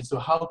competitions. So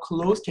how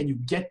close can you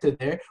get to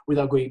there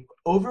without going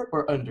over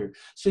or under?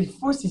 So it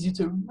forces you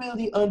to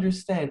really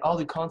understand all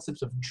the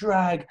concepts of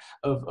drag,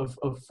 of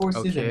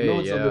forces and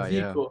loads on the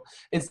vehicle,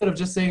 instead of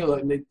just saying,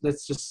 like,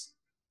 let's just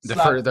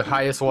slap the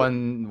highest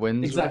one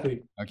wins.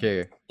 Exactly.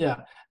 Okay. Yeah.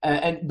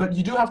 But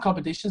you do have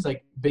competitions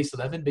like Base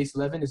 11. Base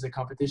 11 is a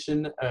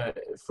competition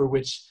for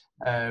which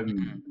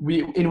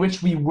McGill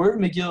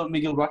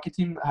Rocket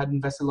Team had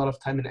invested a lot of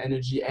time and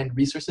energy and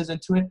resources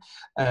into it.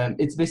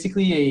 It's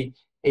basically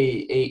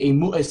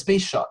a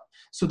space shot.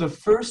 So the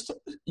first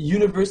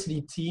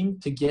university team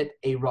to get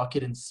a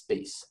rocket in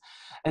space.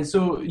 And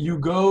so you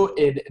go,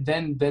 and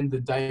then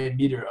the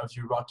diameter of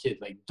your rocket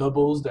like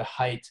doubles, the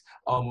height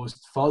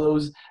almost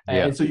follows,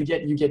 and so you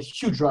get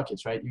huge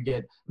rockets, right? You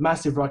get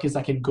massive rockets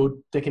that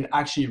can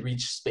actually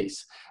reach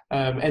space.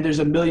 And there's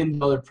 $1 million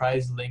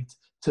prize linked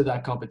to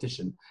that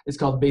competition. It's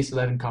called Base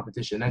 11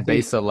 competition.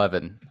 Base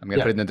 11. I'm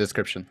gonna put it in the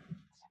description.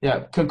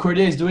 Yeah,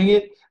 Concordia is doing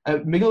it.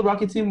 McGill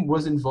Rocket Team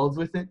was involved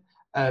with it.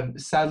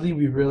 Sadly,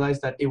 we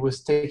realized that it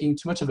was taking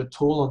too much of a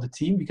toll on the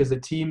team, because the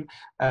team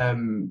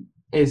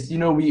is,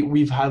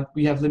 we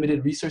have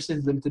limited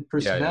resources, limited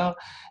personnel,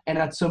 and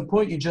at some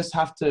point you just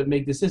have to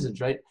make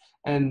decisions, right?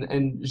 And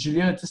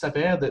Julien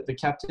Tislaper, the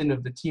captain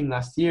of the team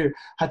last year,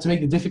 had to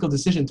make the difficult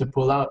decision to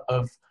pull out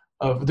of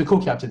the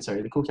co-captain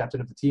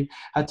of the team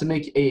had to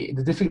make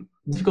the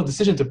difficult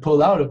decision to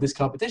pull out of this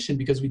competition,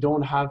 because we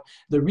don't have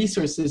the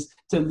resources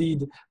to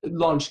lead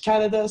Launch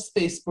Canada,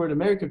 Spaceport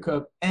America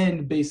Cup,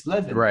 and Base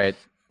 11. Right.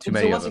 Too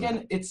many. So once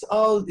again, it's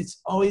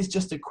always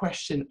just a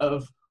question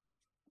of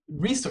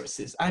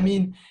resources. I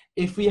mean,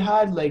 if we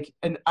had like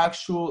an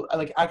actual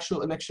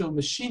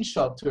machine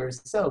shop to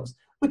ourselves,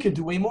 we could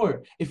do way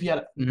more. If we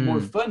had more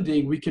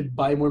funding, we could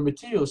buy more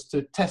materials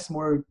to test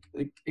more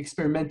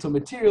experimental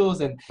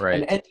materials and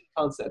engine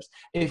concepts.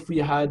 If we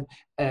had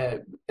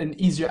an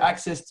easier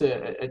access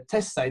to a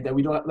test site that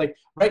we don't have, like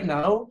right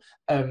now,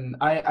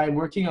 I'm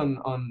working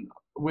on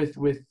with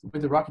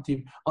the rocket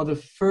team on the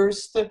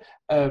first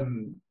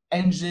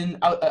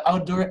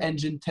outdoor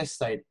engine test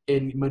site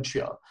in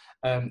Montreal.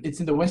 It's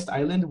in the West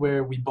Island,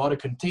 where we bought a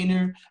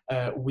container.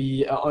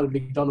 We on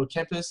McDonald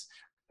campus.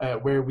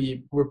 Where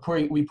we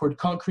poured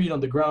concrete on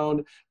the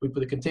ground, we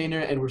put a container,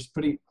 and we're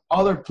putting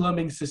all our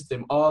plumbing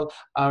system, all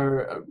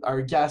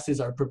our gases,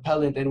 our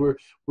propellant, and we're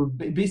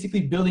basically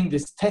building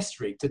this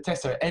test rig to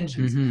test our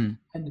engines.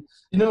 And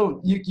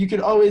you could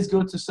always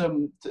go to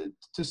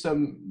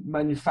some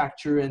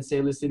manufacturer and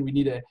say, listen, we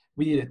need a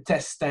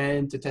test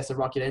stand to test a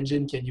rocket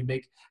engine. Can you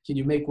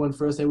make one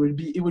for us? It would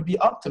be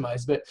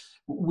optimized. But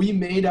we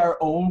made our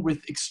own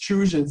with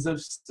extrusions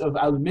of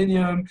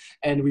aluminum,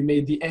 and we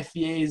made the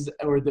FEAs,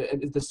 or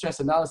the stress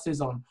analysis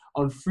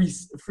on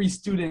free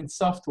student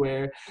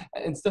software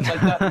and stuff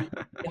like that.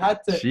 We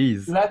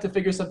had to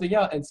figure something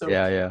out. And so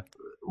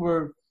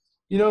we're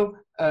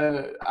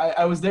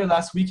I was there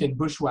last weekend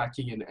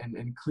bushwhacking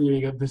and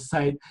clearing up the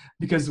site,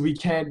 because we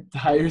can't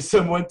hire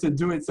someone to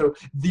do it. So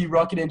the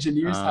rocket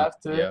engineers have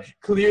to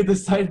clear the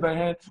site by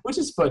hand, which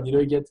is fun.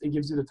 It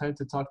gives you the time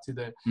to talk to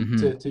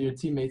to your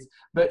teammates.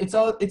 But it's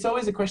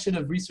always a question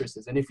of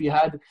resources. And if we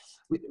had,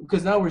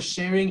 because now we're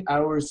sharing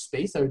our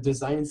space, our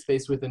design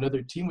space, with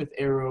another team, with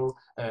Aero,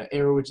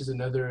 which is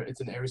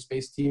it's an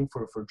aerospace team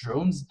for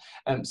drones.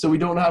 So we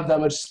don't have that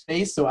much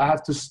space. So I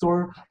have to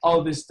store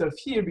all this stuff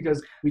here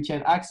because we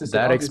can't access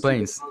it. That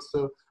explains.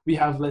 So we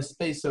have less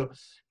space. So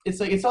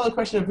it's all a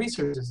question of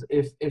resources.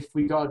 If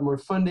we got more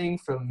funding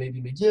from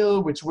maybe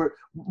McGill, which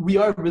we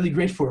are really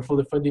grateful for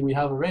the funding we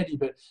have already,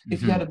 but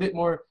if you had a bit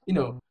more,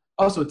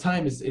 also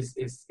time is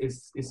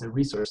a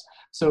resource.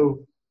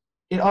 So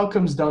it all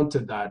comes down to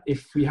that.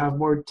 If we have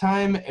more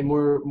time and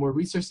more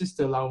resources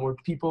to allow more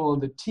people on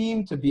the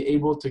team to be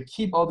able to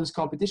keep all these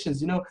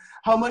competitions,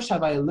 how much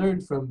have I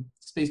learned from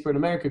Spaceport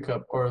America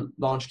Cup or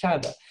Launch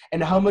Canada?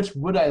 And how much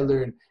would I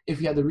learn if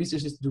we had the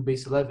resources to do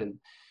Base 11?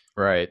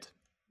 Right.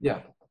 Yeah.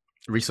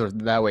 Resource,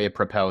 that way it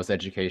propels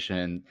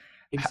education.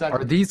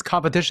 Exactly. Are these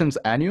competitions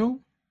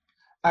annual?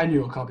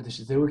 Annual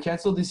competitions. They were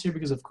canceled this year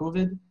because of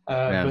COVID,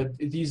 but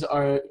these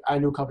are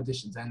annual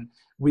competitions, and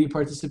we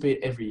participate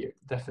every year,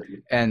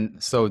 definitely. And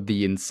so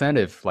the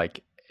incentive,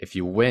 like if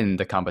you win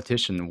the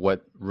competition,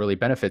 what really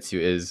benefits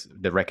you is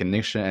the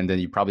recognition, and then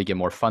you probably get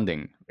more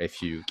funding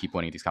if you keep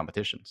winning these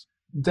competitions.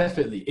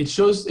 Definitely. It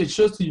shows to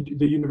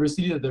the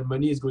university that their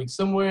money is going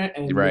somewhere,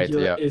 and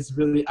McGill is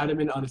really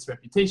adamant on its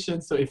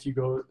reputation. So if you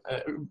go,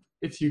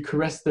 if you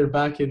caress their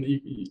back and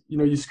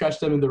you scratch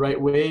them in the right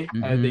way,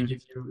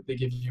 they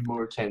give you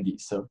more candy.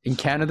 So in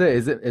Canada,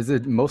 is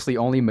it mostly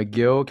only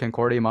McGill,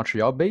 Concordia,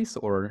 Montreal base,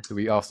 or do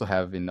we also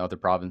have in other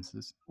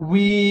provinces?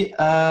 We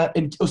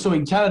in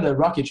Canada,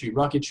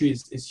 rocketry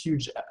is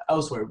huge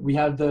elsewhere. We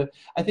have the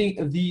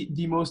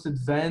most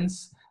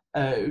advanced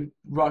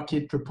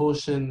rocket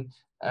propulsion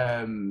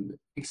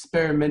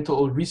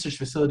experimental research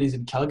facilities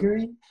in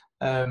Calgary.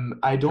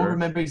 I don't Sure.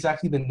 remember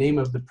exactly the name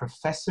of the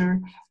professor.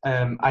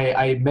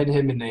 I met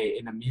him in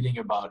a meeting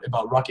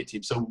about Rocket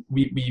Team. So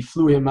we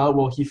flew him out.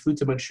 Well, he flew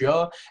to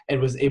Montreal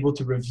and was able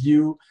to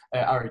review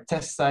our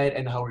test site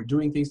and how we're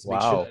doing things to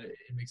make sure Wow. that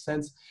it makes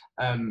sense.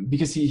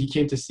 Because he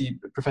came to see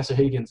Professor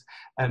Higgins.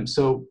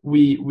 So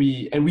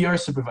we are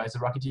supervised. The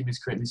Rocket Team is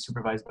currently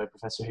supervised by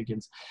Professor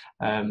Higgins.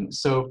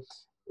 So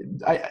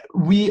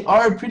we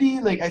are pretty,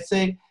 like I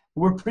say,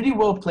 we're pretty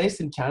well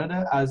placed in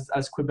Canada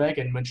as Quebec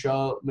and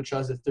Montreal.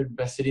 Montreal is the third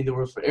best city in the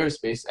world for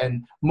aerospace,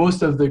 and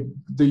most of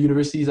the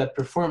universities that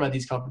perform at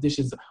these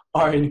competitions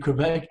are in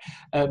Quebec.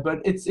 But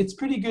it's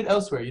pretty good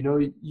elsewhere. You know,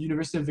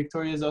 University of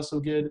Victoria is also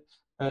good.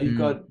 You've Mm,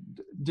 got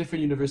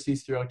different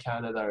universities throughout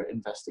Canada that are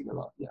investing a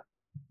lot. Yeah,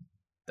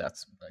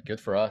 that's good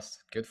for us.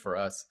 Good for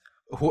us.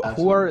 Who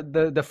are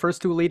absolutely. the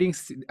first two leading?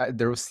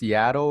 There was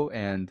Seattle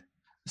and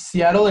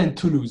Seattle and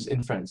Toulouse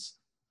in France.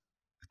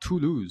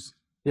 Toulouse.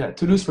 Yeah,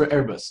 Toulouse for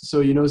Airbus. So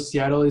you know,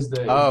 Seattle is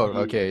Oh, the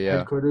okay, yeah.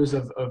 headquarters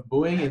of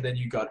Boeing, and then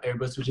you got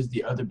Airbus, which is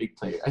the other big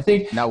player. I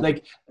think Now,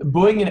 like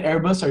Boeing and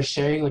Airbus are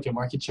sharing like a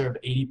market share of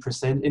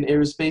 80% in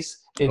aerospace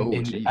oh,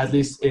 in at geez,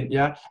 least in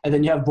yeah, and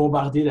then you have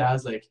Bombardier that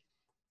has like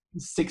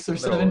 6 or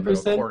little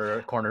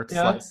 7%. corner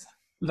Yeah, slice,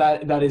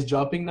 that is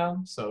dropping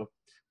now. So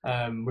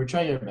we're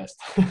trying our best.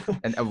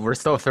 and we're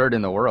still third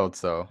in the world,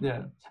 so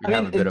Yeah, we I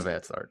have mean a bit it. of a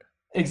head start.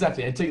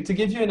 Exactly. And to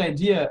give you an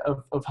idea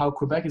of how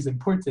Quebec is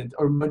important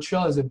or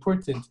Montreal is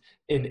important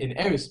in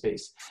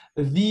aerospace,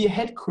 the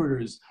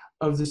headquarters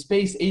of the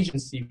space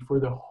agency for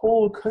the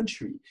whole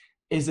country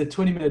is a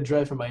 20-minute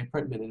drive from my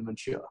apartment in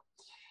Montreal.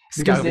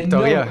 Because Scout they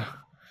know,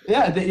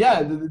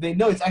 Victoria. they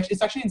know it's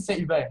actually in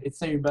Saint-Hubert. It's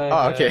Saint-Hubert.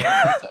 Oh, okay.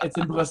 It's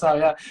in Brossard,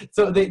 yeah.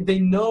 So they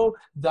know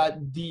that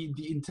the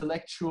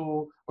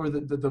intellectual or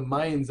the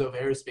minds of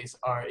aerospace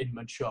are in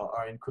Montreal,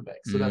 are in Quebec.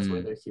 So that's why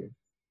Mm, they're here.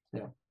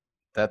 Yeah.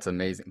 that's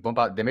amazing.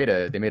 They made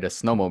a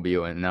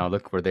snowmobile, and now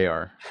look where they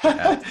are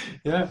at.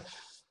 Yeah.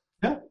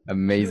 Yeah.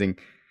 Amazing.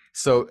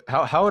 So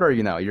how old are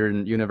you now? You're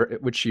in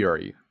which year are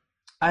you?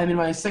 I'm in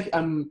my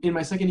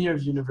second year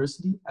of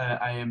university.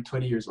 I am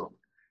 20 years old.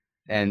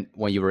 And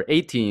when you were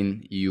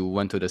 18, you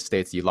went to the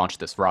States, you launched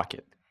this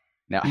rocket.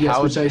 Now, Yes,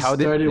 which I how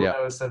did started when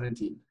yeah, I was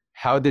 17.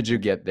 how did you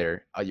get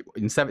there?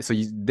 So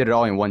you did it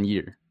all in 1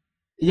 year.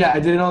 Yeah, I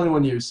did it all in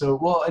 1 year. So,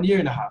 well, a year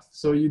and a half.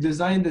 So you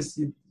design this.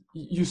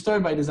 You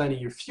start by designing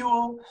your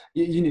fuel.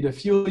 You need a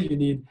fuel. You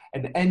need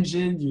an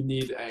engine. You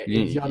need an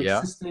avionic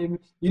Yeah. system.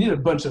 You need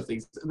a bunch of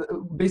things.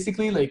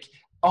 Basically, like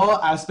all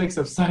aspects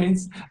of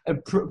science,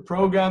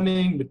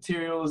 programming,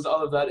 materials,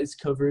 all of that is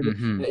covered.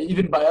 Mm-hmm.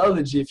 Even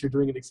biology, if you're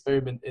doing an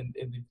experiment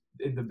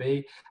in the bay.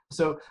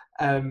 So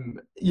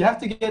you have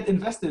to get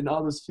invested in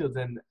all those fields.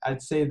 And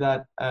I'd say that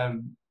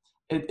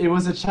it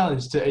was a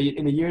challenge to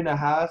in a year and a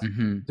half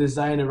Mm-hmm.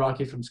 design a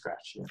rocket from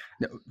scratch.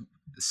 Yeah.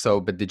 So,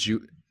 but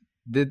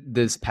did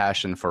this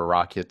passion for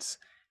rockets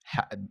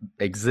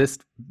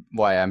exist?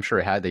 Why, I'm sure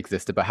it had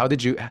existed, but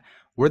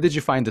where did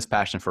you find this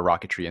passion for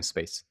rocketry and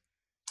space?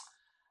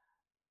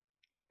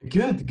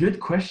 Good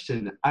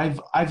question.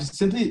 I've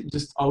simply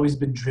just always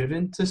been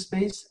driven to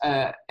space,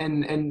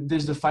 and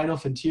there's the final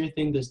frontier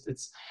thing.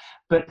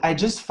 But I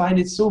just find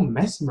it so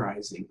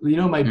mesmerizing. You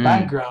know,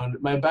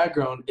 Mm, my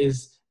background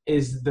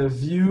is the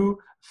view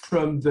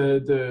from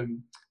the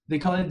they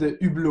call it the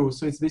hublot.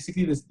 So it's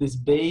basically this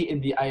bay in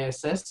the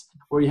ISS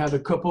where you have a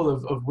couple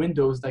of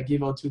windows that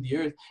give onto the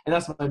earth, and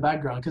that's my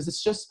background because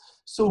it's just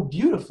so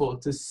beautiful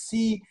to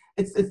see.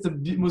 It's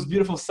the most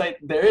beautiful sight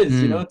there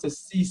is, you know, mm, to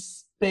see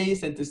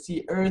space and to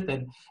see earth,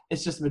 and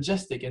it's just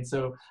majestic. And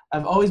so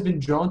I've always been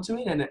drawn to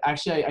it. And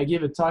actually I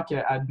gave a talk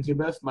at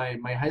Brébeuf,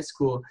 my high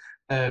school,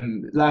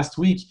 last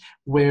week,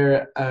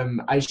 where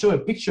I show a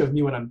picture of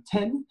me when I'm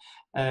 10.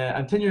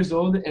 I'm 10 years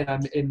old and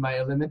I'm in my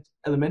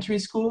elementary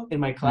school in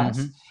my class,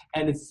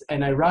 mm-hmm.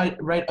 and I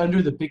write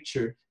under the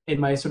picture in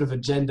my sort of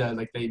agenda,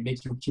 like they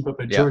make you keep up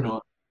a Yeah. journal,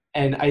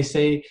 and I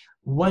say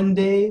one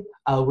day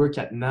I'll work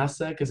at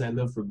NASA because I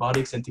love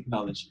robotics and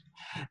technology.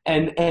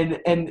 And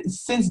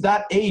since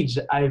that age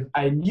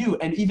I knew,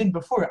 and even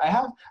before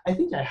I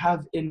think I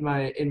have in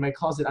my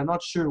closet, I'm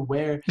not sure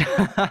where,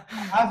 I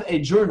have a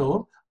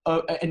journal,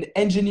 an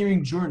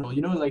engineering journal.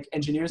 You know, like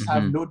engineers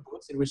have Hmm.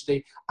 notebooks in which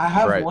I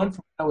have Right. one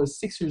from when I was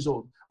 6 years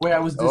old, where I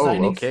was Oh,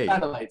 designing okay.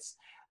 satellites.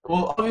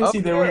 Well, obviously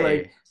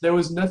Okay. there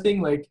was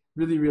nothing like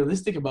really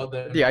realistic about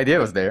The them, idea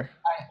but was there.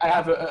 I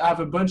have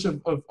a bunch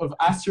of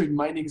asteroid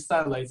mining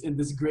satellites in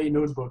this gray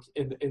notebook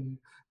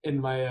in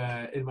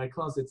my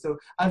closet. So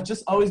I've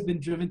just always been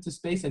driven to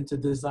space and to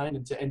design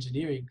and to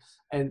engineering,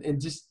 and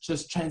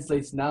just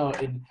translates now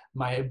in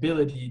my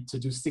ability to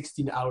do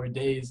 16-hour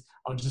days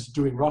on just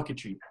doing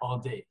rocketry all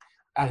day.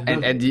 I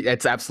And love it.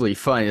 it's absolutely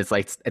fun. It's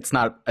like it's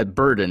not a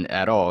burden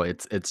at all.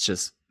 It's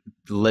just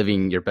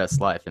living your best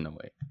life in a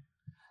way.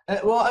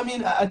 Well, I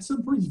mean, at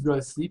some point you've got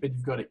to sleep and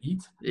you've got to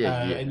eat,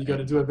 Yeah, yeah. and you got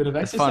to do a bit of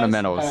It's exercise.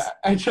 fundamentals.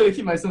 I try to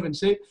keep myself in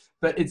shape,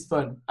 but it's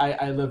fun.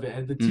 I love it,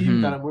 and the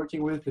team that Hmm. I'm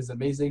working with is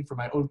amazing for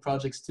my own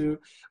projects too.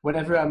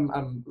 Whenever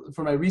I'm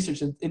for my research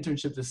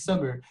internship this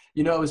summer,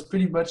 you know, I was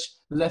pretty much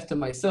left to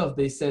myself.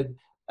 They said,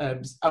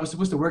 I was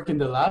supposed to work in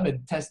the lab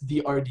and test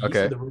DRD, so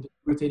Okay. the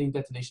rotating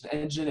detonation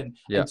engine,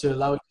 Yeah. and to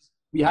allow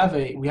we have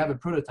a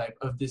prototype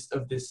of this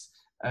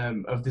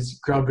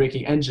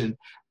groundbreaking engine,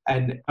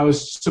 and I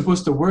was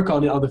supposed to work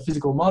on it on the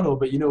physical model,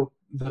 but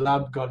the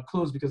lab got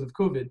closed because of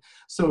COVID.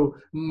 So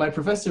my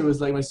professor was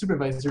like, my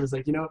supervisor was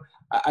like,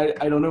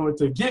 I don't know what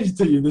to give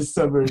to you this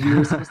summer. You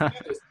were supposed to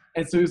do this.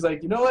 And so he was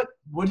like, you know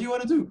what do you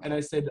want to do? And I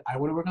said, I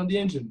want to work on the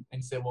engine.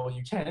 And he said, well,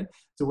 you can.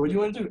 So what do you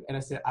want to do? And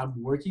I said,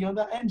 I'm working on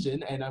that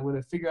engine and I'm going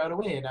to figure out a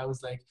way. And I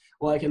was like,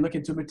 well, I can look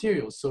into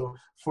materials. So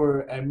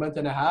for a month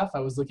and a half, I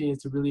was looking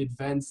into really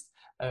advanced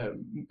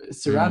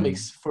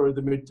ceramics for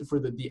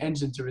the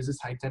engine to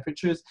resist high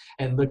temperatures,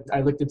 and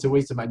I looked into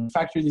ways to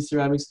manufacture these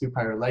ceramics through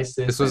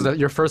pyrolysis. This was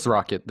your first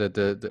rocket,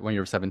 the when you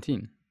were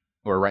 17,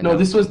 or right now? No,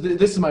 this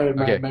is my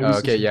okay. my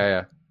research. Okay,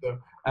 yeah. So,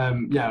 I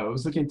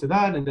was looking into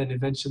that, and then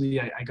eventually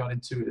I got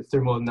into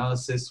thermal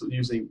analysis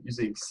using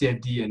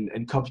CFD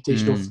and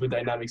computational fluid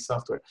dynamics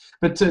software.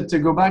 But to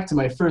go back to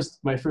my first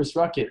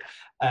rocket,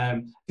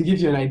 to give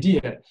you an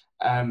idea,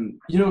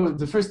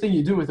 the first thing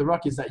you do with a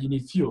rocket is that you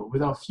need fuel.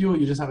 Without fuel,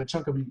 you just have a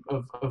chunk of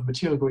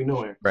material going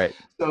nowhere. Right.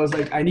 So I was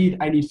like, I need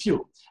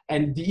fuel,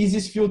 and the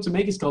easiest fuel to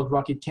make is called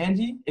rocket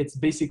candy. It's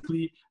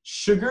basically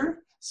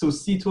sugar. So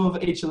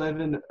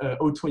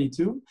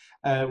C12H11O22,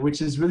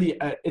 which is really,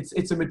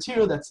 it's a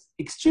material that's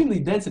extremely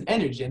dense in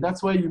energy. And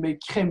that's why you make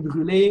crème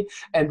brûlée.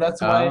 And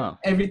that's why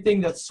everything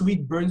that's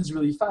sweet burns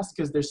really fast,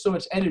 because there's so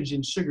much energy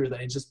in sugar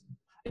that it just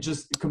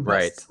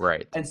combusts.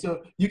 Right. And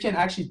so you can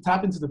actually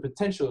tap into the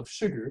potential of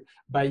sugar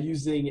by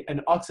using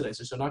an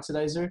oxidizer. So an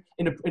oxidizer,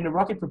 in a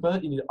rocket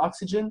propellant, you need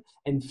oxygen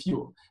and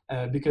fuel,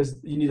 because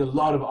you need a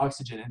lot of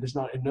oxygen and there's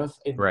not enough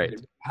in the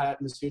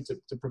atmosphere to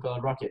propel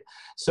a rocket.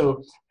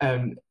 So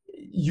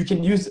you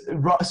can use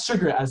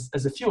sugar as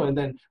a fuel, and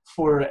then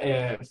for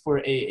an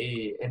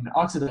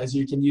oxidizer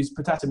you can use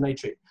potassium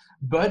nitrate.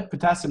 But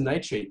potassium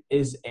nitrate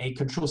is a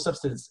controlled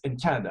substance in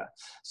Canada,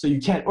 so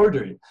you can't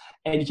order it,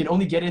 and you can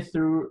only get it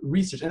through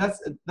research. And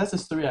that's a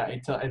story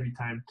I tell every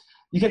time.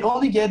 You can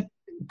only get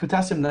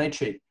potassium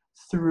nitrate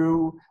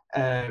through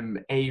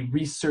a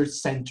research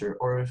center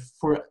or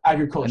for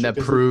agriculture. An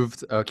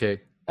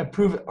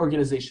approved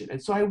organization.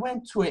 And so I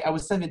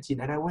was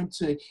 17 and I went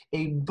to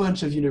a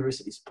bunch of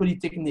universities,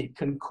 Polytechnique,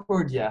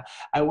 Concordia.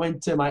 I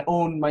went to my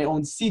own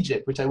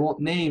CGIP, which I won't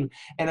name.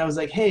 And I was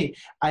like, hey,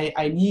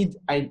 I need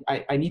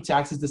to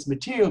access this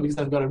material because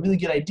I've got a really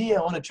good idea.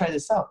 I want to try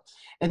this out.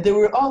 And they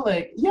were all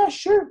like, yeah,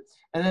 sure.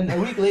 And then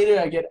a week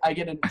later, I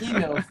get an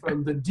email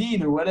from the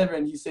dean or whatever,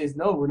 and he says,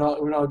 no, we're not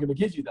going to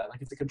give you that.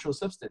 Like, it's a controlled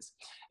substance.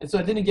 And so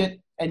I didn't get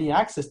any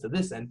access to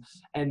this. And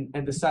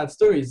the sad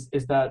story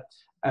is that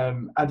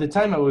at the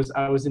time I was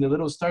in a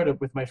little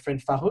startup with my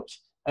friend Farouk,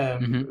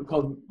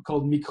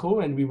 called Micro,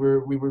 and we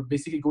were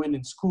basically going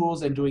in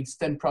schools and doing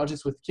STEM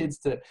projects with kids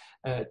to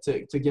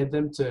get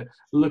them to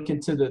look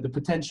into the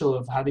potential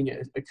of having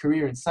a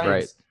career in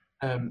science.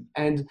 Right.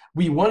 And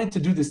we wanted to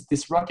do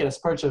this rocket as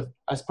part of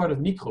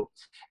Micro,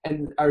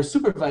 and our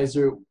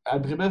supervisor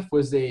at Brebeuf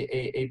was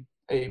a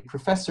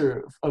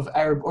professor of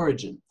Arab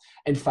origin,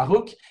 and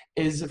Farouk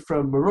is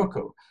from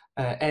Morocco.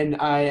 And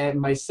I am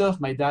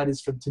myself, my dad is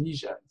from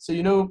Tunisia. So,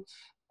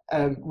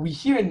 we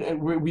hear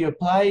and we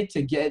apply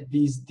to get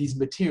these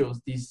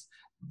materials,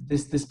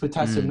 this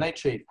potassium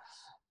nitrate.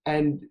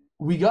 And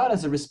we got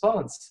as a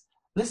response,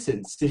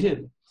 listen,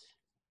 Cyril,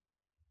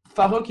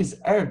 Farouk is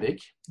Arabic,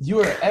 you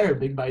are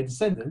Arabic by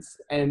descendants,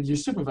 and your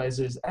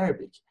supervisor is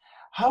Arabic.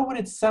 How would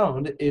it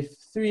sound if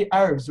 3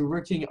 Arabs were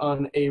working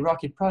on a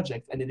rocket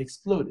project and it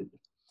exploded?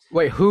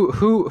 Wait, who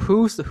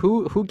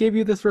gave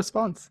you this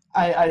response?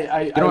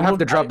 You don't have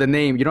to drop the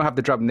name. You don't have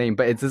to drop the name,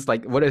 but it's just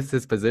like, what is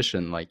his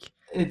position like?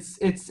 It's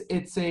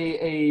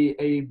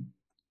a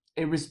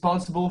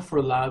responsible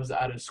for labs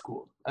at a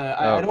school.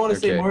 I don't want to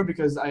say more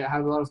because I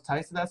have a lot of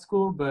ties to that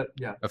school, but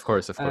yeah. Of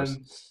course.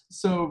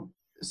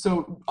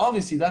 So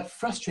obviously that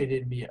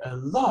frustrated me a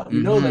lot.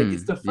 Like,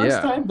 it's the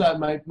first time that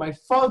my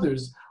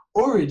father's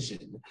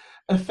origin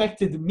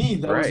affected me,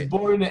 that was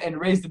born and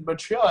raised in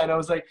Montreal. And I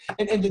was like,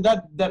 and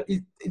that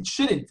it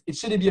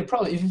shouldn't be a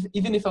problem.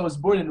 Even if I was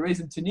born and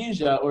raised in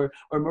Tunisia or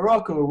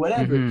Morocco or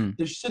whatever,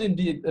 there shouldn't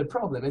be a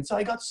problem. And so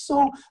I got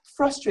so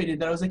frustrated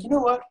that I was like, you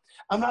know what?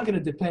 I'm not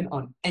going to depend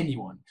on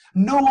anyone.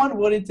 No one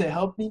wanted to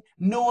help me.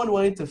 No one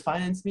wanted to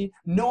finance me.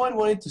 No one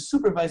wanted to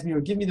supervise me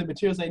or give me the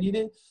materials I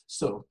needed.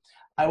 So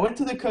I went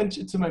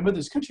to my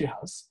mother's country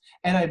house,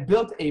 and I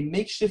built a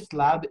makeshift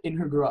lab in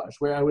her garage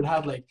where I would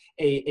have like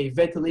a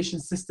ventilation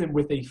system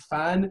with a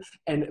fan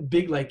and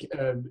big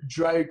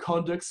dryer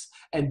conducts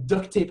and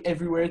duct tape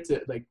everywhere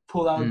to like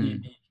pull out the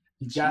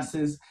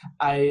gases.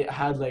 I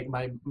had like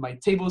my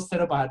table set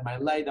up, I had my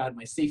light, I had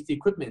my safety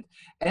equipment,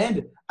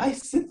 and I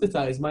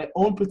synthesized my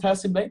own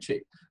potassium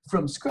nitrate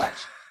from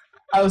scratch.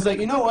 I was like,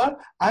 you know what?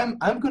 I'm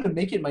going to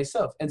make it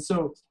myself. And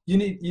so you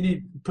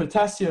need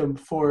potassium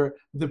for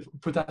the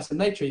potassium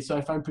nitrate. So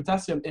I found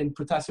potassium in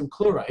potassium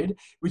chloride,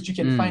 which you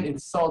can find in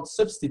salt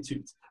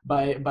substitute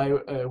by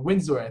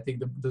Windsor, I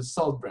think, the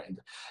salt brand.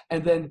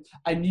 And then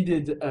I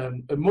needed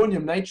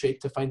ammonium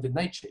nitrate to find the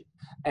nitrate.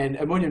 And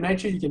ammonium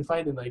nitrate you can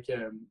find in like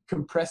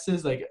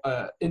compresses, like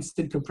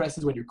instant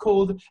compresses when you're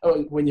cold, or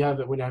when you have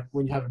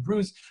a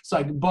bruise. So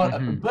I bought a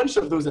bunch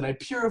of those and I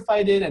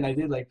purified it, and I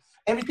did like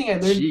everything I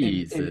learned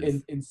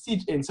in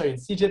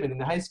CGIP and in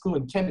high school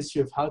in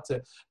chemistry of how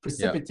to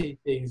precipitate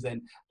things,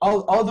 and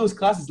all those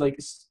classes like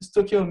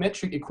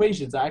stoichiometric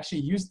equations. I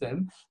actually used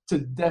them to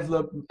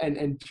develop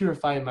and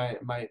purify my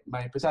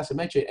potassium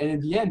nitrate. And in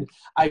the end,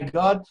 I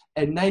got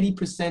a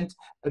 90%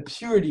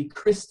 purity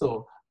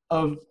crystals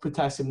of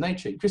potassium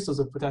nitrate,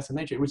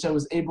 which I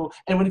was able,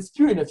 and when it's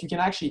pure enough, you can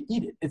actually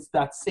eat it. It's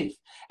that safe.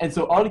 And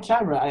so on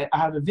camera, I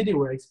have a video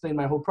where I explain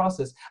my whole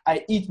process.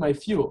 I eat my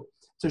fuel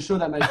to show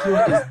that my fuel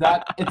is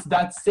it's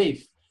that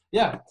safe.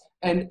 Yeah.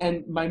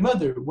 And my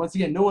mother, once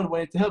again, no one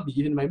wanted to help me,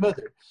 even my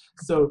mother.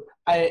 So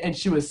and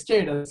she was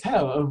scared as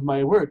hell of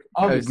my work.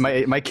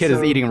 Obviously. My kid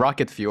is eating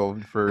rocket fuel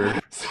for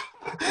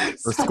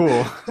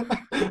school.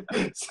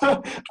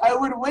 So I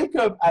would wake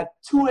up at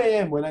 2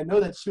 a.m. when I know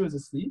that she was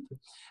asleep,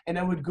 and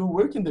I would go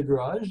work in the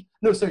garage.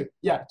 2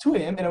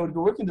 a.m. and I would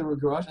go work in the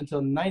garage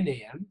until 9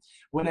 a.m.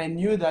 when I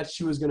knew that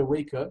she was going to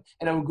wake up,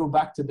 and I would go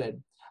back to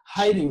bed,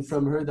 hiding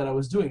from her that I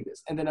was doing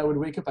this. And then I would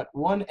wake up at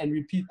 1 and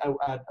repeat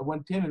at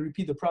 1 p.m. and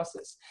repeat the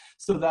process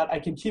so that I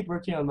can keep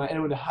working on and I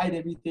would hide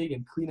everything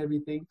and clean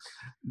everything.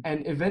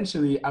 And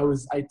eventually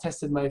I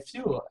tested my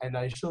fuel and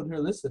I showed her,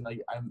 listen,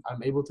 like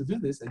I'm able to do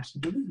this, and she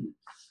believed me.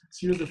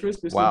 She was the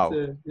first person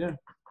to, yeah.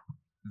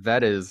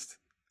 That is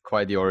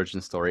quite the origin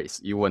story.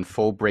 You went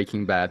full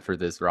Breaking Bad for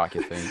this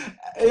rocket thing.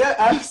 Yeah,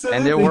 absolutely.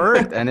 And it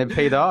worked and it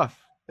paid off.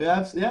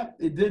 Yeah,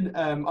 it did.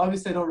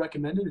 Obviously, I don't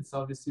recommend it. It's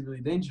obviously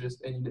really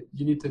dangerous, and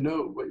you need to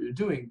know what you're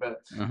doing.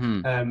 But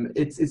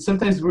it's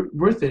sometimes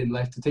worth it in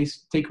life to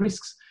take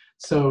risks.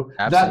 So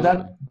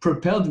that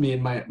propelled me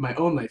in my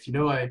own life. You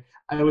know,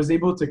 I was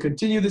able to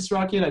continue this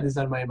rocket. I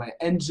designed my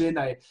engine.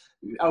 I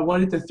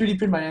wanted to 3D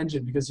print my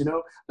engine because, you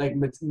know, like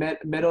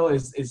metal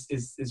is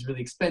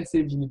really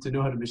expensive. You need to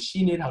know how to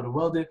machine it, how to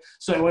weld it.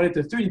 So I wanted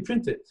to 3D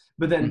print it.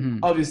 But then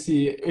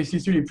obviously, if you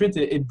 3D print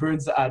it,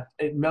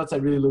 it melts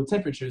at really low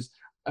temperatures.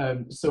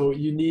 So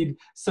you need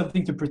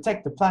something to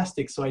protect the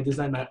plastic. So I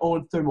designed my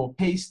own thermal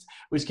paste,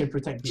 which can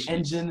protect the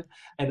engine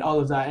and all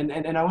of that.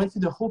 And I went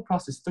through the whole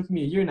process. It took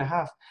me 1.5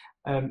 years.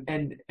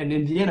 And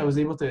in the end, I was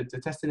able to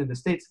test it in the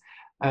States.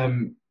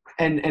 And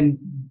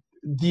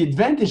the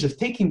advantage of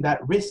taking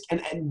that risk,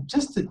 and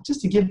just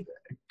to give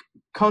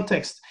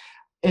context,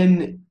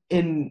 in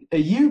a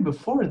year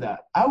before that,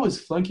 I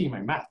was flunking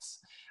my maths.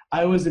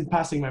 I wasn't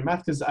passing my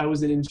math because I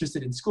wasn't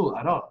interested in school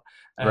at all.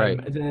 Right.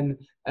 Then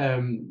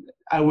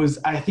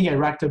I think I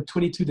racked up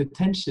 22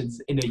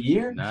 detentions in a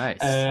year. Nice.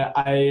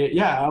 I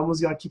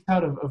almost got kicked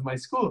out of my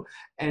school.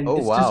 And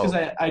just because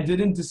I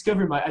didn't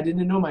I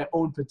didn't know my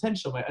own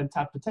potential, my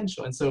untapped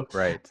potential. And so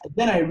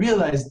then I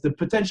realized the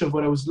potential of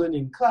what I was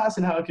learning in class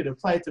and how I could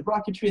apply it to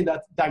rocketry, and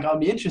that got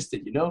me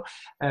interested, you know?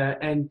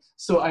 And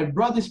so I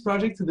brought this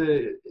project to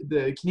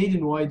the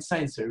Canadian-wide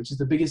science fair, which is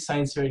the biggest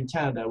science fair in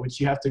Canada, which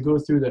you have to go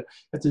through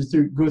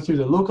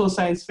the local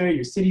science fair,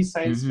 your city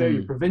science fair,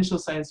 your provincial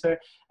science fair,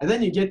 and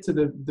then you get to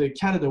the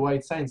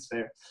Canada-wide science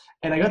fair.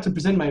 And I got to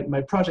present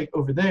my project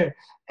over there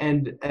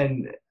and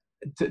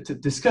to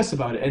discuss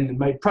about it. And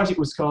my project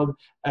was called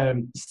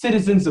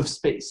Citizens of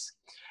Space,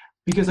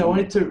 because I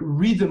wanted to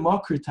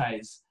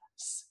redemocratize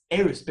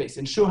aerospace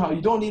and show how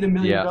you don't need $1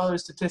 million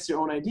to test your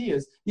own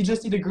ideas. You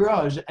just need a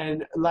garage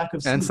and lack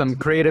of sleep. And some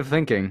creative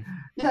thinking.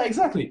 Yeah,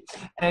 exactly.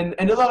 And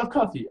a lot of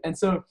coffee. And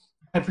so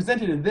I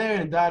presented it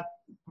there, and that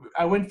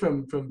I went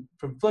from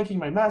flunking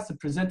my maths to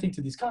presenting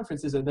to these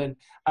conferences, and then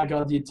I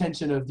got the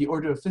attention of the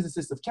Order of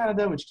Physicists of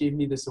Canada, which gave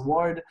me this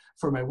award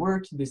for my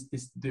work,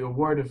 the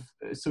award of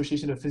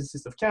Association of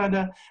Physicists of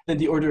Canada. Then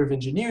the Order of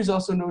Engineers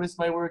also noticed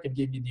my work and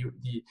gave me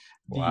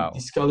the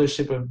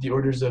scholarship of the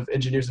Orders of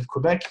Engineers of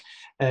Quebec.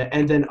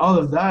 And then all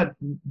of that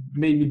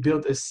made me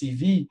build a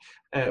CV,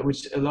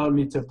 which allowed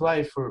me to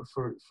apply for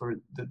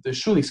the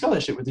Schulich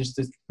Scholarship, which is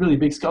this really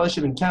big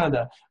scholarship in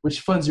Canada,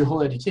 which funds your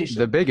whole education.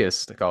 The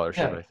biggest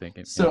scholarship, I think.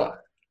 So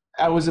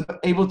I was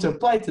able to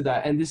apply to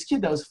that. And this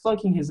kid that was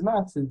flunking his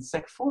maths in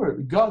Sec 4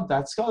 got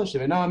that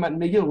scholarship. And now I'm at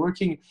McGill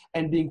working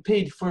and being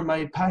paid for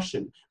my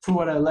passion, for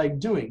what I like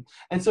doing.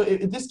 And so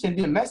this can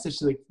be a message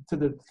to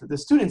the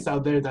students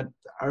out there that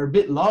are a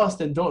bit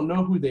lost and don't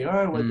know who they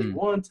are, what they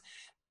want.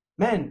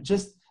 Man,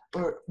 just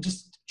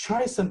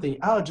try something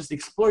out. Just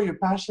explore your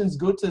passions.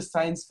 Go to a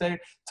science fair.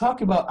 Talk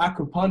about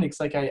aquaponics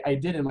like I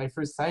did in my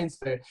first science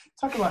fair.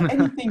 Talk about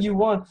anything you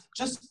want.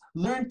 Just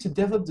learn to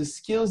develop the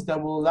skills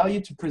that will allow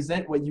you to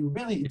present what you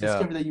really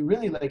discover that you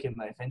really like in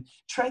life, and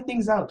try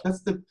things out.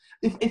 That's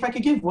if I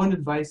could give one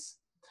advice,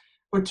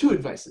 or two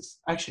advices,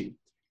 actually,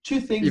 two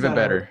things. Even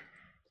better.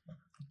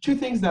 Two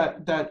things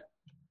that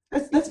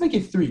let's make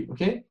it three,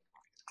 okay?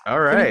 All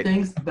right. 3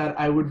 things that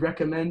I would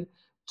recommend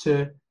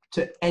to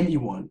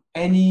anyone.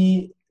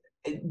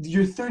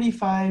 You're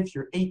 35,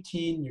 you're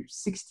 18, you're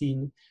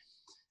 16.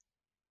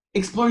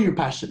 Explore your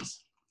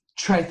passions.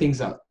 Try things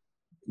out.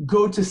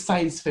 go to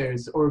science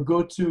fairs, or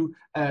go to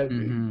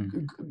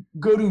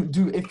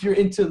do, if you're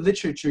into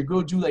literature,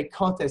 go do like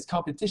contests,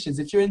 competitions.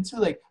 If you're into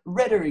like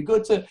rhetoric,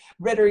 go to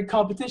rhetoric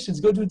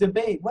competitions, go do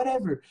debate,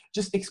 whatever.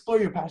 Just explore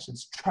your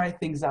passions, try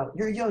things out.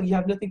 You're young, you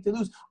have nothing to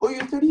lose. Or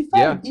you're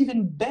 35,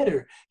 even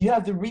better. You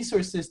have the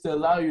resources to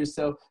allow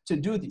yourself to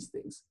do these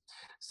things.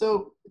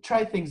 So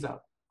try things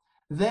out.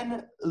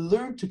 Then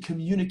learn to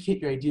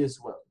communicate your ideas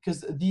well, because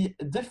the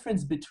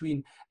difference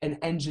between an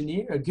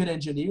engineer, a good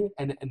engineer,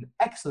 and an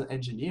excellent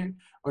engineer,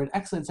 or an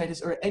excellent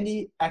scientist, or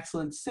any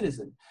excellent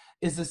citizen,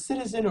 is a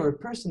citizen or a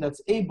person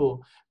that's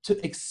able to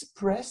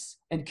express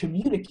and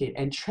communicate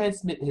and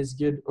transmit his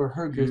good or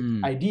her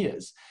good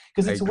ideas.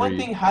 Because it's one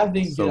thing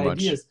having good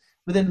ideas,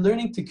 but then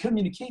learning to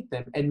communicate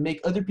them and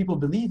make other people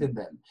believe in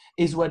them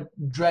is what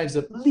drives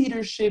up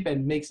leadership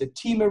and makes a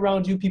team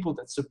around you, people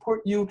that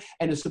support you,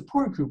 and a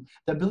support group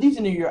that believes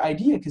in your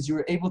idea because you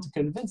were able to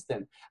convince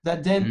them,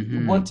 that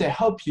then want to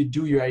help you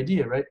do your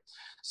idea, right?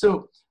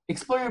 So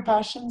explore your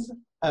passions,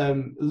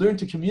 learn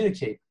to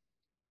communicate,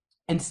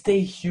 and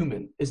stay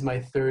human is my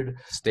third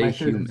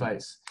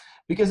advice.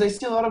 Because I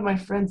see a lot of my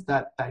friends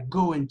that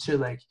go into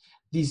like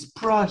these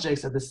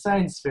projects at the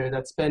science fair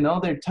that spend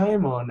all their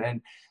time on,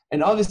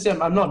 and obviously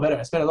I'm not better.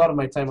 I spend a lot of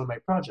my time on my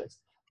projects,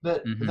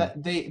 but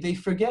that they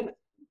forget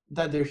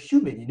that they're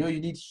human. You know, you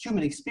need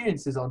human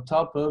experiences on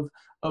top of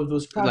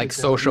those projects. Like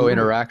social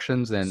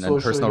interactions and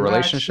personal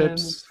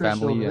relationships,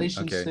 family.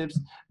 Relationships,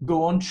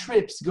 go on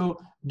trips,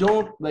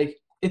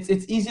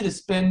 it's easy to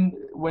spend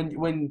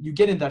when you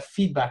get in that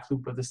feedback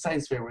loop of the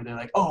science fair where they're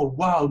like, oh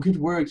wow, good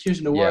work, here's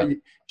an award.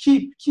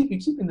 Keep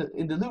in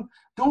the loop.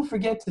 Don't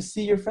forget to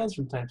see your friends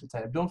from time to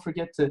time. Don't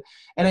forget to,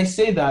 and I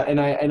say that,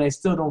 and I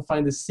still don't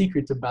find the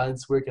secret to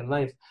balance work and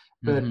life.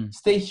 But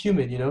stay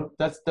human, you know.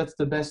 That's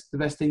the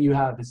best thing you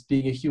have is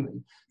being a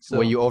human. So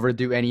when you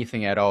overdo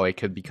anything at all, it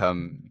could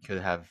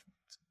have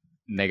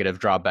negative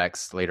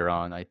drawbacks later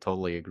on. I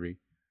totally agree.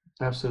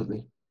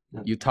 Absolutely.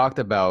 Yeah. You talked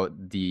about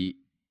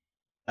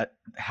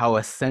how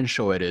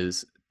essential it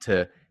is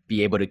to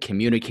be able to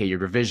communicate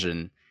your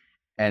vision.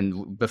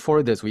 And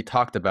before this, we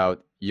talked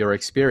about your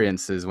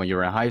experiences when you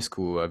were in high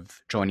school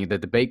of joining the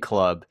debate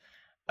club,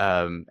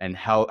 and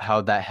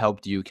how that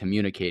helped you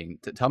communicating.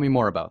 Tell me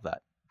more about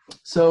that.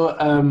 So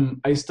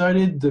I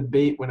started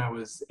debate when I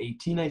was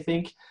 18, I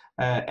think,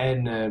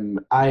 and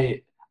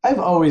I've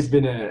always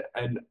been a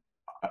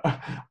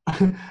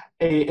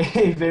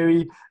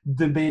very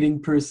debating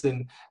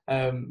person.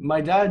 My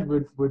dad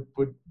would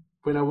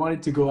when I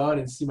wanted to go out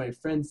and see my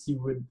friends, he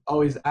would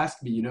always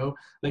ask me, you know,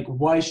 like,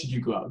 why should you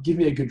go out? Give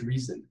me a good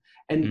reason.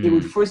 And it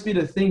would force me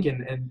to think.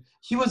 And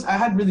I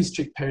had really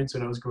strict parents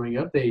when I was growing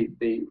up. They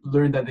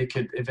learned that they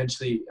could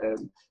eventually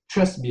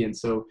trust me. And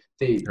so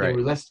they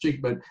were less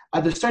strict. But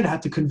at the start, I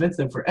had to convince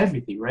them for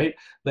everything, right?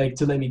 Like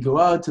to let me go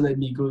out, to let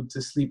me go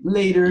to sleep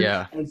later.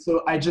 Yeah. And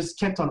so I just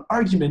kept on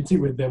argumenting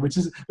with them, which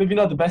is maybe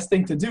not the best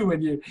thing to do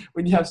when you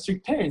have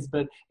strict parents.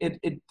 But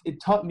it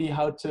taught me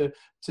how to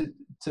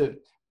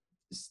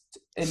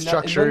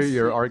structure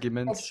your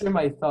arguments, structure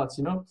my thoughts,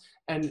 you know,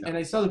 and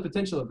I saw the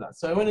potential of that.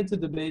 So I went into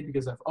debate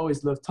because I've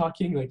always loved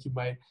talking, like you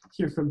might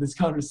hear from this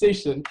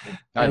conversation.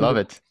 I love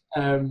it.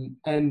 And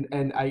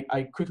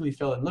I quickly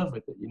fell in love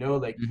with it, you know,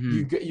 like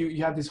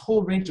you have this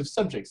whole range of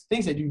subjects,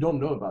 things that you don't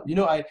know about. You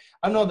know,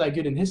 I'm not that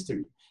good in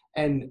history,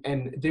 and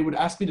they would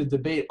ask me to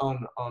debate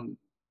on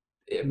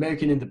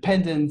American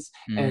independence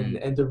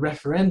and the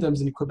referendums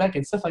in Quebec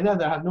and stuff like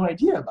that I have no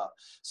idea about.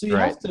 So you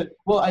have to,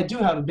 well, I do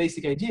have a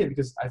basic idea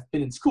because I've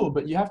been in school,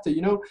 but you have to,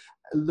 you know,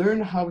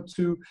 learn how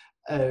to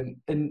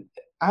and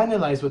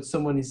analyze what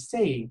someone is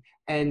saying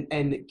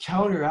and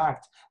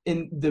counteract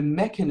in the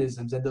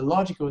mechanisms and the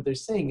logic of what they're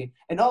saying,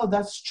 and all of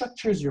that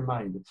structures your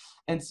mind.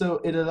 And so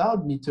it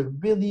allowed me to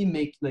really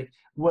make like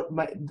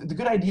the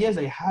good ideas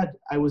I had,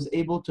 I was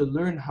able to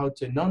learn how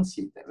to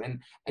enunciate them,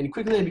 and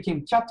quickly I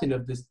became captain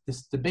of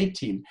this debate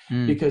team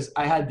because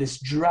I had this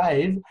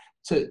drive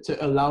to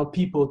allow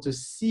people to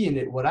see in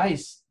it what I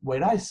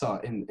saw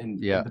in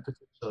the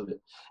potential of it.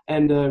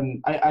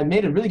 And I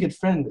made a really good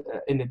friend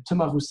in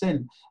Thomas Roussel,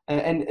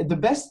 and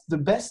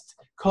the best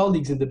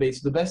colleagues in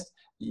debates,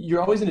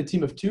 you're always in a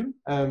team of two.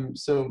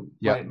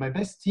 My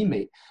best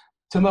teammate,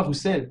 Thomas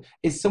Roussel,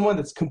 is someone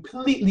that's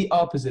completely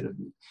opposite of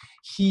me.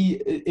 He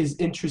is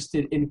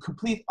interested in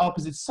complete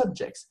opposite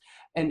subjects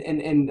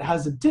and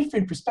has a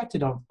different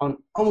perspective on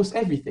almost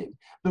everything.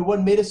 But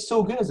what made us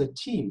so good as a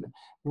team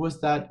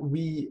was that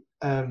we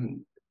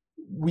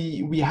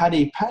had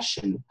a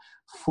passion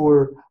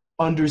for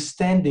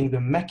understanding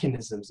the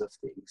mechanisms of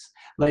things.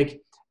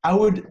 Like I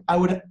would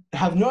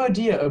have no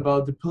idea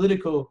about the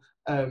political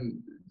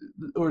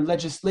or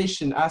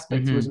legislation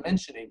aspect he was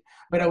mentioning,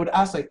 but I would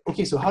ask like,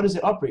 okay, so how does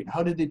it operate?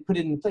 How did they put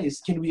it in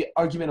place? Can we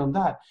argument on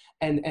that?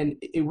 And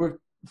it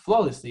worked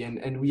flawlessly.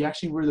 And we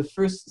actually were the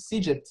first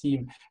CJET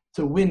team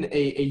to win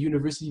a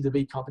university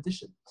debate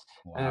competition.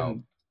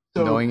 Wow.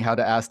 So knowing how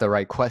to ask the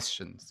right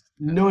questions.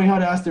 Knowing how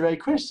to ask the right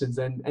questions.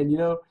 And you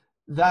know,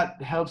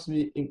 that helps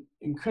me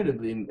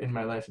incredibly in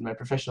my life, in my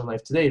professional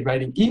life today.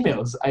 Writing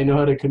emails, I know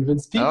how to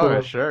convince people Oh,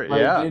 of sure. my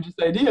Yeah. dangerous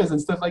ideas and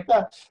stuff like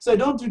that. So I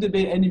don't do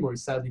debate anymore,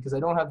 sadly, because I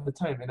don't have the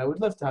time, and I would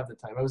love to have the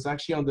time. I was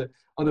actually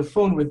on the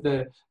phone with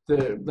the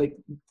like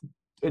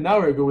an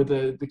hour ago with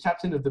the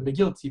captain of the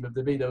McGill team of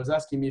debate that was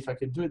asking me if I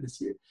could do it this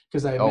year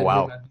because I Oh, met him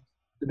wow. at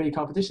debate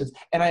competitions,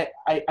 and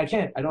I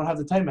can't. I don't have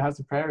the time. I have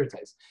to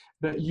prioritize.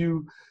 But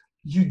you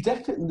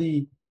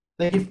definitely,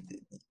 like, if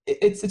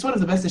it's one of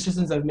the best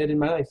decisions I've made in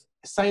my life.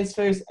 Science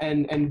fairs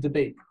and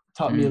debate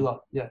taught me a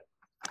lot. Yeah.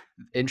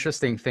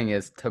 Interesting thing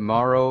is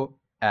tomorrow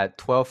at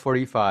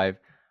 12:45,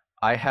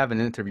 I have an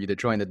interview to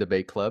join the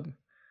debate club.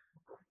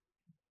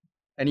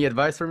 Any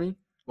advice for me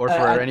or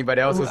for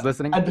anybody else who's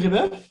listening? At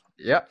Brebeuf?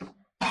 Yeah.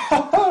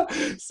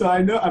 So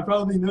I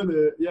probably know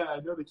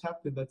the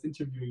captain that's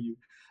interviewing you.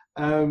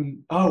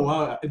 Oh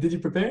wow! Did you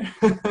prepare?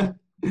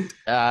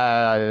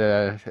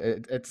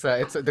 It's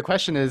the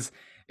question is,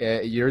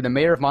 you're the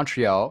mayor of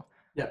Montreal.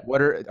 Yeah.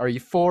 What are you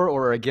for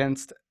or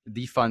against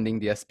defunding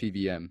the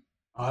SPVM?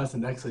 Oh, that's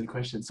an excellent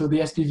question. So the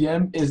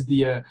SPVM is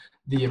the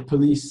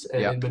police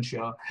in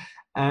Montreal.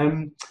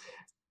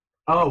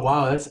 Oh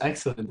wow, that's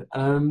excellent.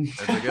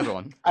 That's a good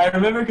one. I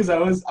remember because I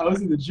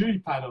was in the jury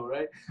panel,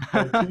 right?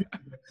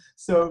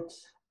 So,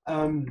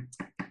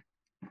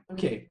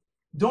 okay,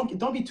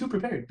 don't be too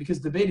prepared because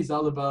debate is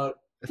all about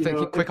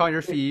thinking quick on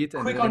your feet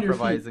and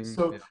improvising.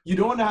 So you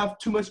don't want to have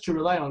too much to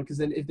rely on because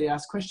then if they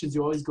ask questions,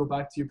 you always go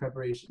back to your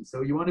preparation.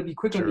 So you want to be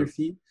quick on your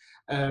feet,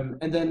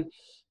 and then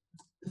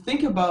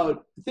think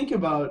about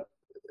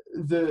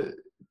the.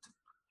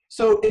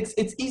 So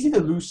it's easy to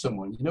lose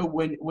someone. You know,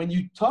 when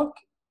you talk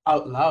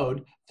out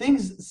loud,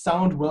 things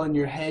sound well in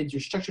your head,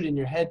 you're structured in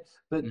your head,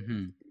 but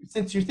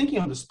since you're thinking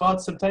on the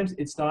spot, sometimes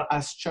it's not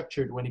as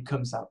structured when it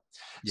comes out.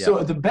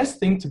 So the best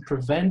thing to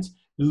prevent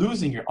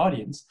losing your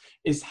audience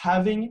is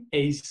having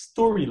a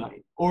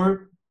storyline,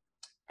 or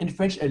in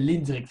French, a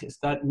ligne directrice.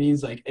 That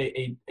means like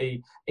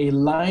a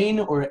line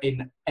or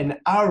an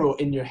arrow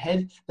in your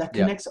head that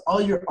connects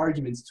all your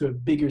arguments to a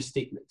bigger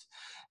statement.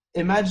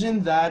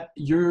 Imagine that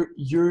your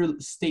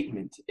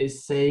statement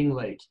is saying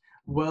like,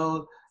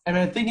 well, and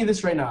I'm thinking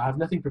this right now, I have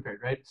nothing prepared,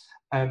 right?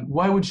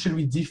 Should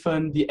we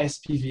defund the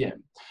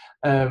SPVM?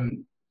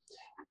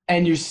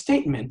 And your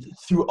statement,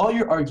 through all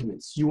your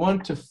arguments, you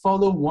want to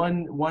follow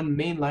one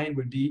main line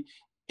would be,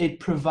 it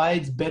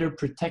provides better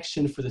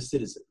protection for the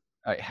citizen.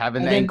 Have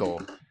an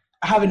angle.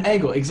 Have an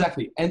angle,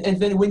 exactly. And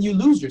then when you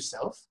lose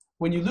yourself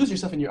in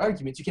your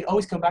arguments, you can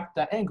always come back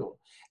to that angle.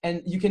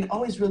 And you can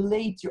always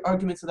relate your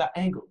arguments to that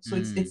angle. So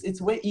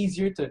it's way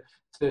easier to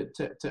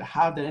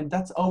have that. And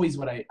that's always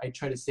what I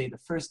try to say. The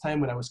first time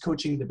when I was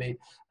coaching debate,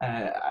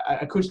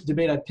 I coached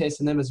debate at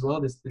PSNM as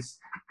well,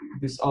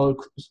 this all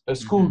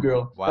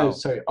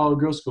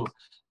girl school.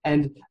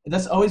 And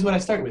that's always what I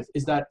start with,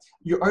 is that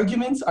your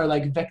arguments are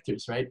like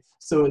vectors, right?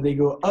 So they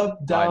go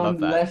up, down,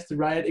 left,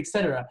 right,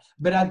 etc.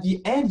 But at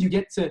the end, you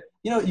get to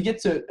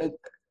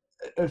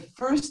a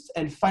first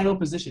and final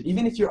position,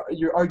 even if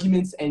your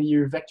arguments and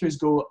your vectors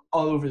go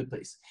all over the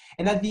place.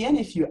 And at the end,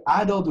 if you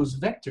add all those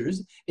vectors,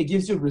 it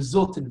gives you a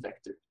resultant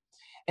vector.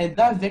 And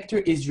that vector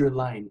is your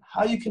line,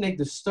 how you connect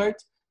the start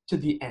to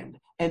the end.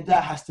 And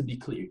that has to be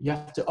clear. You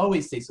have to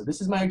always say, so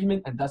this is my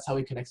argument, and that's how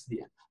it connects to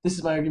the end. This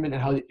is my argument,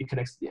 and how it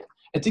connects to the end.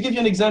 And to give you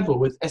an example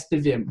with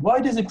SPVM,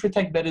 why does it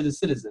protect better the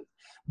citizen?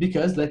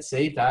 Because let's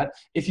say that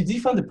if you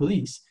defund the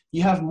police,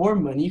 you have more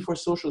money for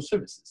social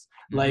services,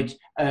 like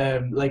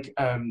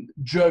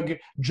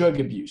drug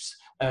abuse.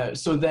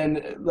 So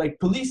then, like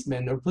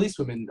policemen or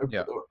policewomen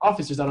or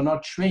officers that are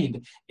not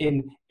trained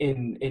in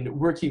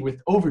working with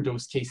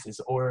overdose cases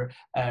or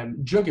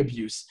drug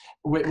abuse,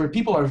 where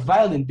people are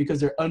violent because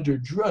they're under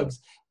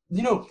drugs.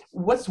 You know,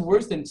 what's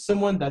worse than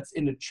someone that's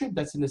in a trip,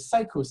 that's in a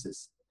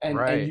psychosis, and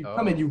you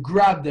come and you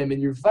grab them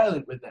and you're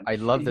violent with them. I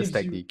love this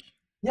technique.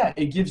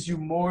 It gives you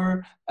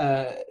more.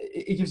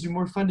 It gives you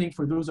more funding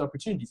for those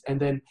opportunities, and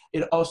then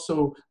it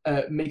also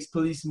makes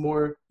police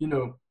more.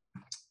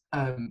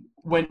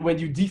 When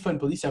you defund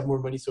police, you have more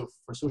money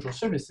for social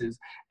services,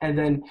 and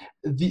then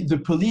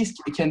the police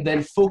can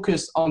then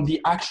focus on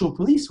the actual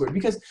police work,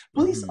 because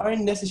police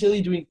aren't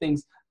necessarily doing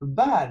things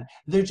bad.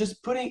 They're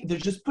just put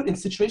in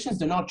situations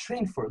they're not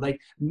trained for, like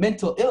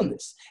mental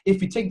illness.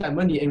 If we take that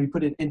money and we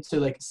put it into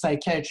like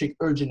psychiatric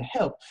urgent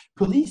help,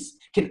 police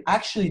can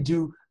actually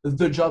do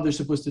the job they're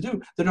supposed to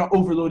do. They're not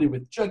overloaded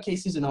with drug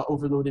cases. They're not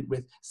overloaded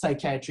with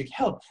psychiatric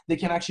help. They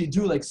can actually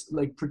do like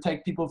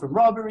protect people from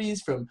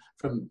robberies, from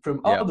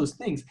all those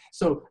things.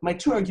 So my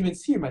two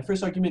arguments here, my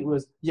first argument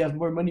was you have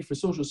more money for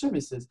social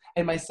services.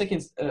 And my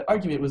second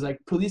argument was like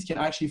police can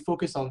actually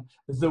focus on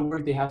the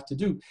work they have to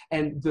do.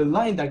 And the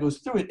line that goes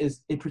through it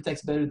is it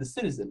protects better the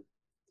citizen.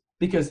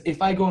 Because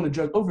if I go on a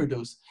drug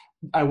overdose,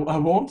 I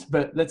won't,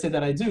 but let's say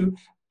that I do,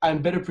 I'm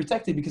better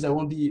protected because I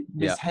won't be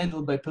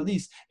mishandled by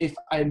police. If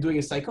I'm doing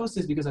a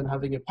psychosis because I'm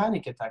having a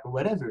panic attack or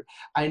whatever,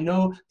 I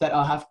know that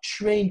I'll have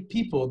trained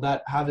people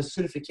that have a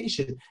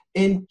certification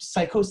in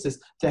psychosis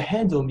to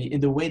handle me in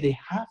the way they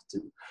have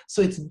to.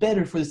 So it's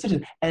better for the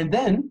citizen. And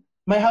then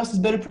my house is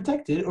better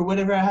protected, or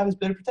whatever I have is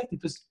better protected,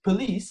 because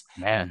police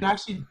Man. can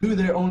actually do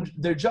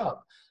their job.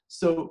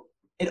 So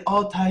it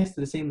all ties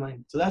to the same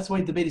line. So that's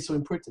why debate is so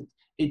important.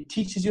 It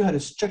teaches you how to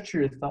structure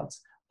your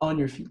thoughts on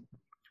your feet.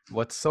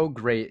 What's so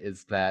great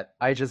is that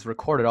I just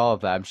recorded all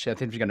of that. I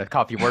think you're gonna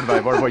copy word by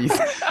word what you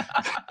said.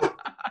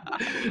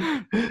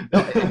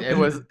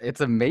 No,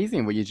 it's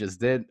amazing what you just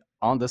did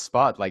on the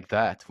spot like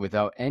that,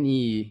 without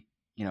any,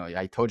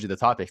 I told you the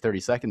topic 30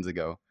 seconds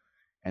ago,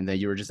 and then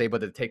you were just able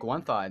to take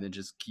one thought and then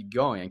just keep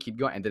going,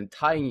 and then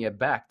tying it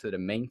back to the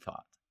main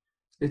thought.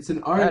 It's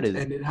an art,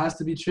 and it has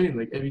to be trained,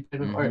 like every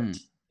type of art.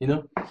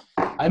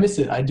 I miss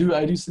it. I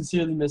do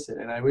sincerely miss it,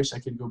 and I wish I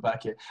could go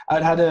back here.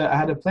 I had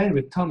a plan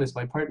with Thomas,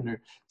 my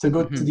partner, to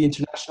go to the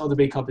international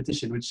debate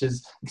competition, which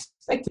is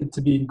expected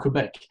to be in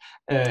Quebec.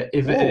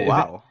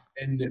 Wow!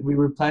 And we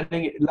were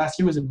planning. Last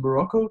year was in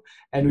Morocco,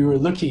 and we were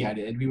looking at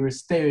it, and we were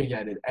staring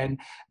at it, and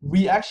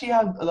we actually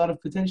have a lot of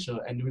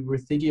potential. And we were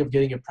thinking of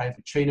getting a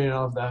private trainer and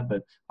all of that,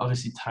 but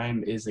obviously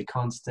time is a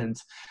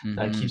constant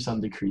that keeps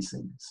on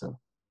decreasing. So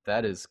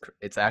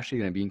it's actually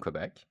going to be in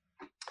Quebec.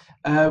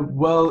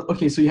 Well,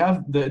 okay, so you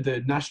have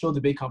the national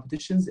debate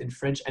competitions in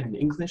French and in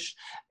English,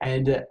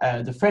 and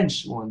the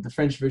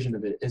French version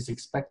of it is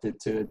expected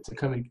to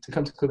come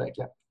to Quebec.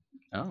 Yeah.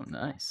 Oh,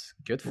 nice.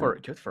 Good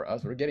for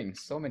us. We're getting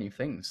so many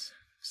things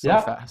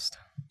fast.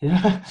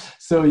 Yeah.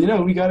 So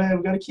we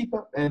gotta keep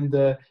up, and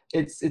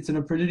it's an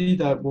opportunity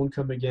that won't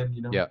come again.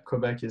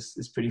 Quebec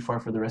is pretty far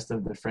for the rest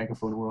of the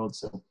francophone world.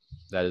 So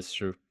that is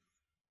true.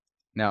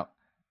 Now,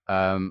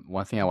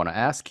 one thing I want to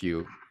ask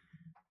you,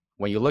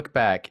 when you look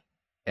back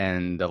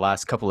and the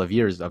last couple of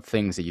years of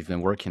things that you've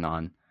been working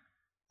on,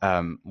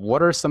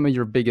 what are some of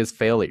your biggest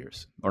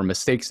failures or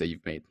mistakes that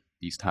you've made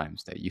these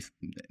times that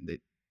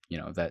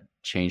that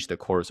changed the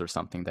course, or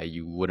something that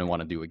you wouldn't want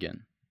to do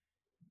again?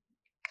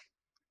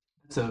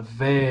 That's a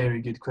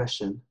very good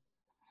question.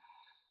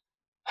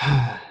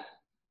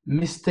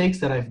 Mistakes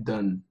that I've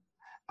done.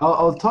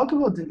 I'll talk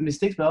about the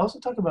mistakes, but I'll also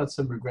talk about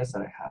some regrets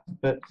that I have.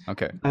 But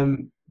okay.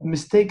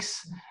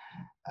 Mistakes.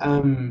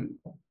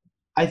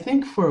 I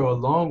think for a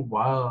long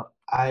while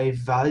I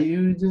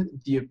valued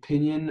the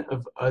opinion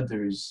of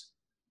others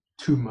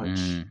too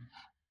much.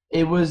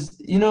 It was,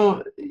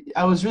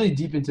 I was really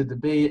deep into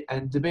debate,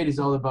 and debate is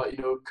all about,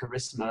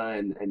 charisma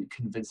and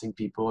convincing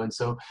people. And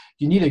so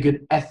you need a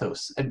good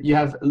ethos, and you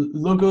have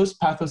logos,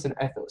 pathos, and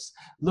ethos.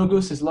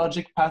 Logos is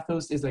logic,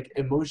 pathos is like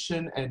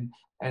emotion,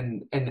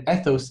 and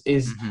ethos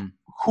is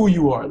who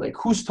you are, like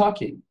who's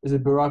talking. Is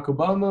it Barack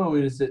Obama, or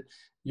is it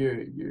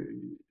your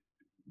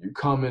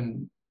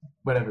common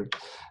whatever?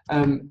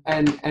 And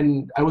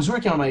I was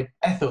working on my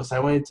ethos. I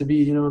wanted to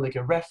be, like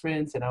a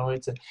reference, and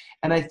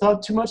I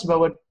thought too much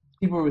about what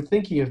people were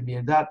thinking of me,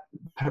 and that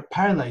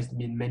paralyzed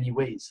me in many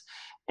ways.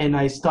 And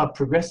I stopped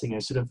progressing. I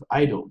sort of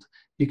idled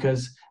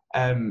because,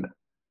 a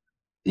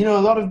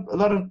lot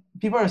of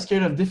people are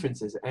scared of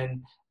differences.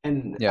 And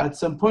at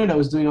some point I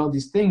was doing all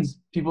these things.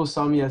 People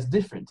saw me as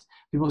different.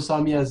 People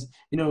saw me as,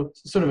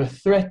 sort of a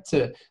threat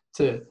to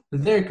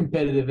their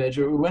competitive edge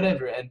or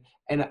whatever.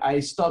 And I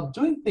stopped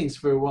doing things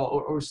for a while,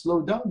 or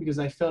slowed down, because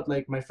I felt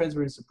like my friends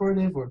weren't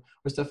supportive or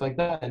stuff like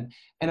that. And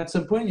at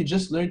some point you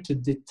just learn to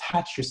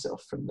detach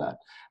yourself from that.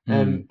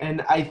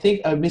 And I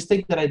think a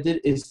mistake that I did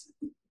is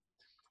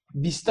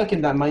be stuck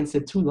in that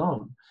mindset too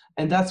long.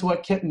 And that's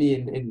what kept me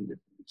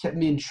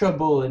in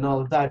trouble and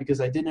all of that,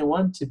 because I didn't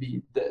want to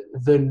be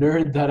the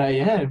nerd that I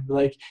am.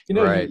 Like,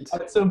 right.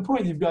 At some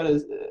point you've got to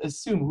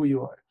assume who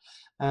you are.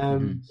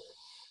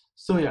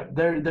 So yeah,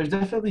 there's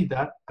definitely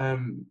that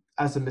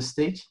as a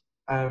mistake.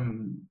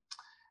 And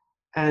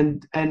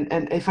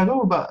if I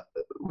go about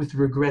with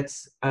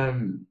regrets, I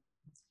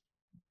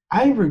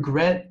don't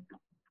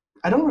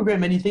regret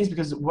many things,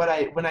 because when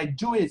I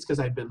do it, it's because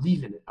I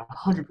believe in it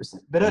 100%.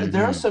 But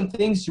there are some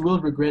things you will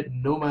regret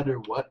no matter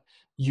what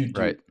you do.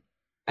 Right.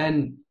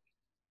 And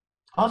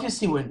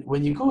obviously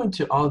when you go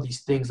into all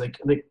these things, like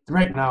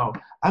right now,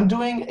 I'm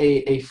doing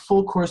a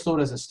full course load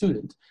as a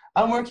student.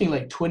 I'm working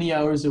like 20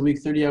 hours a week,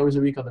 30 hours a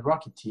week on the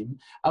Rocket Team.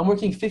 I'm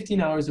working 15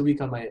 hours a week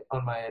on my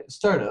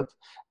startup.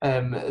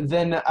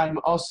 Then I'm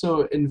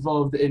also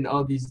involved in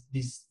all these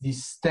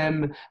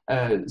STEM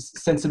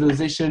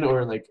sensibilization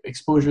or like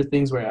exposure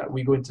things, where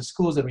we go into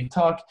schools and we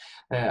talk.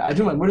 I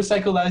do my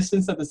motorcycle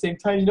license at the same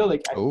time,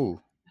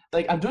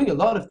 like I'm doing a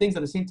lot of things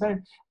at the same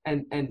time.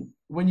 And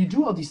when you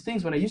do all these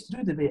things, when I used to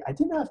do debate, I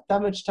didn't have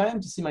that much time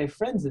to see my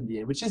friends in the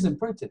end, which is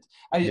important.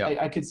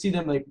 I could see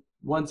them like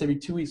once every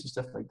 2 weeks or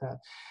stuff like that.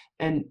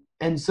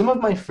 And some of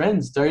my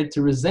friends started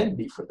to resent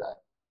me for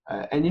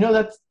that. And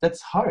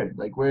that's hard.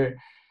 Like where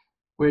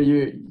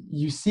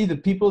you see the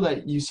people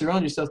that you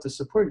surround yourself to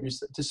support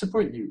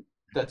you,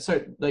 that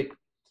start like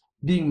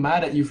being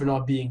mad at you for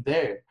not being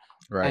there.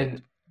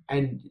 Right.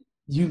 And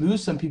you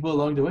lose some people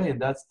along the way, and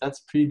that's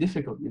pretty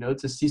difficult,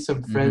 to see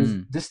some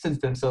friends distance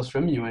themselves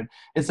from you. And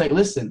it's like,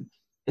 listen,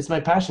 it's my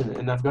passion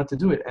and I've got to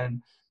do it.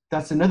 And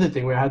that's another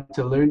thing where I had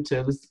to learn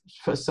to listen.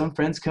 Some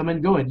friends come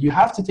and go, and you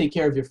have to take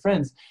care of your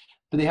friends.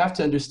 but they have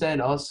to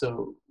understand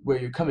also where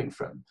you're coming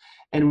from.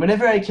 And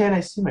whenever I can,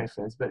 I see my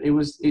friends. But it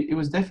was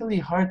definitely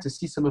hard to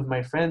see some of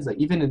my friends, like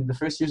even in the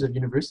first years of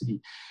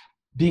university,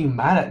 being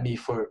mad at me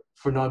for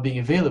not being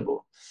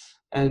available.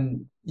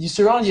 And you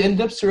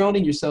end up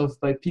surrounding yourself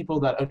by people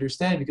that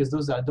understand, because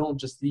those that don't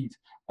just leave.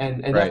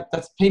 And Right.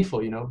 that's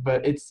painful,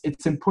 but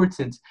it's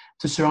important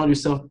to surround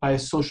yourself by a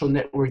social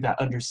network that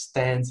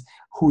understands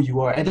who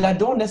you are and that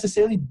don't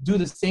necessarily do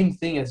the same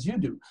thing as you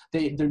do.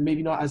 They're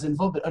maybe not as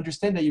involved, but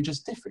understand that you're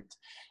just different.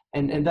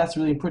 And that's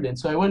really important.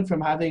 So I went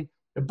from having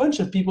a bunch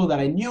of people that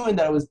I knew and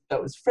that I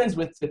was friends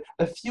with, to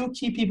a few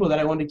key people that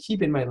I want to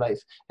keep in my life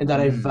and that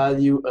I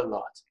value a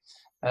lot.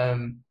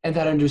 And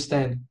that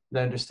understand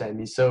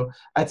me. So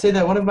I'd say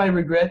that one of my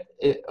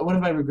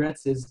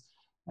regrets is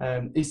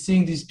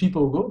seeing these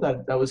people go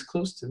that was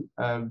close to.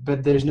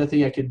 But there's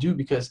nothing I could do,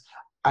 because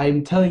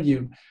I'm telling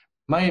you,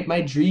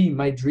 my dream,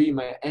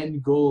 my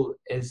end goal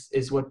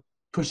is what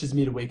pushes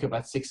me to wake up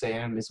at 6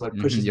 a.m. is what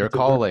pushes your me to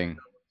calling. Work,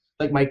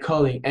 like my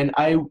calling, and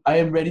I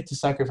am ready to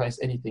sacrifice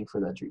anything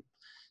for that dream.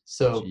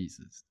 So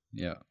Jesus,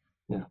 yeah,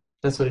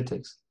 that's what it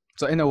takes.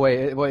 So in a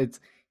way, it's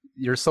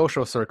your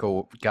social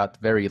circle got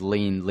very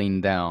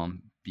lean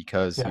down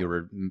because you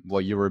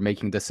were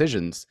making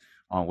decisions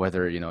on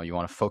whether you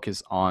want to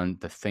focus on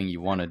the thing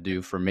you want to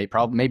do for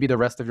maybe the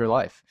rest of your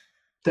life.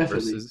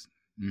 Definitely. Versus,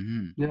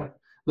 yeah.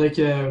 Like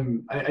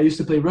I used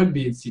to play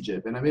rugby in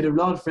CJIB, and I made a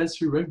lot of friends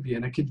through rugby,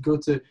 and I couldn't go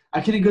to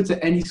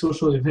any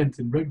social event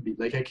in rugby.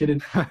 Like I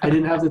didn't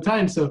have the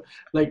time. So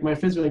like my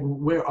friends were like,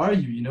 "Where are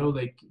you?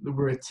 Like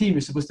we're a team.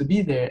 You're supposed to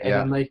be there." And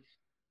I'm like,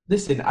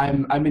 "Listen,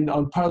 I'm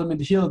on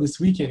Parliament Hill this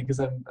weekend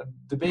because I'm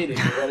debating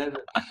or whatever."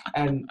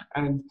 and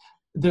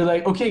they're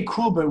like, "Okay,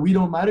 cool, but we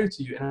don't matter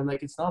to you." And I'm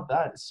like, "It's not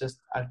that. It's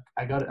just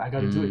I got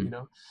to do it."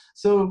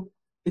 So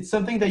it's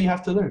something that you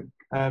have to learn.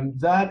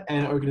 That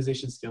and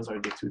organization skills are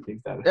the two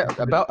things that. Yeah,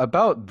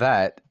 about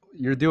that,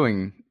 you're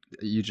doing.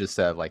 You just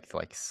said like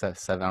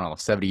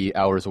 70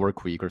 hours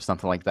work week or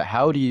something like that.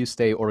 How do you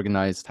stay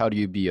organized? How do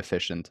you be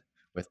efficient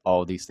with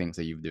all these things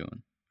that you're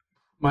doing?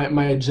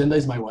 My agenda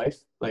is my wife.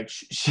 Like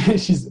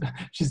she's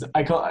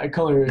I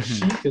call her a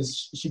she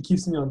because she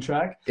keeps me on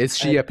track. Is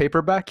she a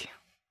paperback?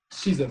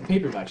 She's a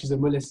paperback. She's a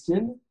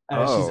Moleskine.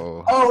 Oh.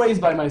 She's always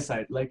by my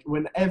side. Like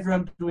whenever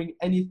I'm doing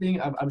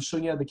anything, I'm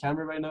showing you at the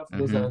camera right now for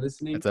those that are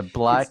listening. It's a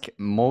black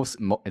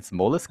it's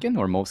Moleskine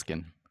or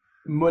Moleskine?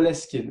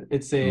 Moleskine.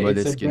 It's a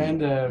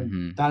brand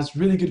that has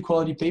really good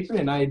quality paper,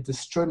 and I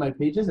destroyed my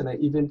pages, and I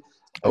even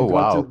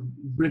got to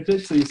rip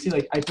it. So you see,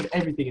 like I put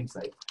everything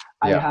inside.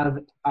 Yeah.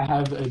 I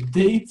have a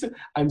date.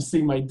 I'm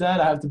seeing my dad.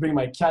 I have to bring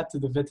my cat to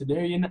the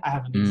veterinarian. I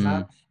have an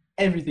exam.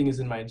 Everything is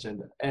in my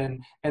agenda,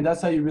 and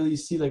that's how you really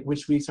see like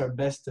which weeks are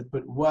best to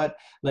put what.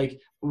 Like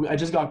I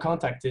just got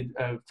contacted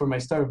for my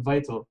start of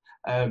Vitol.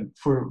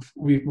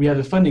 We have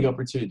a funding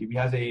opportunity. We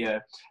have a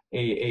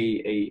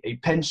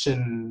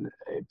pension,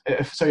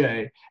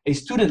 a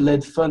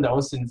student-led fund that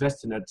wants to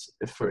invest in it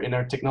in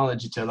our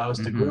technology to allow us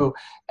to grow.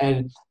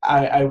 And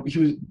he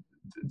was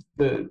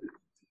the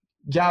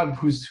Gab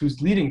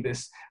who's leading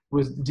this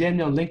was DM'd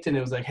me on LinkedIn. And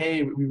it was like,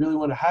 hey, we really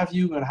want to have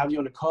you. We're going to have you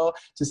on a call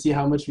to see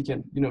how much we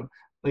can,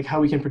 like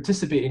how we can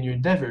participate in your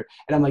endeavor.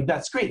 And I'm like,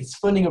 that's great. It's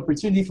funding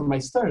opportunity for my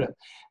startup.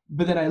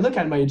 But then I look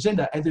at my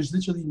agenda and there's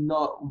literally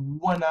not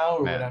 1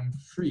 hour when I'm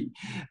free.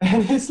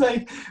 And it's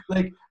like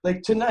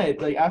tonight,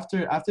 like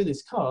after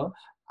this call,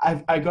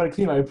 I got to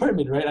clean my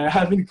apartment, right? I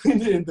haven't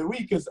cleaned it in the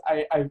week because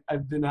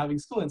I've been having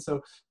school. And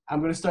so I'm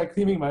going to start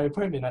cleaning my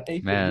apartment at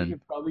 8:30. You're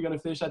probably going to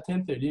finish at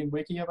 10:30 and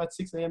waking up at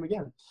 6 a.m.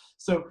 again.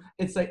 So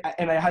it's like,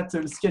 and I had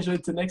to schedule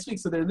it to next week.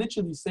 So they're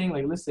literally saying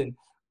like, listen,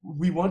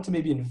 we want to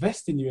maybe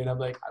invest in you. And I'm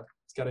like,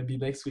 it's got to be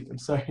next week. I'm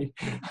sorry.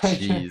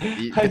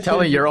 Jeez. You're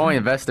telling your own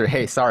investor,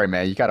 hey, sorry,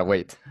 man, you got to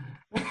wait.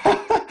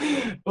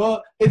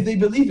 Well, if they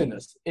believe in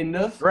us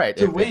enough to wait,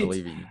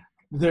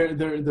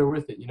 they're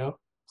worth it,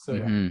 So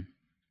yeah.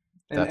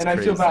 And I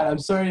feel bad. I'm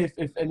sorry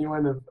if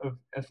anyone of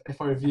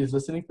FRV is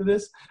listening to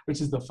this,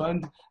 which is the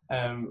fund.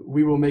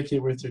 We will make it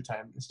worth your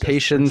time.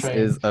 Patience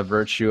is a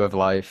virtue of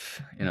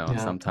life.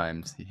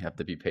 Sometimes you have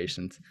to be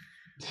patient.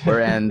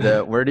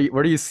 Where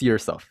do you see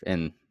yourself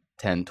in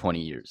 10, 20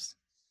 years?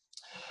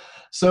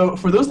 So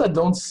for those that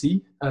don't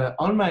see,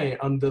 on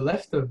the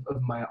left of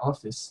my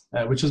office,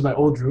 which is my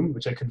old room,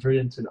 which I converted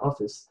into an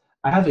office,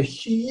 I have a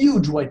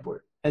huge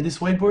whiteboard. And this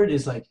whiteboard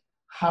is like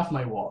half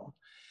my wall.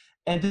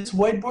 And this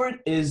whiteboard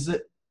is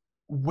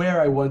where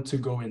I want to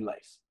go in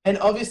life. And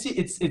obviously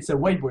it's a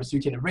whiteboard, so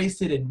you can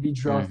erase it and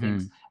redraw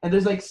things. And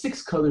there's like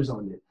 6 colors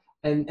on it.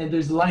 And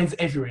there's lines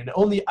everywhere. And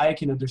only I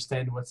can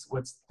understand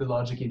what's the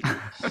logic in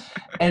it.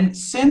 And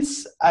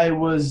since I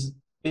was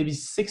maybe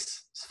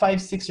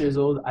 5, 6 years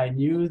old, I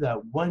knew that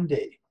one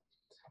day,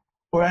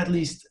 or at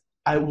least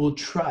I will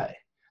try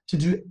to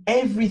do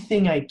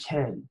everything I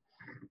can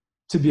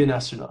to be an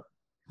astronaut.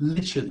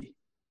 Literally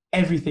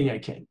everything I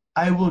can.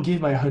 I will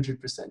give my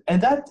 100%.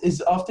 And that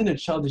is often a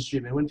childish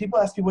dream. And when people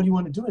ask me, what do you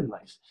want to do in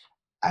life?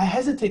 I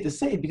hesitate to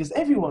say it because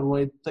everyone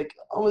wanted, like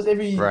almost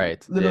every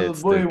little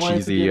boy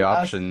wanted to be cheesy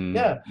option,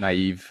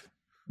 naive.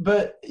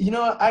 but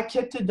I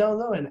kept it down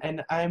low,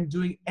 and I'm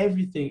doing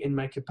everything in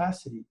my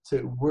capacity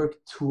to work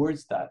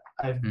towards that.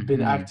 I've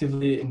been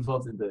actively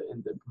involved in the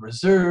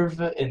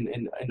reserve,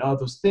 in all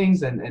those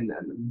things, and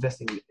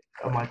investing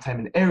all my time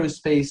in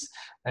aerospace.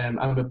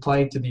 I'm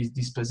applying to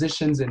these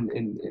positions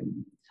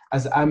in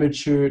as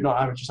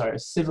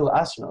civil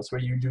astronauts, where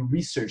you do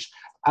research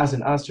as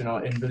an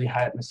astronaut in really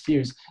high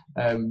atmospheres,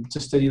 to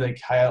study like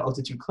high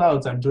altitude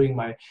clouds. I've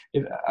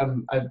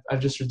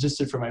just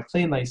registered for my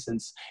plane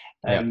license.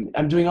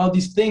 I'm doing all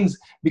these things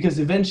because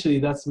eventually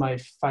that's my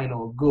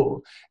final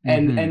goal.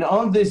 And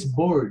on this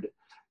board,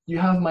 you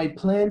have my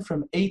plan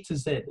from A to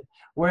Z,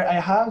 where I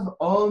have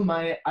all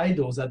my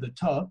idols at the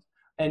top,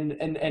 and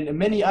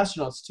many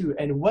astronauts too.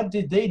 And what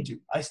did they do?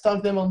 I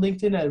stalked them on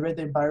LinkedIn. I read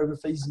their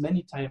biographies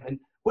many times. And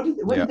what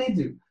did they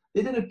do?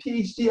 They did a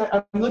PhD.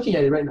 I'm looking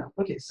at it right now.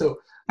 Okay, so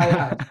I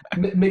have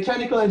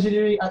mechanical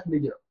engineering at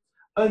McGill.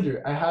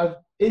 Under, I have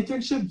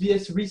internship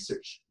vs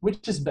research,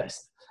 which is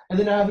best. And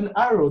then I have an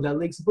arrow that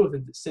links both,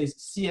 and it says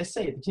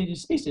CSA, the Canadian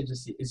Space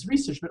Agency, is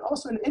research, but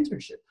also an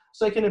internship.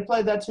 So I can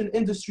apply that to an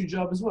industry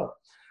job as well.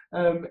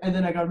 And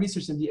then I got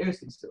research in the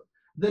airspace still.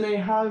 Then I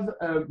have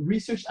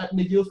research at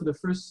McGill for the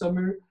first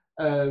summer,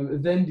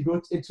 then to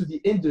go into the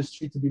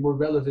industry to be more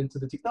relevant to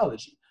the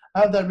technology.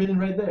 I have that written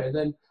right there.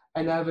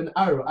 And I have an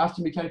arrow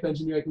after mechanical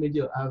engineering at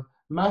McGill. I have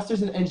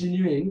master's in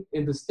engineering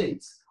in the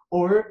States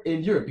or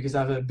in Europe, because I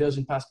have a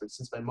Belgian passport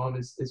since my mom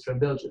is from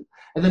Belgium.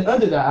 And then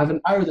under that, I have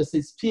an arrow that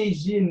says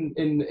PhD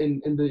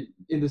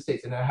in the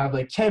States. And I have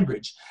like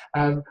Cambridge.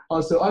 I have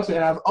also Oxford,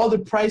 and I have all the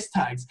price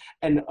tags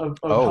of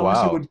how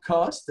much it would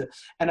cost.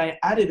 And I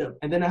added up.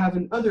 And then I have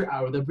another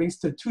arrow that brings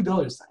to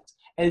 $2 signs.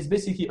 And it's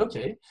basically,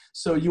 okay,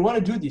 so you want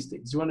to do these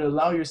things. You want to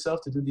allow yourself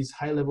to do these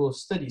high level of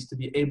studies to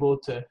be able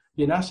to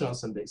be an astronaut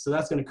someday. So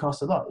that's going to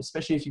cost a lot,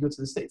 especially if you go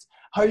to the States.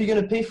 How are you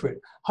going to pay for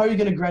it? How are you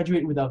going to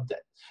graduate without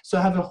debt? So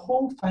I have a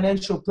whole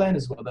financial plan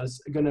as well that's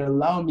going to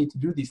allow me to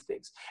do these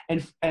things.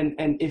 And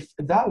if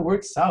that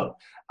works out,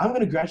 I'm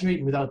going to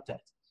graduate without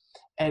debt.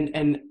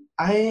 And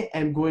I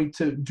am going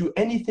to do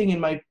anything in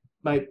my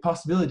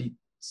possibility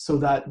so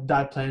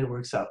that plan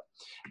works out.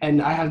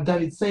 And I have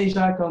David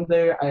Saint-Jacques on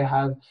there. I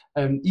have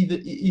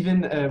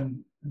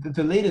even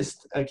the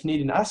latest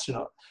Canadian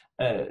astronaut,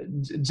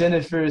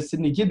 Jennifer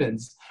Sidney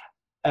Gibbons,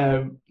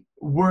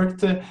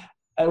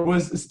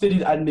 was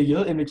studied at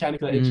McGill in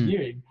mechanical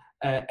engineering.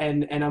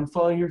 And I'm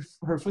following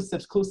her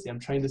footsteps closely. I'm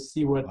trying to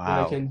see what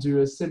I can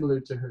do similar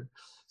to her.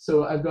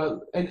 So I've got,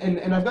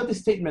 and I've got this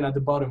statement at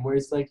the bottom where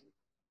it's like,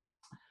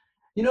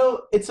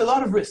 it's a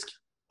lot of risk.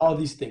 All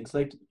these things,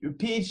 like your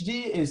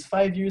PhD is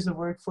 5 years of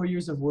work, 4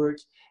 years of work.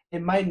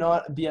 It might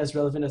not be as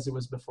relevant as it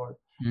was before,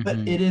 but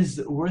it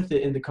is worth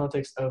it in the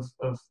context of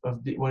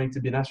wanting to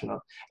be an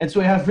astronaut. And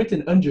so I have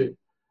written under,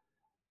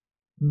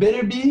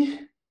 better be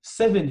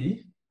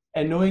 70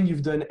 and knowing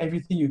you've done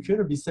everything you could,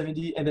 or be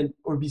 70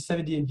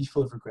 and be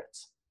full of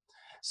regrets.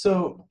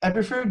 So I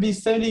prefer to be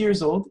 70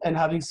 years old and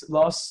having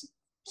lost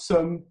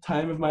some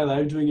time of my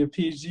life doing a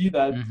PhD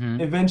that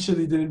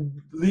eventually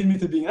didn't lead me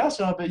to being an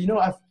astronaut, but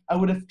I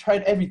would have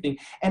tried everything.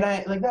 And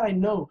I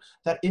know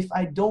that if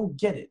I don't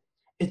get it,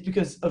 it's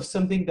because of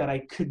something that I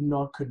could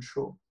not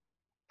control.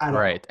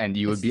 Right, and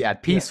you would be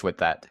at peace with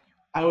that.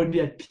 I would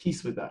be at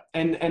peace with that.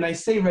 And I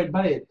say right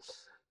by it,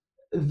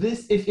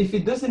 if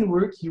it doesn't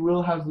work, you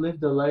will have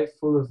lived a life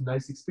full of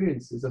nice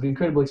experiences, of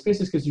incredible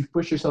experiences, because you've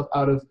pushed yourself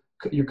out of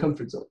your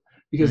comfort zone.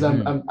 Because I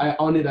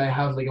want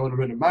to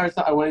run a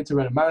marathon. I wanted to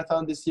run a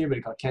marathon this year, but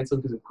it got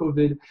canceled because of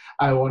COVID.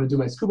 I want to do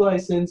my scuba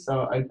license.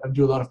 I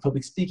do a lot of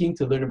public speaking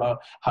to learn about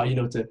how,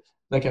 to,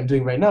 like I'm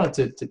doing right now,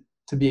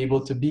 to be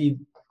able to be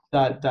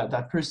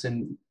that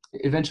person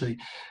eventually.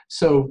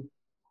 So,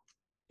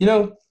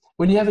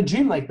 when you have a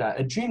dream like that,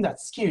 a dream that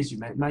scares you,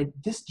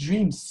 this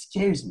dream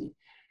scares me.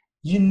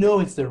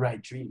 It's the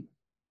right dream.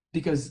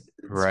 Because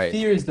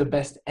fear is the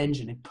best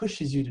engine. It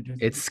pushes you to do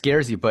things. It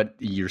scares you, but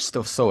you're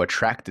still so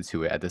attracted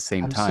to it at the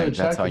same time.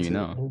 That's how you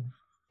know.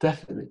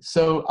 Definitely.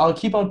 So I'll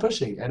keep on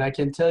pushing. And I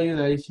can tell you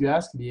that if you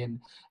ask me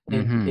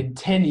in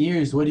 10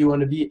 years, what do you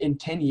want to be in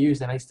 10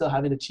 years, and I still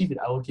haven't achieved it,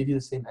 I will give you the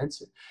same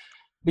answer.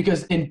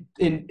 Because in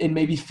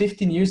maybe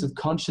 15 years of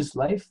conscious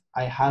life,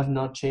 I have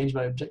not changed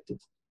my objective.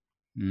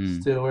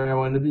 Still where I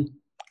want to be.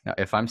 Now,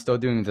 if I'm still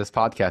doing this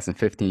podcast in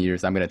 15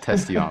 years, I'm going to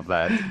test you on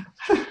that.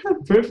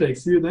 Perfect.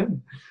 See you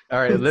then. All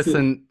right.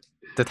 Listen,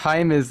 the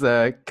time is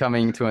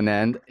coming to an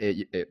end.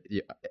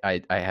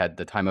 I had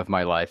the time of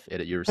my life.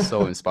 You're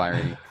so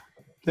inspiring.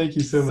 Thank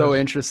you so much. So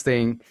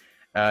interesting.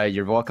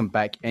 You're welcome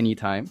back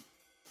anytime.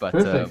 But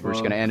we're just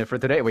going to end it for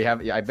today.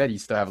 I bet you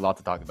still have a lot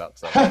to talk about.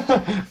 So.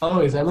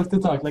 Always. I love to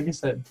talk, like you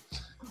said.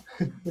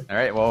 All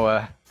right.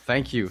 Well,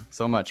 thank you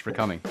so much for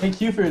coming.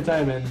 Thank you for your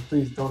time, and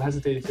please don't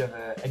hesitate if you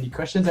have any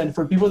questions. And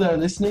for people that are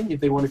listening, if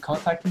they want to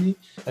contact me,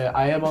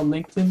 I am on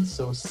LinkedIn,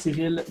 so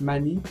Cyril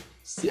Mani.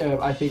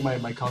 I think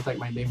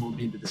my name will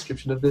be in the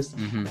description of this.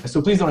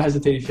 So please don't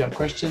hesitate if you have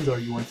questions or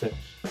you want to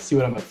see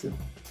what I'm up to.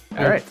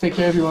 All right. Take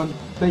care, everyone.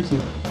 Thank you.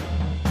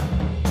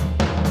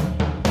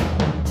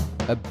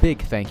 A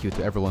big thank you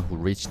to everyone who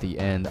reached the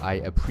end. I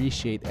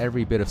appreciate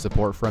every bit of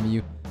support from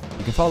you.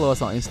 You can follow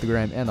us on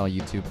Instagram and on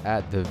YouTube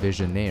at The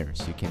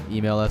Visionaires. You can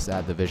email us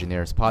at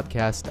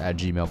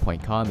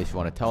thevisionaires.podcast@gmail.com if you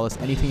want to tell us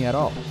anything at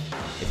all.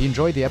 If you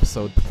enjoyed the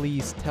episode,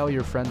 please tell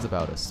your friends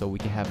about us so we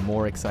can have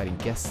more exciting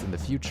guests in the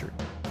future.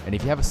 And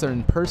if you have a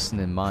certain person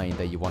in mind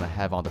that you want to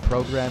have on the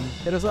program,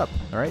 hit us up,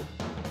 alright?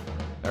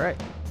 Alright,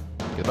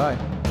 goodbye.